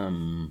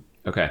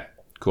 Okay,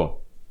 cool.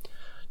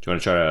 Do you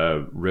want to try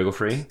to wriggle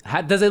free?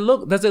 How, does it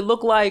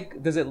look like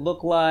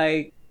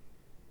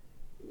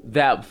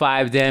that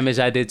 5 damage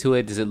I did to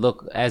it? Does it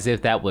look as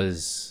if that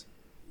was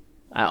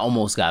I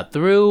almost got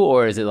through,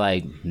 or is it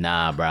like,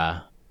 nah,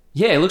 bruh?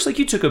 Yeah, it looks like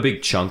you took a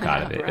big chunk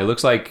out of it. It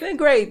looks like. Then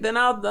great. Then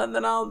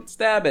I'll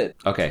stab it.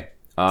 Okay.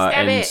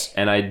 Stab it.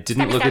 And I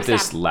didn't look at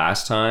this stab.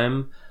 last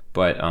time,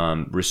 but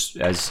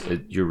as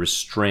you're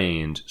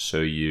restrained,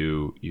 so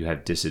you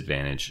have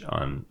disadvantage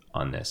on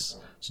this.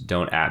 So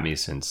don't at me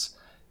since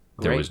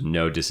there was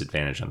no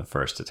disadvantage on the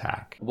first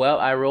attack. Well,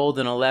 I rolled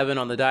an 11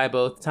 on the die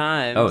both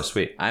times. Oh,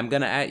 sweet. I'm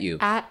gonna at you.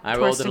 At I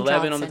rolled an Torsten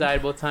 11 on the Johnson. die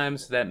both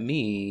times. So that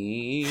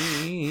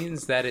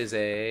means that is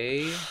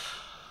a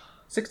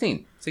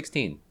 16.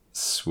 16.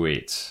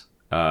 Sweet.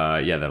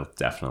 Yeah, that'll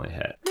definitely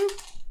hit.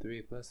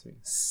 3 plus 3.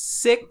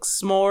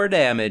 6 more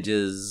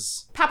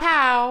damages. Pow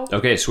pow.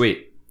 Okay,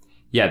 sweet.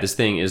 Yeah, this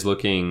thing is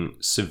looking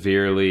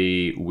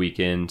severely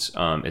weakened.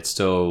 It's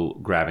still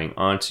grabbing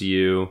onto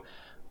you.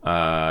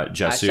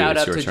 Jasoo, I shout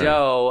it's up your to turn.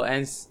 Joe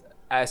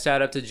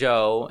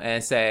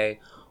and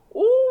say,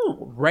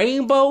 "Ooh,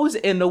 rainbows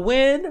in the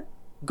wind."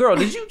 Girl,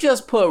 did you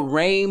just put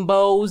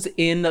rainbows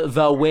in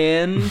the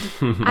wind?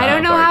 I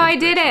don't know how I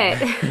did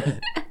it.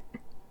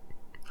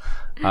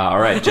 All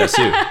right,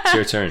 Jasoo, it's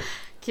your turn.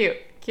 Cute.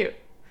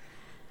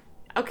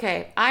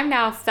 Okay, I'm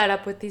now fed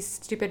up with these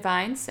stupid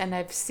vines, and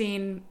I've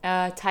seen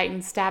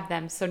Titan stab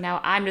them, so now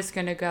I'm just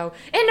gonna go,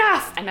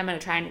 enough! And I'm gonna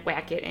try and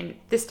whack it, and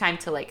this time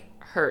to, like,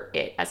 hurt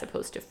it as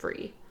opposed to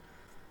free.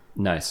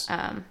 Nice.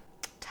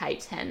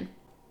 Titan.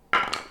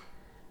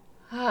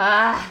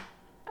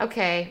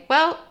 Okay,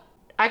 well,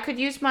 I could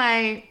use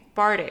my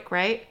Bardic,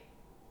 right?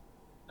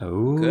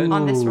 Oh, Good.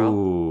 On this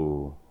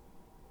roll.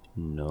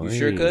 Nice. You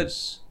sure could.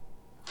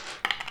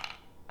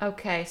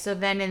 Okay, so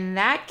then in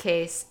that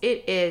case,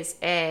 it is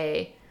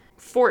a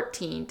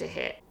 14 to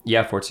hit.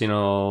 Yeah, 14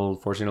 will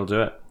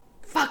do it.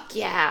 Fuck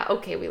yeah.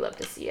 Okay, we love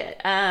to see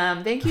it.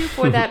 Thank you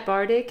for that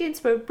bardic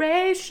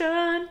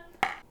inspiration.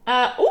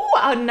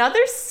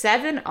 Another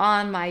 7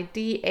 on my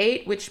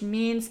D8, which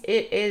means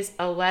it is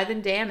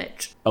 11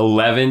 damage.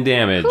 11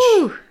 damage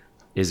Whew.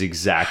 is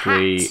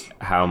exactly Hot.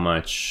 how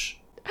much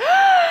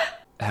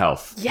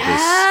health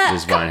Yeah!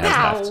 this vine has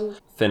Kapow!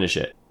 left. Finish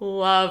it.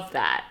 Love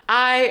that.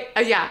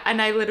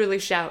 And I literally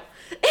shout,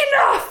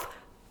 enough!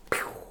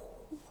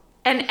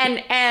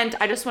 And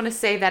I just want to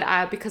say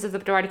that because of the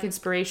Dorati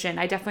Conspiration,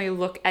 I definitely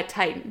look at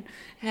Titan,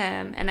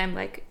 and I'm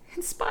like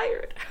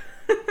inspired.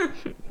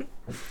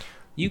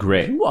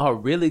 Great. You are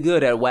really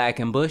good at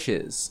whacking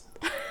bushes.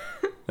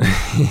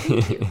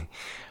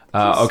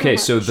 Okay,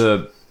 so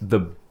the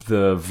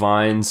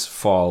vines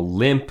fall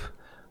limp,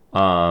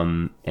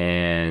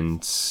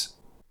 and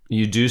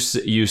you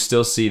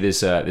still see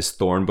this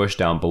thorn bush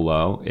down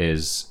below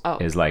is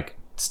like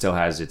still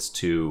has its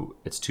two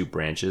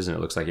branches, and it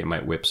looks like it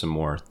might whip some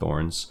more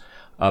thorns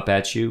up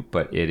at you,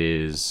 but it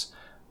is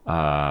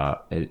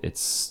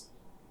it's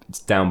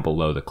down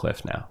below the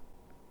cliff now.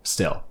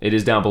 Still, it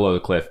is down below the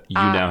cliff. You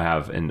now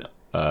have an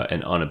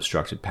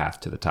unobstructed path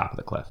to the top of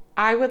the cliff.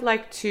 I would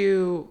like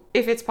to,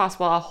 if it's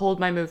possible, I'll hold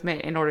my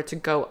movement in order to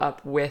go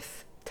up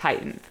with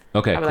Titan.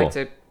 Okay, I would cool. like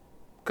to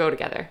go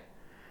together.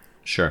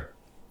 Sure.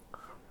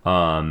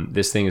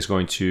 This thing is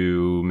going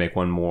to make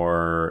one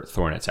more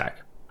thorn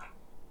attack.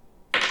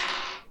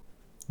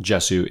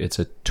 Jasoo, it's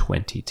a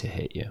 20 to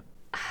hit you.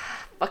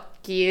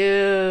 Fuck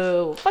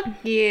you.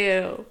 Fuck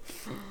you.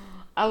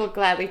 I will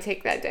gladly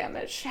take that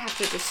damage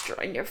after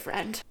destroying your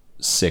friend.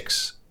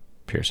 6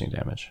 piercing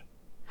damage.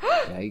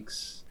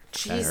 Yikes.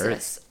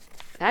 Jesus.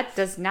 That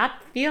does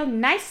not feel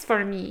nice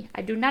for me.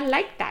 I do not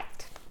like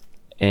that.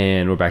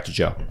 And we're back to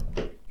Joe.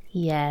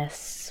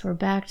 Yes, we're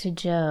back to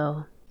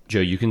Joe.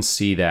 Joe, you can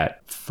see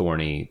that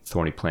thorny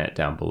plant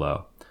down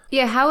below.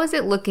 Yeah, how is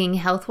it looking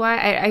health-wise?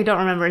 I don't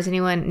remember. Is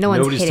anyone...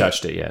 Nobody's hit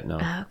touched it yet, no.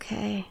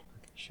 Okay.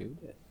 Shoot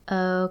it.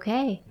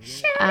 Okay.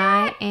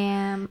 I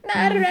am...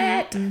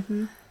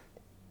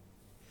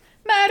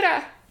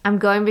 Murder. I'm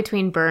going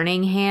between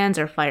Burning Hands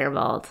or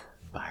Fireball.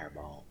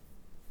 Fireball.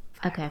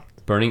 Okay.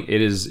 Burning,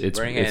 it's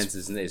Burning Hands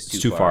is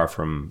too far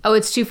from... Oh,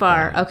 it's too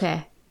far.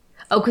 Okay.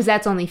 Oh, because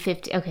that's only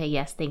 50. Okay,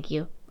 yes, thank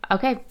you.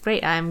 Okay,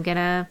 great. I'm going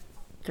to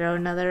throw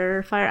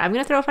another fire. I'm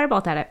going to throw a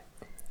Firebolt at it.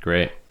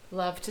 Great.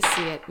 Love to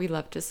see it. We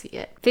love to see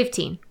it.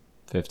 15.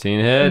 15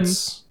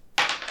 hits.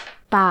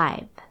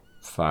 5.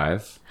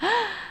 5.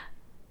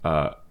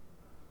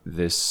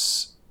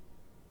 This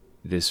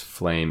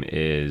flame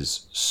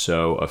is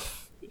so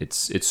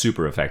it's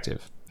super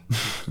effective.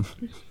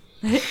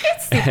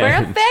 It's super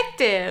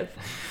effective.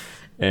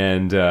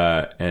 And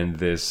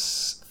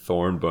this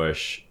thorn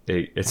bush,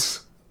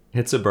 it's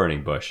a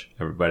burning bush,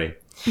 everybody.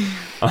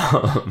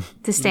 To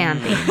stay on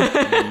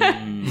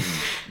theme.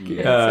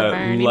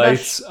 burning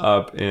Lights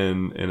up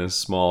in a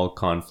small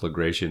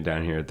conflagration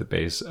down here at the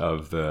base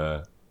of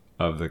the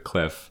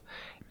cliff,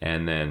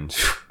 and then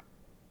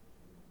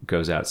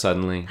goes out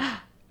suddenly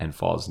and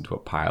falls into a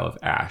pile of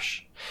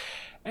ash.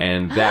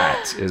 And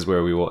that is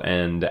where we will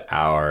end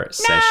our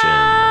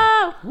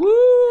session.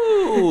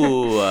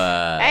 Woo!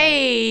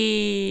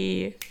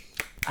 Hey.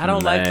 I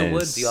don't like the Nice.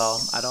 woods, y'all.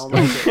 I don't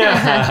like it.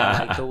 I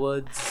don't like the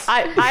woods.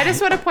 I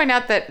just want to point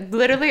out that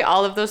literally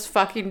all of those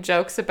fucking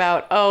jokes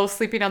about,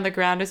 sleeping on the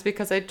ground is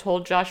because I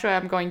told Joshua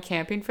I'm going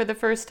camping for the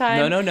first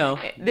time. No.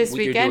 This What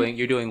weekend.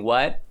 You're doing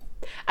what?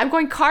 I'm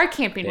going car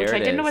camping, which There I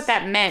it didn't know is. what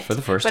that meant. For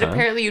the first but time.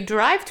 apparently you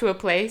drive to a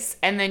place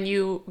and then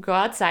you go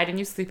outside and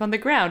you sleep on the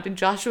ground. And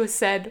Joshua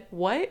said,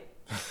 what?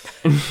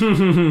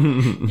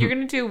 You're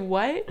going to do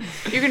what?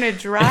 You're going to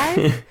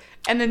drive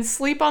and then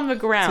sleep on the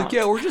ground. Like,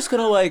 yeah, we're just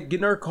gonna get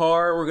in our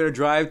car. We're gonna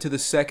drive to the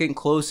second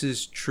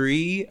closest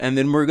tree, and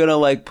then we're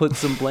gonna put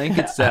some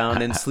blankets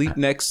down and sleep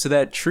next to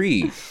that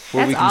tree,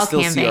 where we That's can all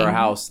still see our camping.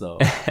 house, though.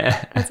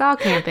 That's all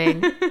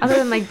camping.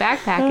 Other than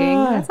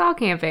backpacking, that's all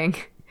camping.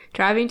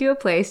 Driving to a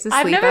place to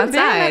I've sleep never been.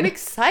 I'm outside.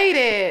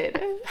 excited.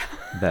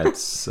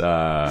 That's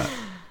I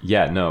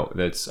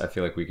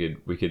feel like we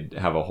could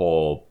have a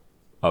whole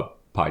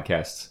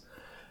podcast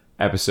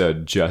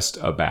episode just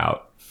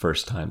about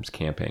first times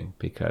camping,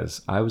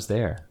 because I was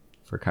there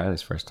for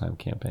Kylie's first time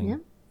camping.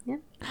 Yeah.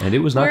 And it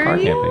was not Were car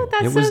you? camping.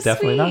 That's It was so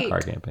definitely not sweet. car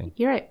camping.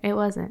 You're right. It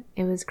wasn't.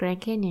 It was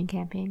Grand Canyon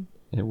camping.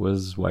 It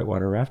was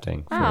whitewater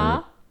rafting for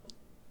Aw.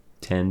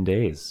 10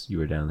 days you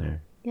were down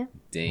there.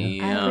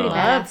 Damn.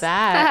 Love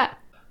that.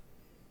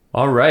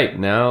 All right,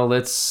 now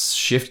let's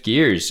shift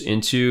gears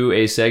into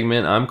a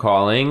segment I'm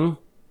calling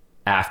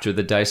After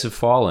the Dice Have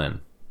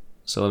Fallen.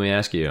 So let me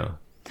ask you,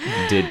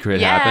 did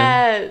crit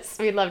happen? Yes.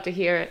 We'd love to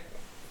hear it.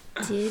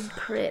 Did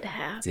crit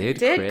happen?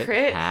 Did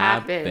crit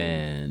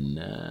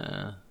happen?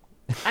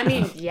 I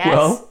mean, yes.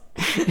 Well,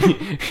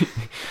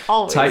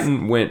 always.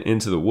 Titan went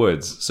into the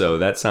woods, so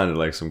that sounded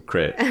like some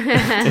crit.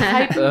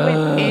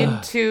 Titan went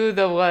into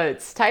the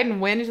woods. Titan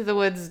went into the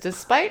woods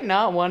despite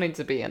not wanting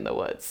to be in the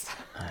woods.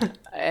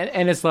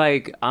 And it's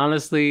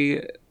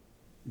honestly,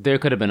 there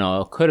could have been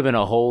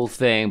a whole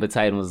thing, but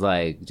Titan was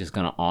just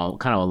kind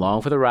of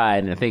along for the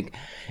ride. And I think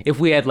if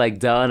we had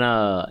done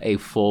a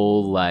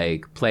full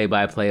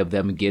play-by-play of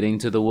them getting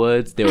to the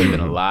woods, there would have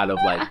been a lot of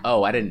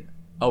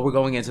we're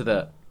going into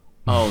the,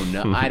 oh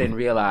no, I didn't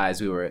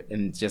realize we were,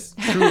 and just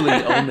truly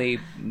only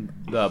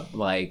the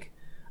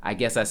I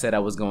guess I said I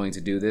was going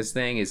to do this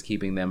thing is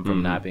keeping them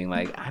from not being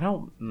I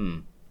don't.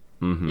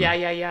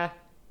 Yeah.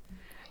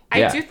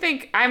 I do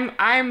think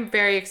I'm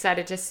very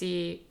excited to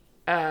see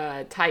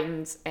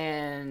Titans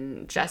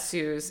and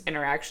Jasu's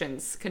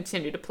interactions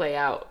continue to play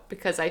out,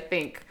 because I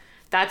think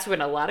that's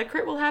when a lot of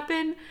crit will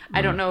happen.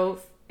 I don't know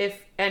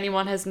if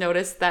anyone has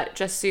noticed that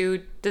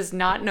Jasu does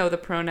not know the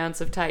pronouns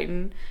of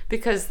Titan,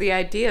 because the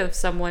idea of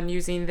someone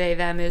using they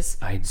them is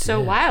so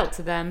wild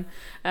to them,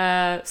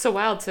 so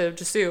wild to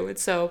Jasu. And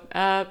so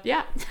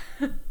yeah.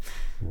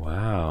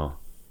 Wow.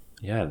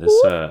 Yeah, this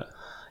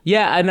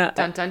Yeah, and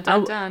Dun dun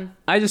dun dun.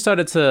 I just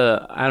started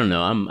to. I don't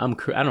know.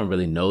 I don't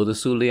really know the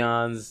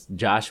Sulians.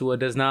 Joshua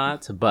does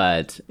not,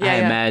 but Yeah, I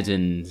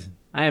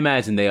yeah.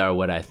 imagine they are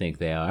what I think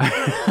they are.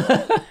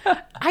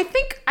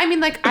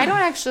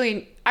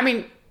 I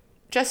mean,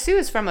 Jasu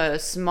is from a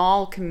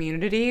small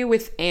community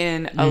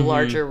within a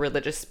larger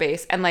religious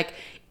space, and like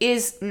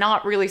is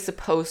not really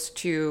supposed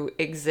to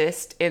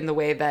exist in the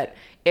way that,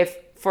 if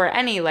for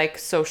any like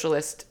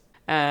socialist,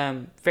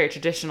 very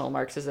traditional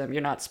Marxism,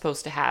 you're not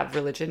supposed to have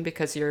religion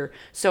because you're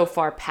so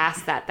far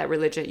past that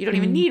religion, you don't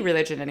even need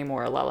religion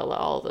anymore,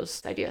 all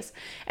those ideas.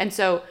 And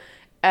so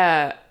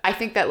I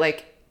think that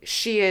like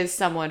she is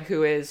someone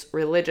who is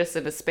religious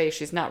in a space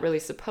she's not really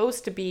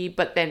supposed to be,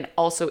 but then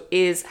also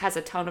has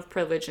a ton of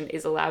privilege and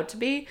is allowed to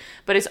be,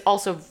 but is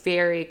also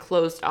very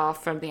closed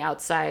off from the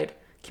outside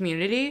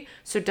community,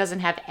 so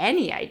doesn't have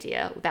any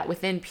idea that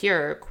within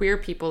Pure, queer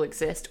people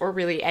exist, or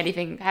really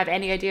have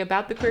any idea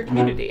about the queer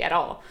community at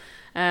all.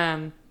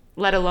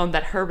 Let alone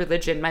that her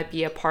religion might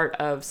be a part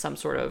of some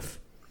sort of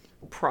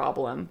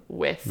problem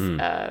with,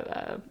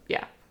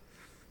 Yeah,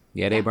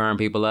 they burn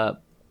people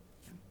up.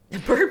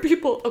 burn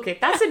people. Okay,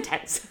 that's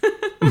intense.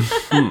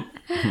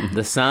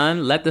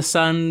 Let the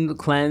sun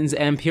cleanse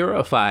and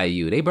purify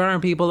you. They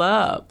burn people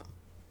up.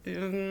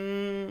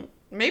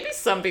 Maybe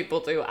some people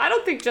do. I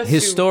don't think just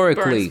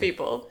Historically, burns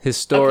people.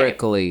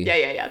 Historically,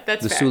 Okay. Yeah.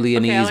 That's the fair.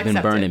 Sulianese I'll been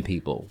accept burning it.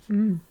 people.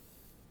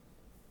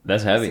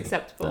 that's heavy. That's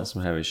acceptable. That's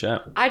some heavy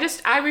shit.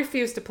 I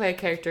refuse to play a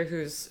character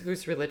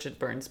whose religion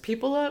burns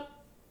people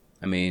up.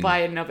 I mean, By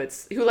and of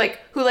its whose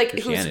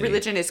Christianity.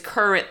 religion is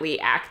currently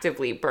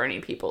actively burning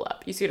people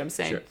up. You see what I'm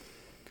saying? Sure.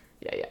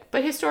 Yeah.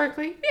 But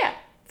historically, yeah,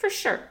 for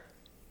sure.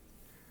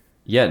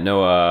 Yeah,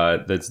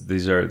 no,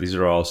 these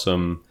are all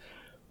some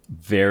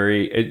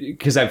very,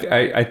 because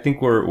I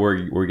think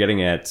we're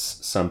getting at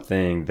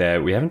something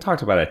that we haven't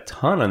talked about a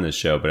ton on this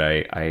show, but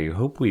I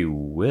hope we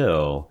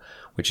will,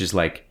 which is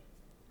like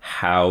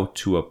how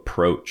to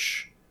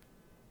approach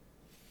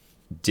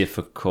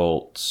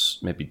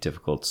maybe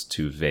difficult's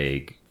too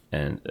vague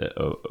and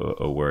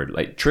a word,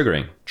 like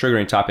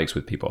triggering topics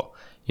with people,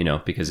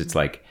 because it's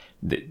like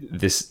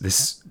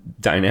this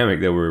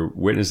dynamic that we're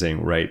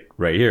witnessing right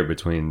here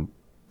between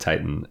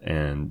Titan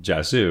and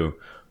Jasu,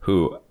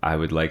 who I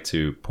would like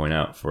to point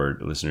out for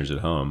listeners at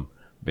home,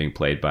 being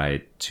played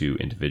by two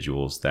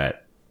individuals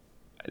that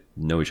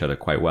know each other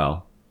quite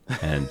well,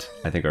 and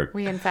I think are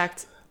We in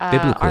fact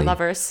Biblically. are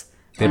lovers.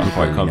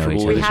 quite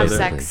comfortable with We each have other.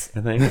 sex.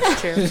 I think.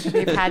 It's true.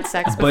 We've had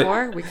sex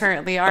before. We're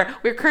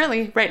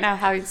currently right now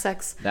having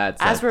sex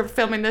as we're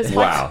filming this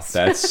Wow, podcast.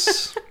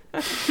 that's.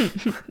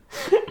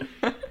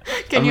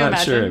 Can I'm you not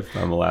imagine? sure if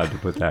I'm allowed to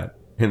put that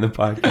in the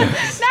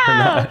podcast.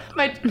 No,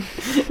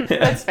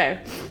 that's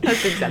fair.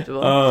 That's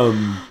acceptable.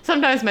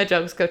 Sometimes my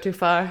jokes go too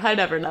far. I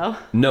never know.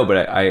 No,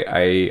 but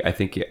I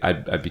think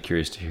I'd be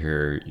curious to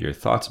hear your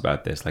thoughts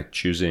about this, like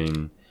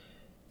choosing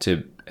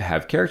to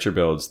have character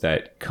builds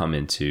that come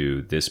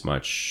into this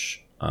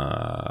much.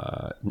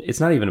 It's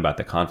not even about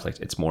the conflict.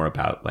 It's more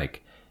about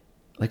like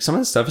some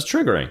of the stuff is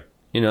triggering,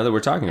 that we're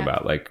talking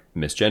about, like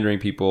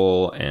misgendering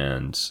people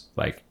and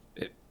like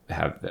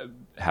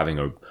having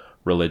a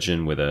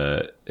religion with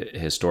a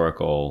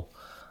historical,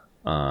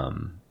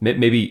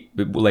 maybe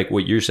like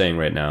what you're saying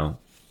right now,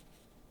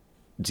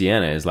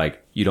 Deanna, is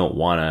like you don't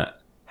want to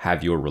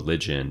have your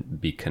religion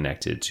be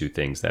connected to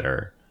things that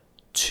are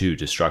too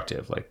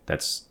destructive. Like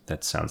that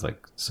sounds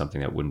like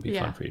something that wouldn't be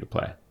fun for you to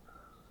play.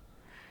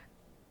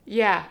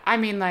 Yeah, I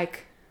mean,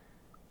 like,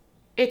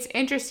 it's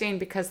interesting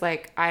because,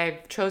 like,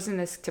 I've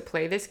chosen to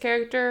play this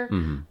character,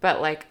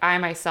 but, like, I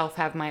myself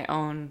have my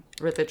own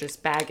religious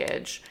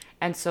baggage.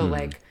 And so,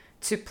 like,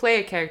 to play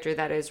a character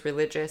that is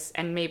religious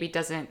and maybe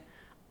doesn't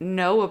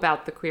know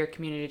about the queer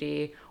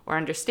community or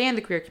understand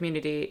the queer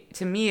community,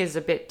 to me is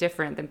a bit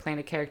different than playing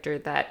a character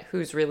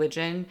whose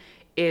religion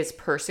is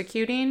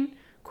persecuting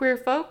queer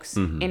folks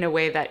in a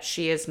way that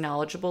she is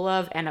knowledgeable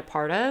of and a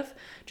part of.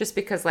 Just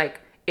because, like,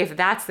 if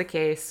that's the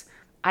case,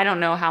 I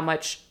don't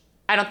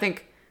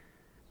think,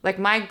 like,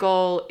 my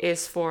goal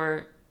is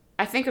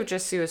I think of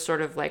Jasu as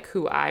sort of like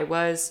who I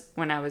was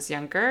when I was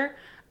younger,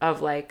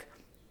 of like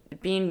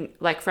being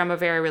like from a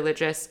very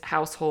religious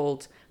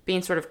household,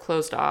 being sort of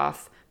closed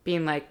off,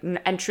 being like,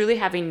 and truly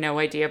having no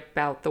idea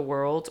about the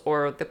world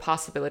or the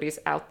possibilities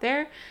out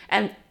there.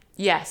 And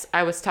yes,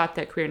 I was taught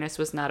that queerness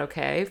was not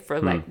okay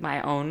for like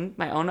my own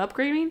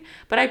upbringing,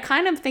 but I'm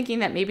kind of thinking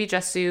that maybe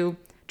Jasu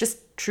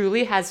just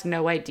truly has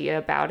no idea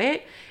about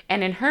it,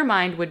 and in her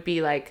mind would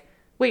be like,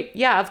 wait,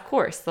 yeah, of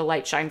course the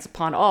light shines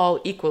upon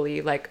all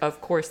equally, like of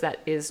course that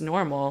is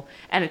normal,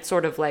 and it's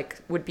sort of like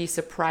would be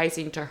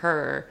surprising to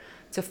her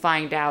to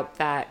find out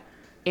that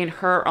in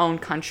her own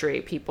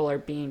country, people are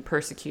being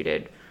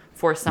persecuted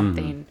for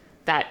something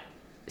that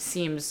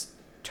seems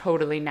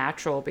totally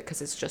natural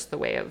because it's just the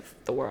way of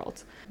the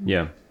world.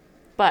 Yeah.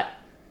 But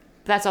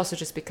that's also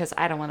just because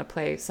I don't want to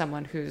play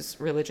someone whose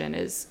religion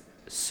is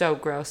so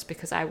gross,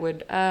 because I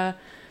would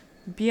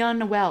be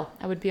unwell.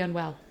 I would be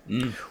unwell.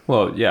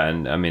 Well, yeah,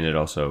 and I mean, it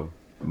also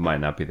might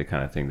not be the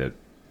kind of thing that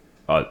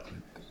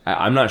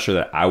I'm not sure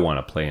that I want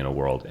to play in a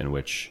world in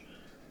which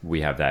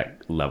we have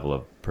that level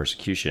of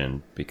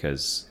persecution,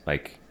 because,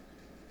 like,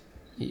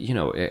 you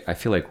know, I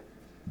feel like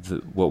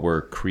what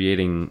we're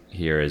creating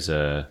here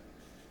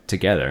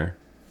together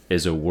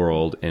is a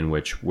world in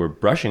which we're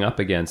brushing up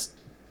against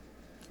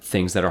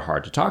things that are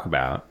hard to talk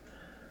about,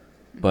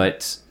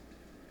 but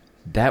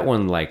that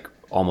one, like,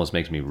 almost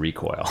makes me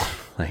recoil.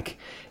 Like,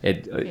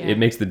 it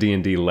makes the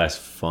D&D less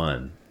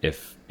fun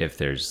if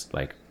there's,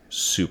 like,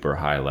 super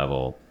high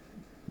level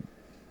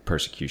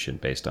persecution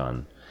based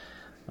on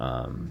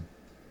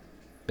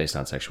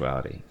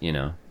sexuality, you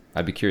know.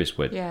 I'd be curious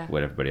what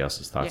everybody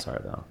else's thoughts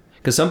are, though,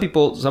 because some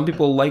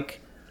people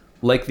like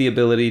the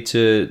ability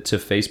to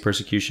face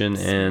persecution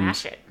and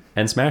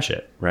smash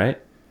it,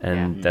 right?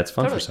 And that's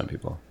fun for some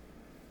people.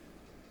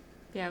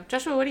 Yeah,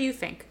 Joshua, what do you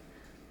think?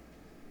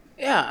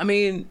 Yeah, I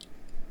mean,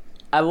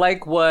 I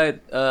like what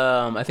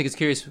I think it's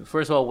curious.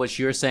 First of all, what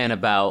you're saying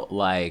about,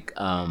 like,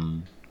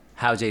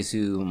 how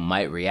Jesu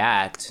might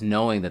react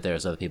knowing that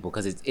there's other people,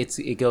 because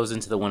it goes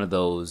into one of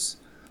those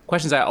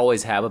questions I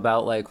always have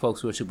about, like,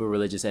 folks who are super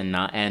religious and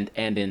not and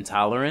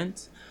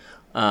intolerant,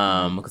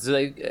 because,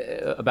 like,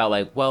 about,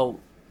 like,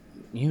 well,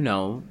 you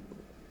know,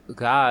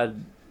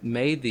 God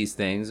made these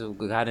things.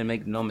 God didn't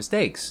make no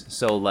mistakes.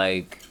 So,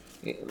 like,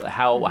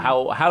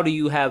 how do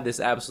you have this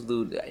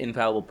absolute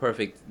infallible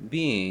perfect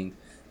being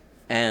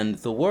and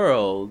the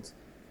world,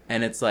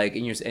 and it's like,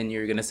 and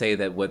you're gonna say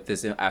that what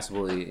this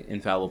absolutely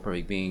infallible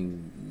perfect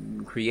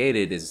being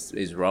created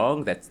is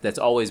wrong? That's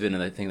always been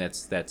the thing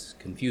that's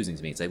confusing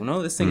to me. It's like, well,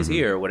 no, this thing is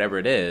here, whatever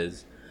it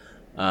is.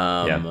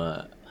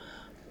 But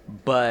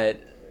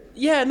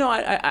yeah, no,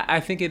 I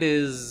think it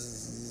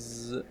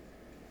is.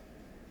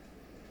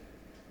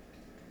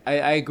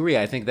 I agree.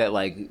 I think that,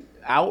 like,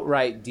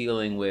 outright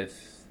dealing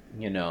with,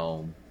 you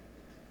know,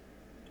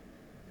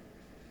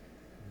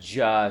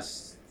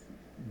 just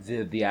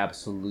the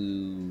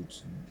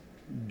absolute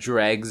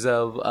dregs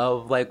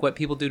of like what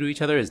people do to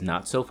each other is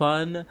not so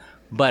fun.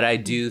 But I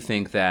do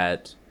think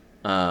that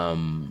I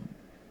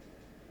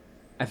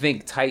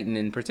think Titan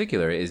in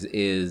particular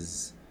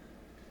is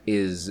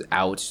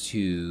out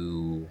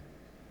to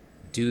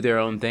do their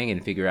own thing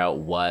and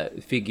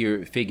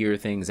figure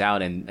things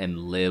out and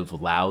live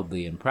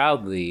loudly and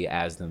proudly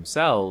as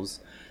themselves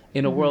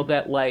in a world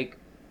that, like,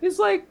 is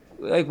like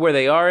where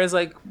they are is,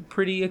 like,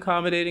 pretty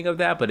accommodating of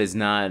that, but is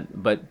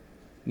not. But,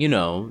 you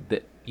know,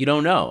 that you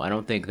don't know. I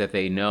don't think that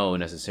they know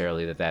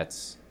necessarily that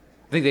that's.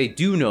 I think they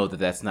do know that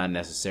that's not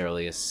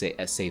necessarily a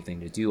safe thing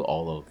to do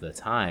all of the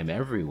time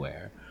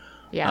everywhere.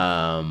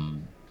 Yeah.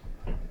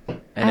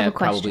 And that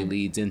probably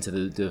leads into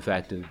the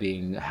fact of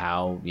being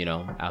how, you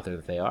know, out there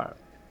that they are,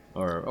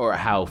 or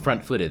how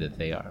front-footed that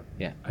they are.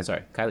 Yeah. I'm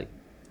sorry, Kylie.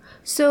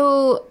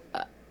 So,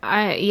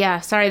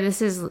 sorry,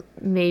 this is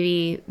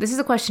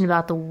a question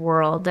about the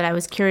world that I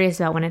was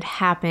curious about when it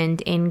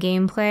happened in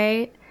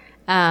gameplay.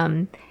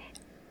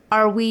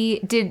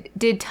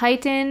 Did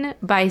Titan,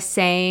 by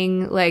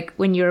saying, like,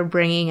 when you were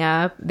bringing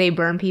up, they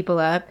burn people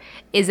up,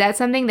 is that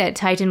something that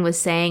Titan was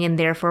saying and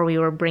therefore we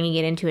were bringing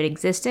it into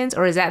existence?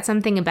 Or is that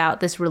something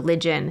about this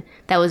religion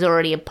that was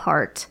already a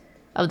part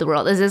of the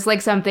world? Is this,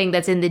 like, something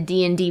that's in the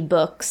D&D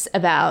books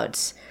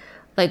about,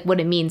 like, what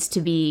it means to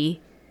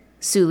be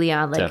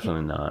Sulian? Like,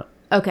 definitely not.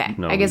 Okay.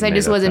 No, I guess I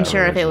just wasn't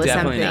sure if it was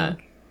Definitely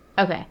something.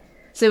 not. Okay.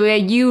 So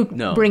you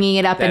bringing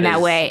it up in that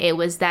is... way, it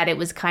was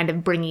kind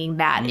of bringing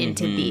that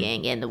into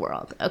being in the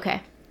world.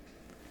 Okay.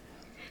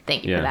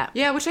 Thank you for that.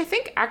 Yeah, which I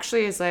think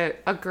actually is a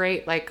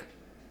great, like,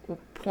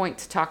 point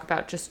to talk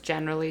about just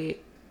generally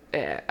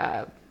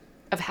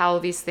of how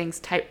these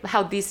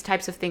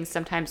types of things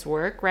sometimes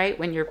work, right?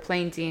 When you're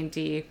playing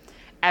D&D,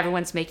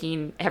 everyone's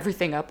making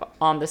everything up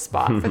on the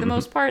spot for the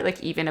most part,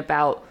 like, even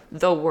about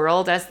the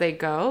world as they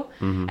go.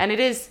 And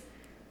it is,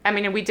 I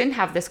mean, and we didn't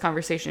have this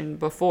conversation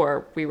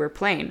before we were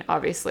playing,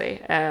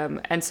 obviously.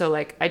 And so,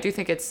 like, I do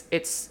think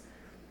it's,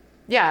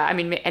 yeah, I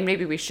mean, and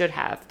maybe we should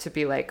have to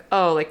be like,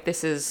 oh, like,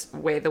 this is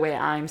the way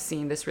I'm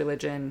seeing this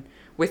religion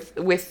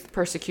with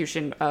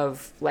persecution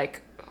of,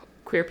 like,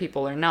 queer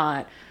people or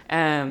not.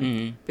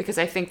 Because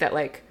I think that,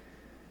 like,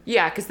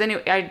 yeah, because then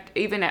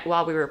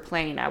while we were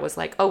playing, I was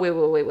like, oh,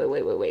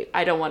 wait.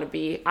 I don't want to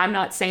be, I'm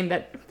not saying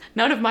that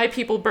none of my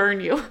people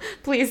burn you.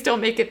 Please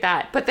don't make it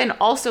that. But then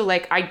also,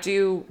 like, I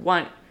do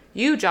want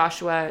you,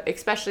 Joshua,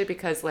 especially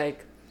because,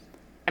 like,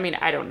 I mean,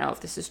 I don't know if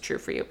this is true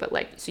for you, but,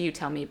 like, so you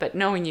tell me, but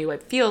knowing you,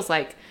 it feels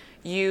like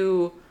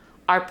you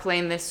are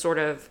playing this sort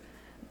of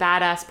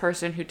badass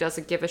person who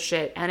doesn't give a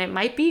shit. And it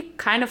might be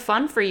kind of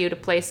fun for you to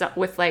play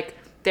with, like,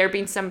 there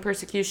being some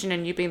persecution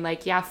and you being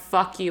like, yeah,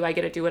 fuck you, I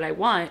get to do what I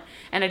want.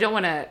 And I don't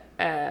want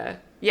to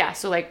yeah,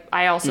 so like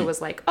I also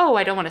was like, oh,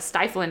 I don't want to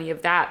stifle any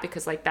of that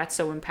because like that's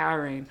so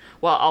empowering,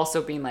 while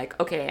also being like,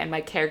 okay, and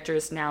my character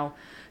is now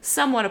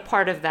somewhat a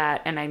part of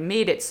that and I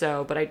made it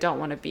so, but I don't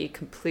want to be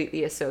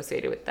completely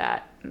associated with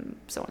that, and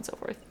so on and so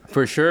forth.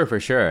 For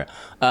sure.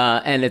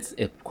 And it's,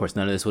 of course,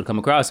 none of this would come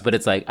across, but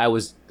it's like I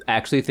was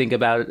actually thinking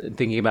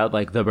about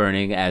like the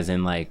burning as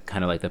in like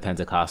kind of like the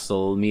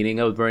Pentecostal meaning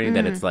of burning,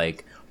 that it's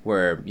like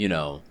where, you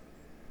know,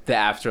 the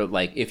after,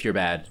 like if you're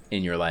bad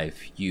in your life,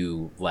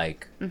 you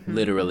like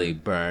literally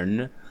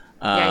burn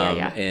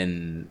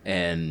and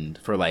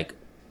for like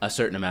a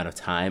certain amount of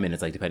time, and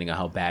it's like depending on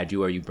how bad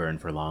you are, you burn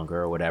for longer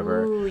or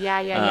whatever. Ooh, yeah.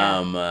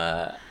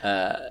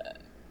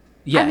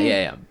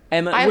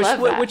 And I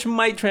love that. which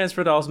might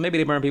transfer to also maybe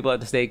they burn people at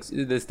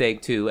the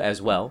stake too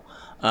as well.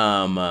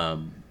 But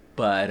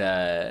but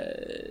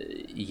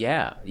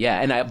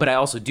I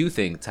also do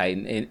think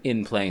Titan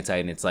in playing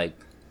Titan, it's like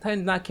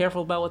Titan's not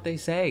careful about what they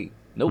say.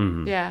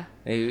 Nope. Yeah.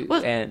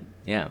 And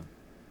yeah.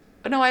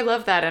 No, I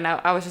love that. And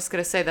I was just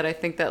going to say that I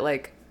think that,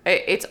 like,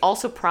 it's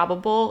also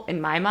probable in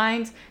my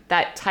mind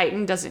that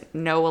Titan doesn't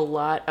know a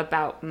lot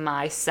about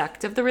my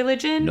sect of the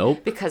religion.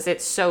 Nope. Because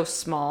it's so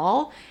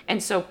small.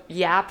 And so,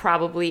 yeah,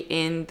 probably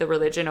in the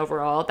religion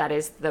overall, that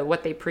is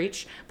what they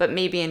preach. But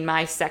maybe in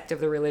my sect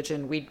of the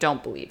religion, we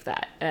don't believe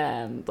that.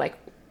 Like,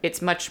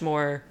 it's much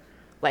more,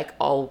 like,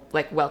 all,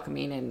 like,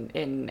 welcoming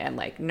and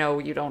like, no,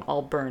 you don't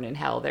all burn in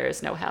hell. There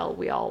is no hell.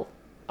 We all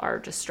are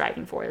just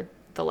striving for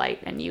the light,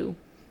 and you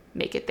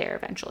make it there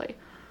eventually,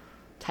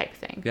 type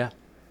thing.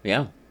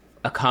 Yeah.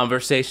 A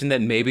conversation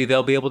that maybe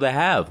they'll be able to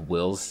have.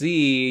 We'll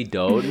see.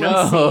 Don't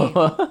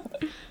know.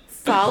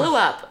 Follow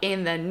up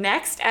in the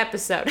next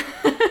episode.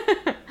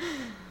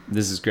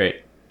 This is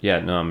great. Yeah,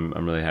 no,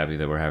 I'm really happy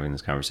that we're having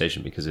this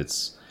conversation because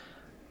it's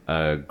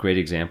a great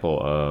example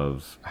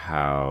of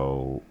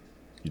how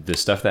the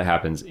stuff that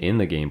happens in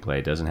the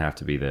gameplay doesn't have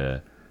to be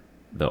the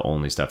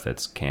only stuff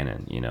that's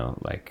canon, you know,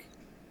 like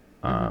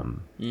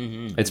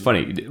it's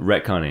funny,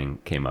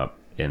 retconning came up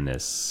in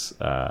this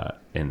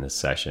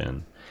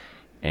session,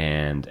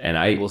 and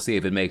I we'll see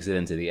if it makes it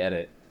into the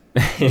edit.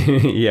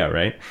 yeah,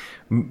 right.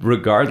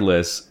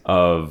 Regardless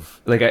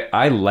of, like,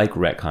 I like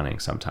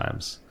retconning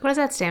sometimes. What does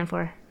that stand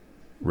for?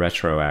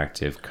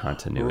 Retroactive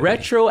continuity.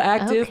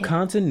 Retroactive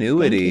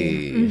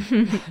continuity.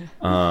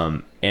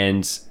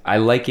 And I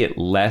like it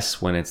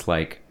less when it's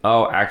like,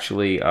 oh,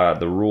 actually,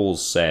 the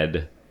rules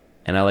said,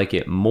 and I like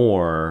it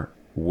more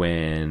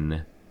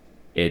when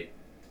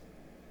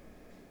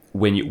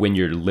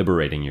you're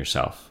liberating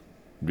yourself.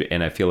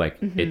 And I feel like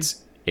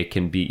it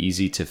can be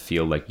easy to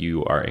feel like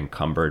you are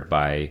encumbered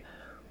by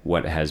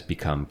what has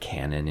become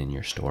canon in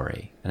your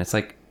story. And it's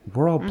like,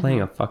 we're all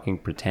playing a fucking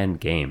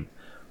pretend game.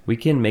 We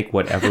can make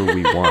whatever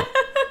we want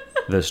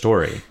the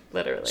story.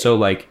 Literally. So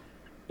like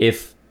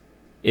if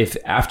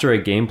after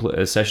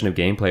a session of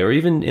gameplay, or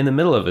even in the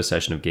middle of a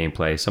session of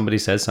gameplay, somebody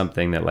says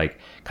something that like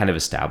kind of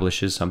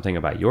establishes something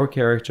about your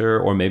character,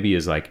 or maybe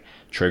is like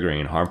triggering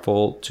and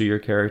harmful to your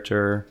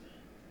character,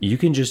 you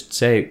can just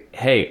say,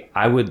 hey,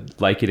 I would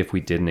like it if we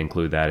didn't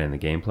include that in the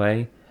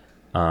gameplay.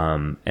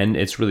 And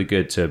it's really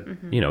good to,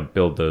 you know,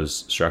 build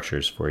those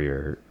structures for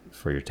your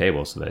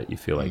table so that you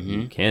feel like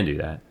you can do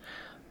that.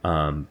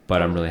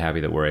 But I'm really happy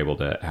that we're able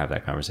to have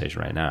that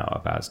conversation right now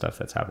about stuff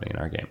that's happening in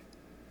our game.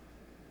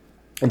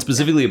 And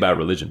specifically about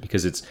religion,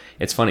 because it's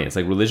funny. It's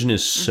like religion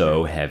is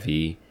so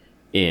heavy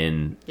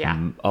in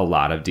a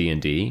lot of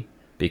D&D,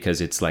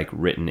 because it's like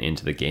written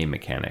into the game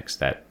mechanics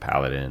that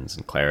paladins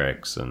and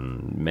clerics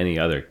and many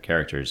other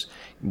characters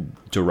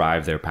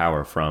derive their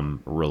power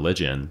from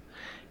religion.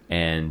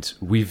 And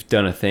we've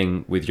done a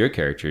thing with your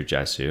character,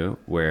 Jasoo,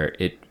 where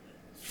it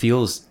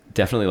feels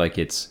definitely like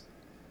it's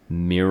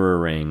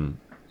mirroring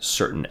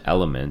certain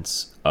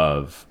elements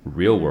of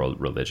real world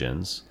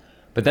religions,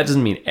 but that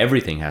doesn't mean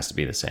everything has to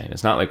be the same.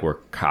 It's not like we're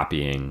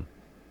copying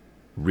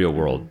real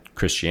world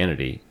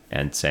Christianity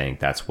and saying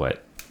that's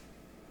what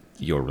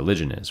your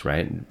religion is,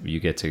 right?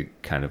 You get to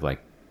kind of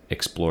like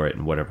explore it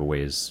in whatever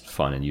way is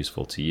fun and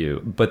useful to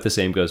you. But the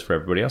same goes for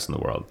everybody else in the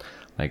world.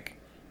 Like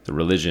the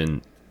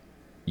religion,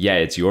 yeah,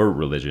 it's your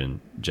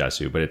religion,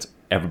 Jasoo, but it's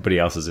everybody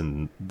else is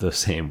in the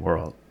same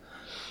world.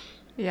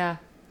 Yeah.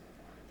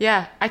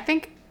 I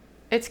think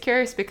it's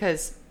curious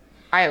because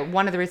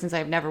one of the reasons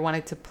I've never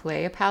wanted to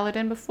play a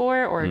paladin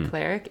before or a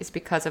cleric is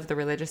because of the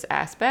religious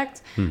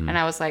aspect. And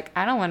I was like,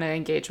 I don't want to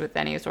engage with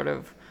any sort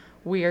of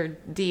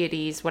weird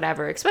deities,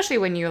 whatever, especially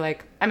when you're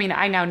like, I mean,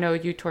 I now know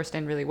you,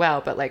 Torsten, really well,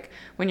 but like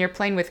when you're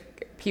playing with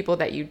people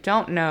that you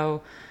don't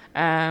know,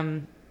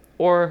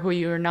 or who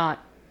you're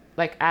not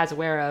like as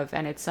aware of,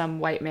 and it's some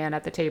white man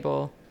at the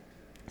table,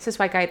 this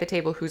white guy at the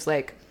table who's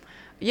like,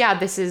 yeah,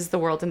 this is the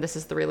world and this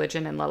is the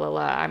religion and la la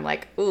la. I'm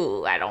like,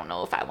 ooh, I don't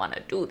know if I want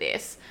to do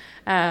this.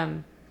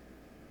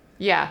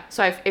 Yeah,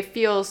 so it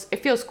feels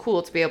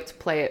cool to be able to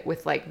play it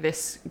with like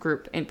this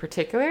group in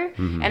particular,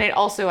 and it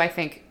also, I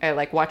think,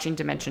 like watching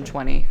Dimension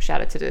 20.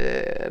 Shout out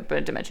to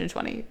Dimension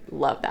 20.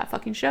 Love that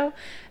fucking show.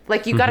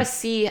 Like you got to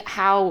see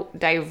how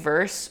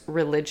diverse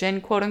religion,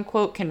 quote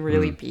unquote, can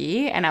really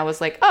be, and I was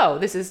like, oh,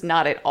 this is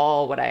not at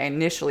all what I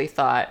initially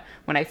thought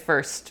when I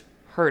first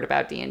heard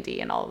about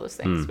D&D and all of those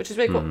things, which is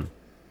really cool.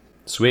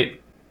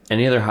 Sweet.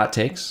 Any other hot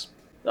takes?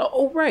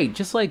 Oh, right.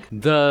 Just like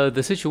the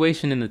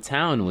situation in the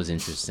town was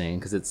interesting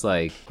because it's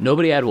like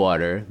nobody had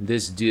water.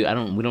 This dude,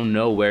 we don't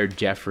know where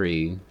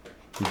Jeffrey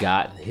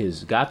got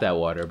that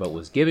water, but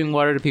was giving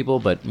water to people,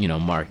 but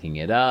marking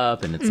it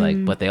up. And it's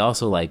like, but they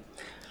also like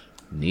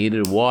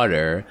needed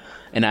water.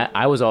 And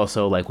I was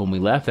also like, when we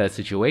left that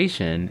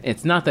situation,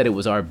 it's not that it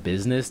was our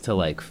business to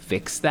like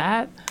fix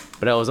that,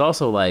 but I was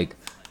also like,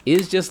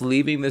 is just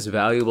leaving this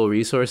valuable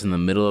resource in the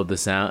middle of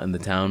the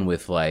town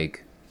with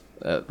like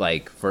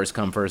first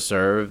come first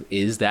serve,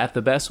 is that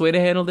the best way to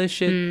handle this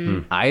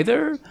shit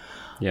either?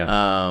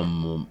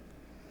 Don't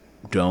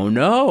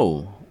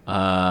know,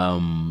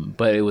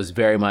 but it was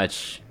very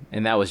much,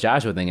 and that was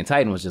Joshua thing, and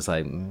Titan was just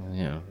like,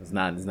 it's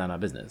not our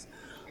business.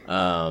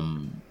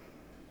 But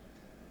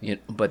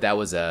that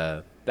was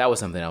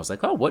something I was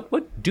like, oh,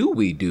 what do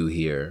we do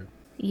here?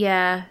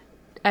 Yeah,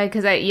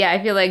 because I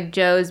feel like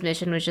Joe's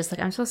mission was just like,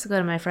 I'm supposed to go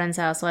to my friend's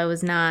house, so I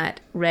was not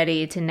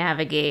ready to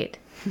navigate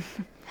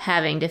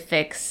having to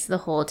fix the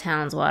whole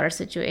town's water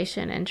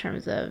situation in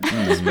terms of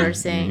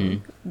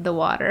dispersing the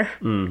water.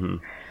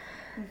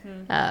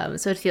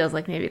 So it feels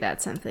like maybe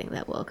that's something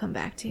that we'll come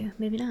back to.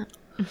 Maybe not.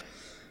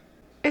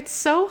 It's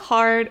so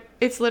hard.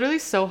 It's literally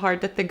so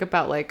hard to think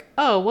about like,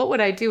 oh, what would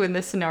I do in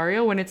this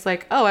scenario when it's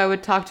like, oh, I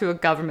would talk to a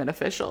government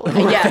official.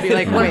 Yeah, be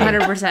like,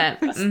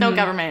 100%. No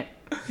government.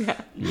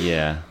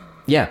 Yeah.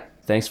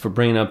 Thanks for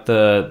bringing up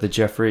the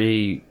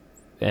Jeffrey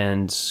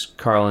and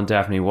Carl and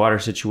Daphne water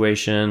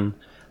situation.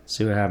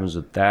 See what happens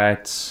with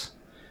that.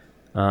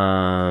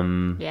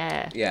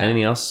 Yeah.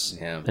 Anything else?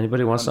 Yeah.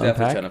 Anybody wants to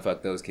definitely unpack? trying to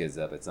fuck those kids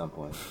up at some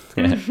point.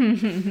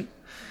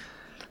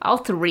 All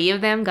three of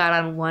them got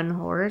on one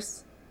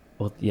horse.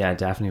 Well, yeah,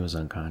 Daphne was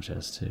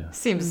unconscious too.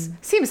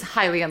 Seems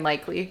highly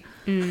unlikely.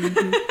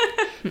 Anything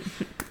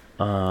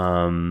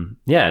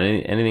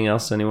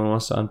else anyone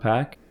wants to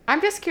unpack?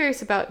 I'm just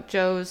curious about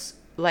Joe's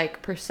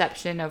like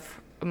perception of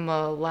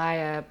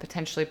Malaya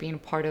potentially being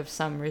part of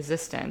some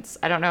resistance.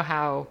 I don't know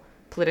how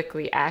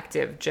politically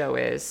active Joe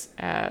is,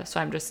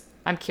 so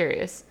I'm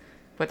curious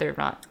whether or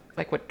not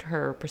like what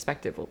her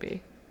perspective will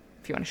be,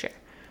 if you want to share.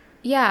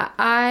 Yeah,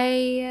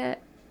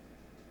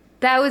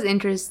 that was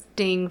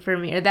interesting for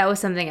me. Or that was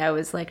something I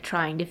was like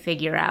trying to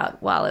figure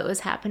out while it was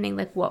happening.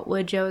 Like, what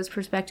would Joe's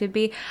perspective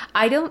be?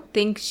 I don't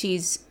think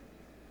she's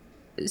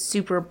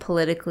super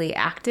politically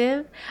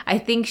active. I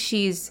think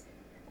she's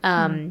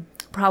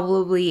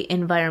probably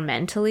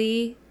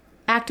environmentally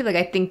active. Like,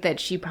 I think that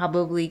she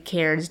probably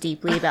cares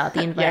deeply about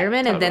the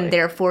environment and then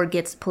therefore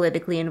gets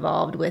politically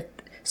involved with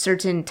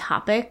certain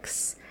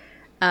topics.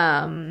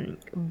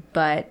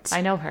 But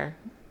I know her.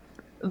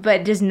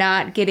 But just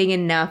not getting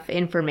enough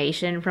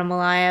information from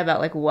Malaya about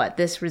like what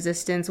this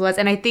resistance was.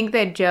 And I think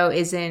that Joe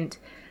isn't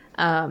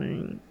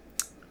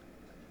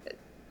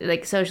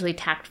like socially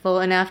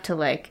tactful enough to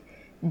like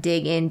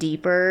dig in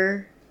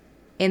deeper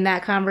in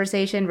that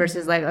conversation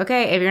versus like,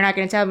 okay, if you're not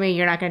going to tell me,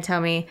 you're not going to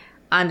tell me,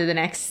 on to the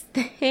next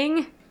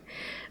thing,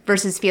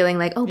 versus feeling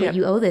like, oh, but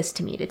you owe this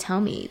to me to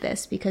tell me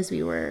this because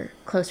we were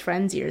close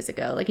friends years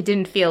ago. Like, it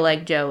didn't feel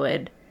like Joe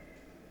would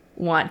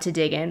want to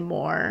dig in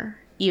more,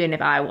 even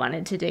if I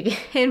wanted to dig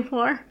in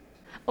more.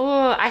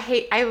 Oh,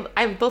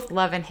 I both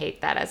love and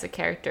hate that as a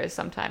character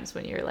sometimes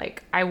when you're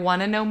like, I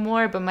want to know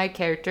more, but my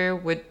character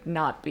would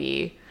not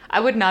be,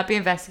 I would not be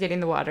investigating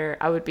the water.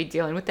 I would be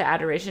dealing with the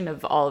adoration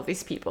of all of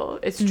these people.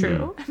 It's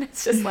true. And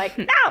it's just like,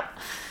 no.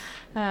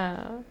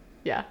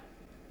 Yeah.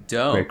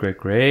 Dope.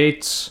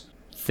 Great.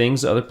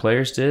 Things other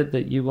players did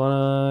that you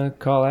want to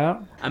call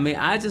out? I mean,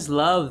 I just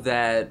love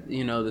that, the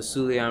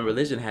Sulian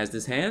religion has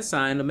this hand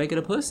sign to make it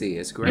a pussy.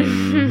 It's great.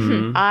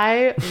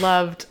 I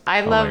loved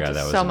God, that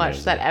was so much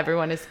amazing. that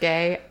everyone is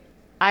gay.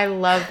 I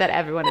love that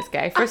everyone is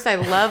gay. First, I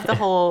love the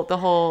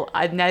whole.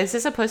 Now this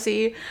is a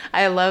pussy.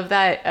 I love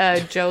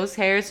that Joe's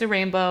hair is a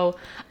rainbow.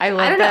 I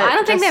love that. I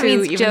don't think that Jasoo,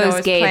 means even Joe's though I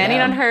was gay. planning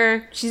Though. on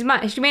her. She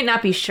may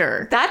not be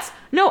sure.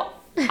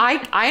 I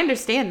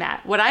understand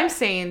that. What I'm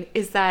saying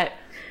is that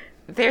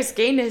there's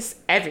gayness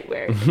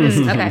everywhere.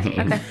 Okay.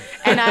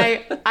 And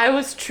I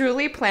was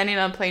truly planning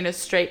on playing a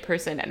straight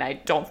person, and I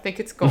don't think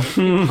it's going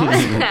to be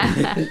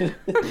possible.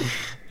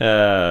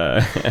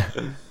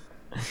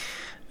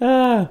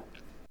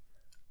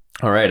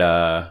 All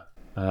right.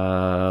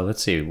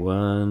 Let's see.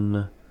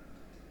 One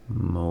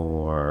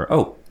more.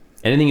 Oh,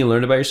 anything you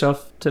learned about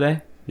yourself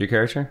today? Your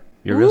character?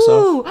 Your real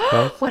self?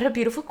 Both? What a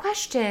beautiful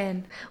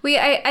question.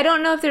 I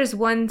don't know if there's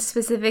one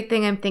specific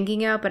thing I'm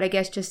thinking of, but I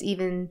guess just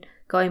even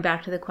going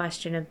back to the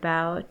question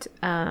about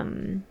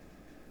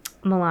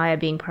Malaya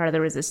being part of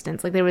the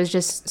resistance, like there was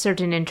just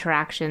certain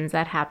interactions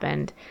that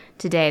happened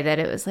today that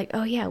it was like,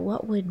 oh yeah,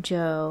 what would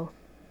Joe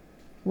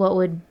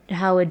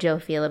how would Joe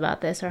feel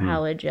about this, or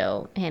how would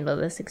Joe handle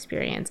this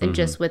experience? And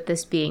just with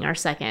this being our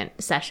second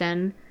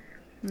session,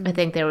 I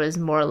think there was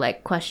more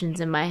like questions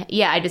in my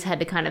I just had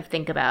to kind of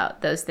think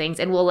about those things,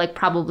 and we'll like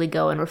probably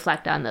go and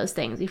reflect on those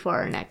things before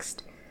our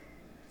next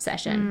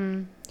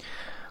session.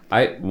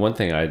 One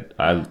thing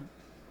I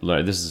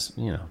learned, this is,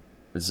 you know,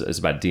 it's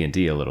about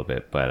D&D a little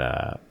bit, but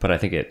I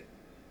think it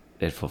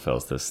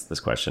fulfills this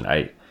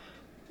question.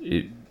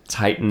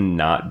 Titan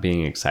not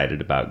being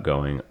excited about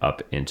going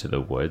up into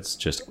the woods,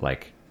 just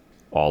like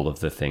all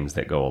of the things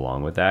that go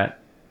along with that,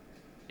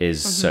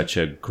 is such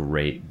a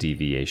great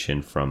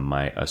deviation from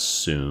my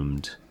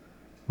assumptions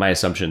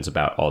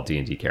about all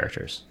D&D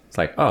characters. It's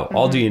like,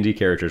 all D&D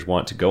characters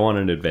want to go on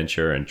an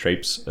adventure and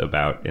traipse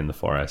about in the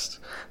forest.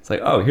 It's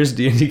like, here's a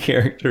D&D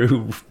character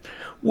who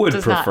would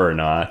prefer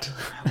not.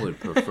 I would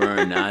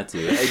prefer not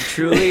to. And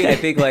truly, I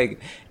think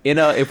like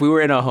if we were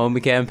in a home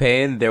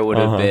campaign, there would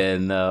have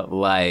been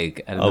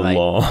like I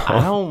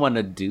don't want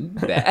to do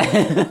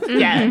that.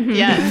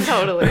 yeah,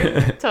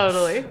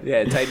 totally.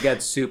 Yeah, Titan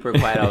got super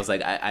quiet. I was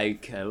like,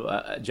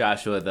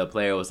 Joshua, the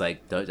player, was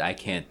like, don't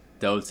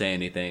say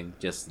anything.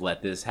 Just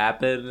let this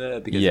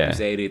happen, because if you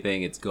say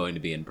anything, it's going to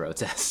be in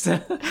protest.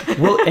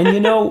 Well, and you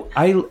know,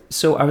 I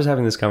was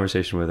having this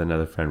conversation with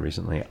another friend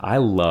recently. I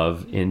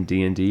love in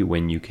D&D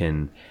when you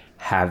can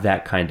have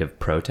that kind of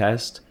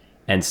protest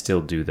and still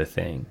do the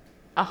thing.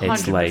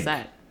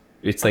 100%.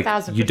 It's like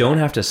you don't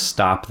have to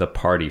stop the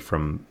party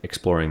from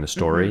exploring the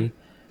story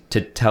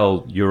to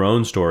tell your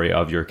own story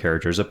of your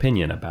character's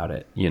opinion about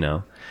it, you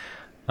know?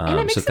 And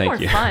it makes it more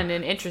fun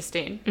and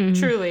interesting.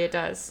 Truly, it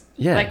does.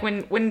 Yeah. Like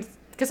when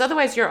because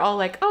otherwise you're all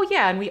like, oh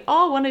yeah, and we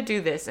all want to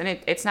do this, and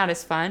it's not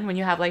as fun when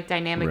you have like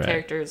dynamic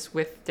characters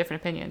with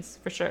different opinions,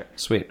 for sure.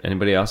 Sweet.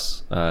 Anybody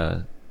else?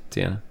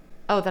 Deanna?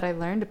 Oh, that I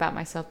learned about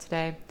myself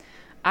today.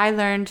 I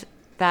learned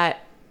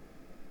that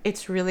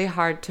it's really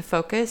hard to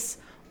focus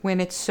when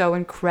it's so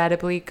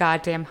incredibly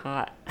goddamn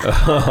hot.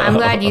 I'm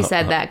glad you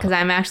said that, because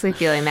I'm actually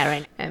feeling that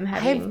right now. I'm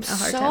having a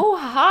hard time. So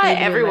hot,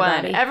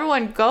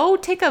 everyone go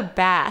take a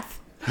bath.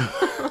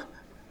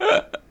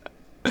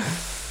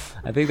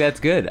 I think that's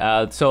good.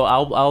 So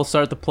I'll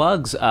start the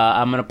plugs.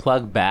 I'm gonna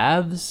plug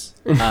baths.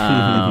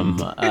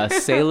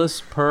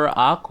 Salus per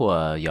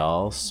Aqua,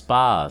 y'all.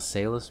 Spa.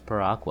 Salus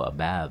per Aqua.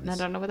 Baths. I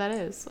don't know what that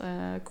is.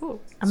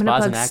 Cool. I'm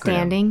gonna plug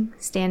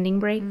standing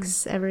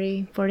breaks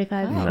every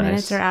 45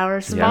 minutes or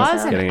hours. Spa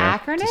is an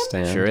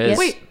acronym? Sure is. Yes.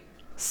 Wait,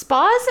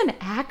 spa is an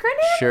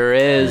acronym? Sure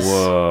is.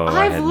 Whoa!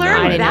 I've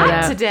learned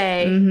that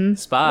today.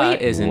 Spa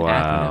is an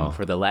acronym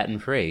for the Latin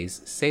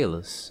phrase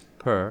Salus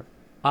per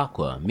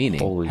Aqua,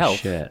 meaning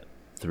health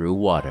through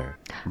water.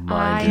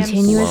 Thank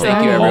you,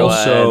 everyone.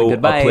 Also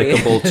Goodbye.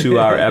 applicable to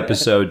our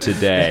episode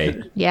today.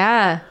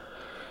 Yeah.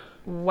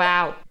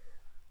 Wow.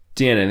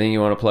 Deanna, anything you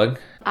want to plug?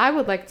 I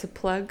would like to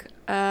plug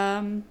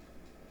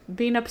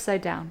being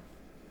upside down.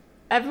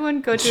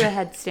 Everyone go to a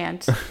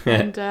headstand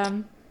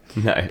and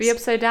Nice. be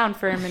upside down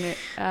for a minute.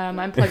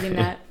 I'm plugging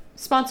that.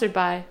 Sponsored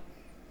by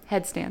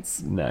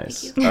Headstands.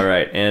 Nice. All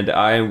right. And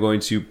I am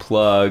going to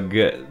plug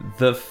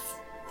the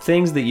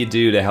things that you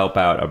do to help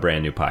out a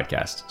brand new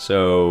podcast.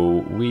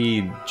 So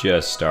we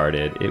just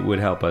started. It would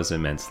help us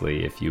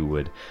immensely if you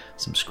would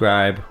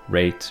subscribe,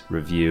 rate,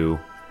 review.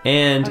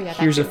 And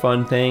here's a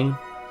fun thing.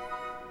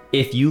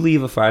 If you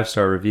leave a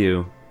 5-star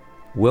review,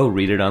 we'll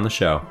read it on the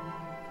show.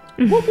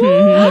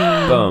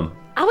 Boom.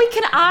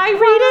 Can I read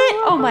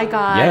it? Oh my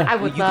god. Yeah. I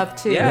would love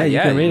to. Yeah, you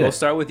can read it. We'll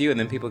start with you, and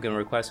then people can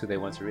request who they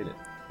want to read it.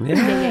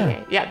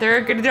 Yeah,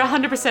 they're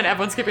 100%.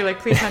 Everyone's gonna be like,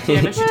 please not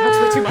Deanna. She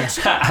talks way too much.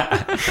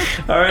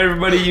 All right,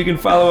 everybody, you can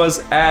follow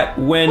us at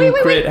When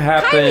Crit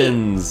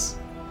Happens.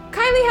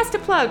 Kylie has to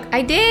plug.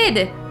 I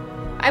did.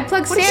 I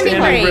plugged standing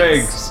Standing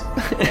breaks.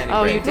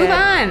 Oh, you did. Move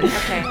on.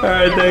 Okay. All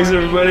right, thanks,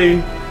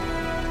 everybody.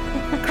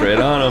 Crit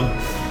on them.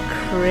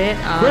 Crit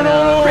on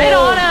 'em. Crit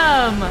on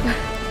 'em.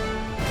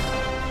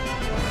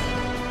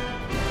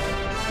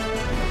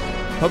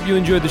 Hope you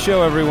enjoyed the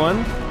show,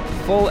 everyone.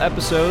 Full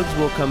episodes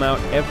will come out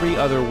every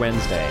other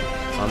Wednesday.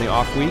 On the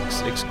off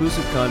weeks,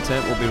 exclusive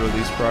content will be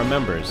released for our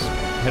members.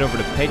 Head over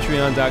to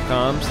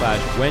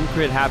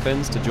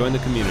patreon.com/whencrithappens to join the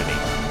community.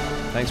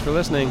 Thanks for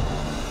listening.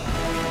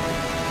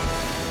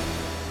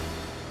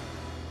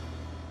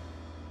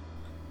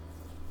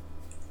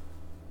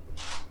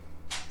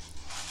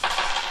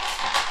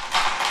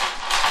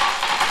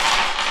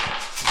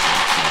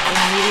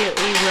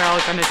 Immediately, we're all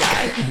gonna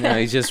die. No,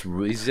 he's just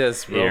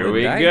Here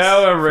we dice.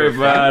 go,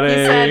 everybody. He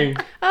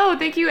said, "Oh,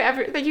 thank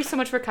you so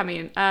much for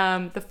coming.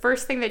 The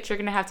first thing that you're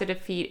gonna have to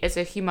defeat is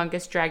a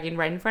humongous dragon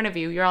right in front of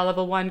you. You're all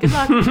level 1. Good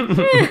luck."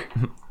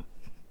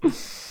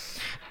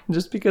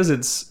 Just because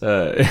it's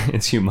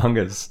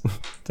humongous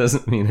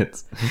doesn't mean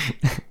it's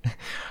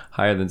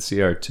higher than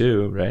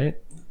CR2, right?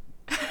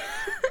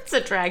 It's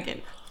a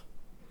dragon.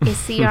 Is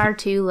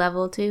CR2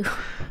 level 2?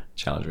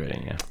 Challenge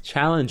rating, yeah.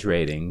 Challenge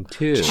rating,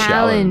 too.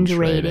 Challenge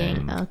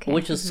rating. rating. Okay.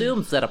 Which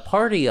assumes that a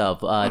party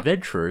of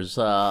adventurers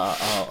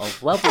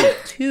of level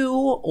 2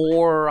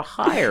 or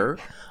higher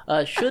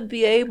should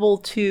be able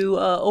to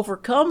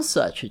overcome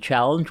such a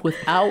challenge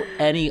without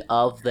any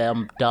of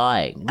them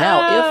dying.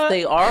 Now, if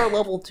they are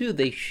level 2,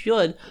 they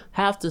should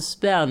have to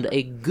spend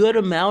a good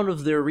amount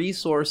of their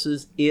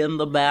resources in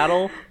the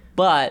battle,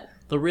 but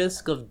the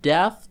risk of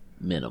death,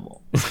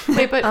 minimal.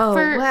 Wait, but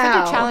for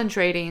wow. the challenge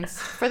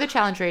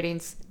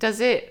ratings, does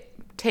it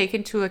take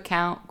into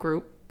account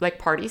group, like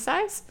party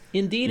size?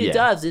 Indeed, Yeah. it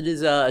does. It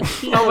is a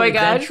key Oh my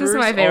gosh, this is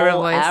my favorite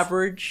voice.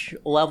 average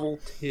level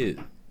 2.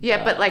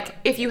 Yeah, but like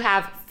if you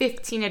have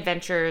 15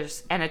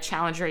 adventures and a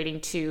challenge rating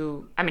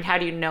 2, I mean, how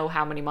do you know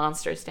how many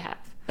monsters to have?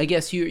 I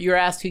guess you're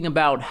asking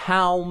about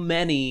how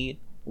many.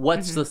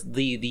 What's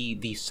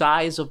the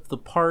size of the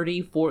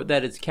party for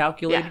that it's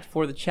calculated Yeah.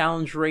 for the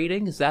challenge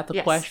rating? Is that the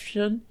Yes.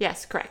 question?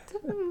 Yes, correct.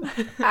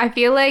 I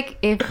feel like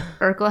if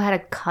Urkel had a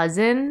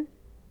cousin,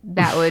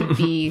 that would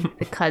be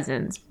the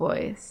cousin's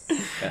voice.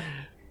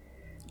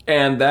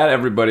 And that,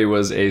 everybody,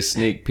 was a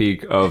sneak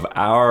peek of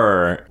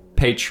our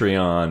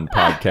Patreon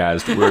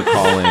podcast we're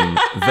calling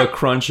The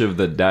Crunch of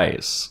the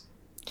Dice.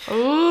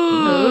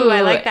 Ooh,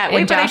 I like that. And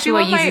Wait, but I do Joshua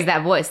want uses my...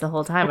 that voice the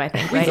whole time, I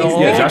think, right? The Yeah, whole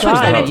Joshua's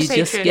the time, host. you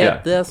just Patreon. get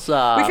Yeah. this.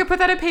 We could put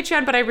that on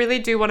Patreon, but I really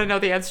do want to know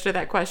the answer to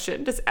that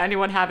question. Does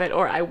anyone have it,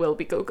 or I will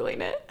be Googling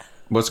it?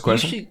 What's the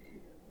question?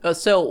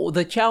 So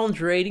the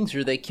challenge ratings,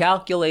 are they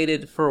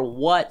calculated for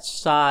what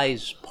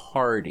size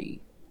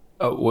party?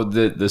 Well,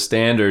 the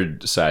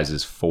standard size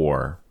is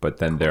 4, but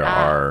then there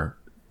are,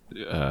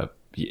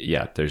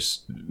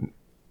 there's,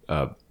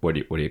 what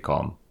do you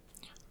call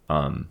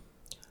them?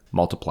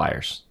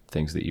 Multipliers,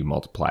 things that you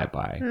multiply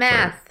by.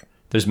 Math.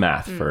 There's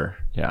math for,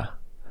 yeah.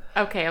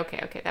 Okay,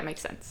 that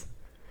makes sense.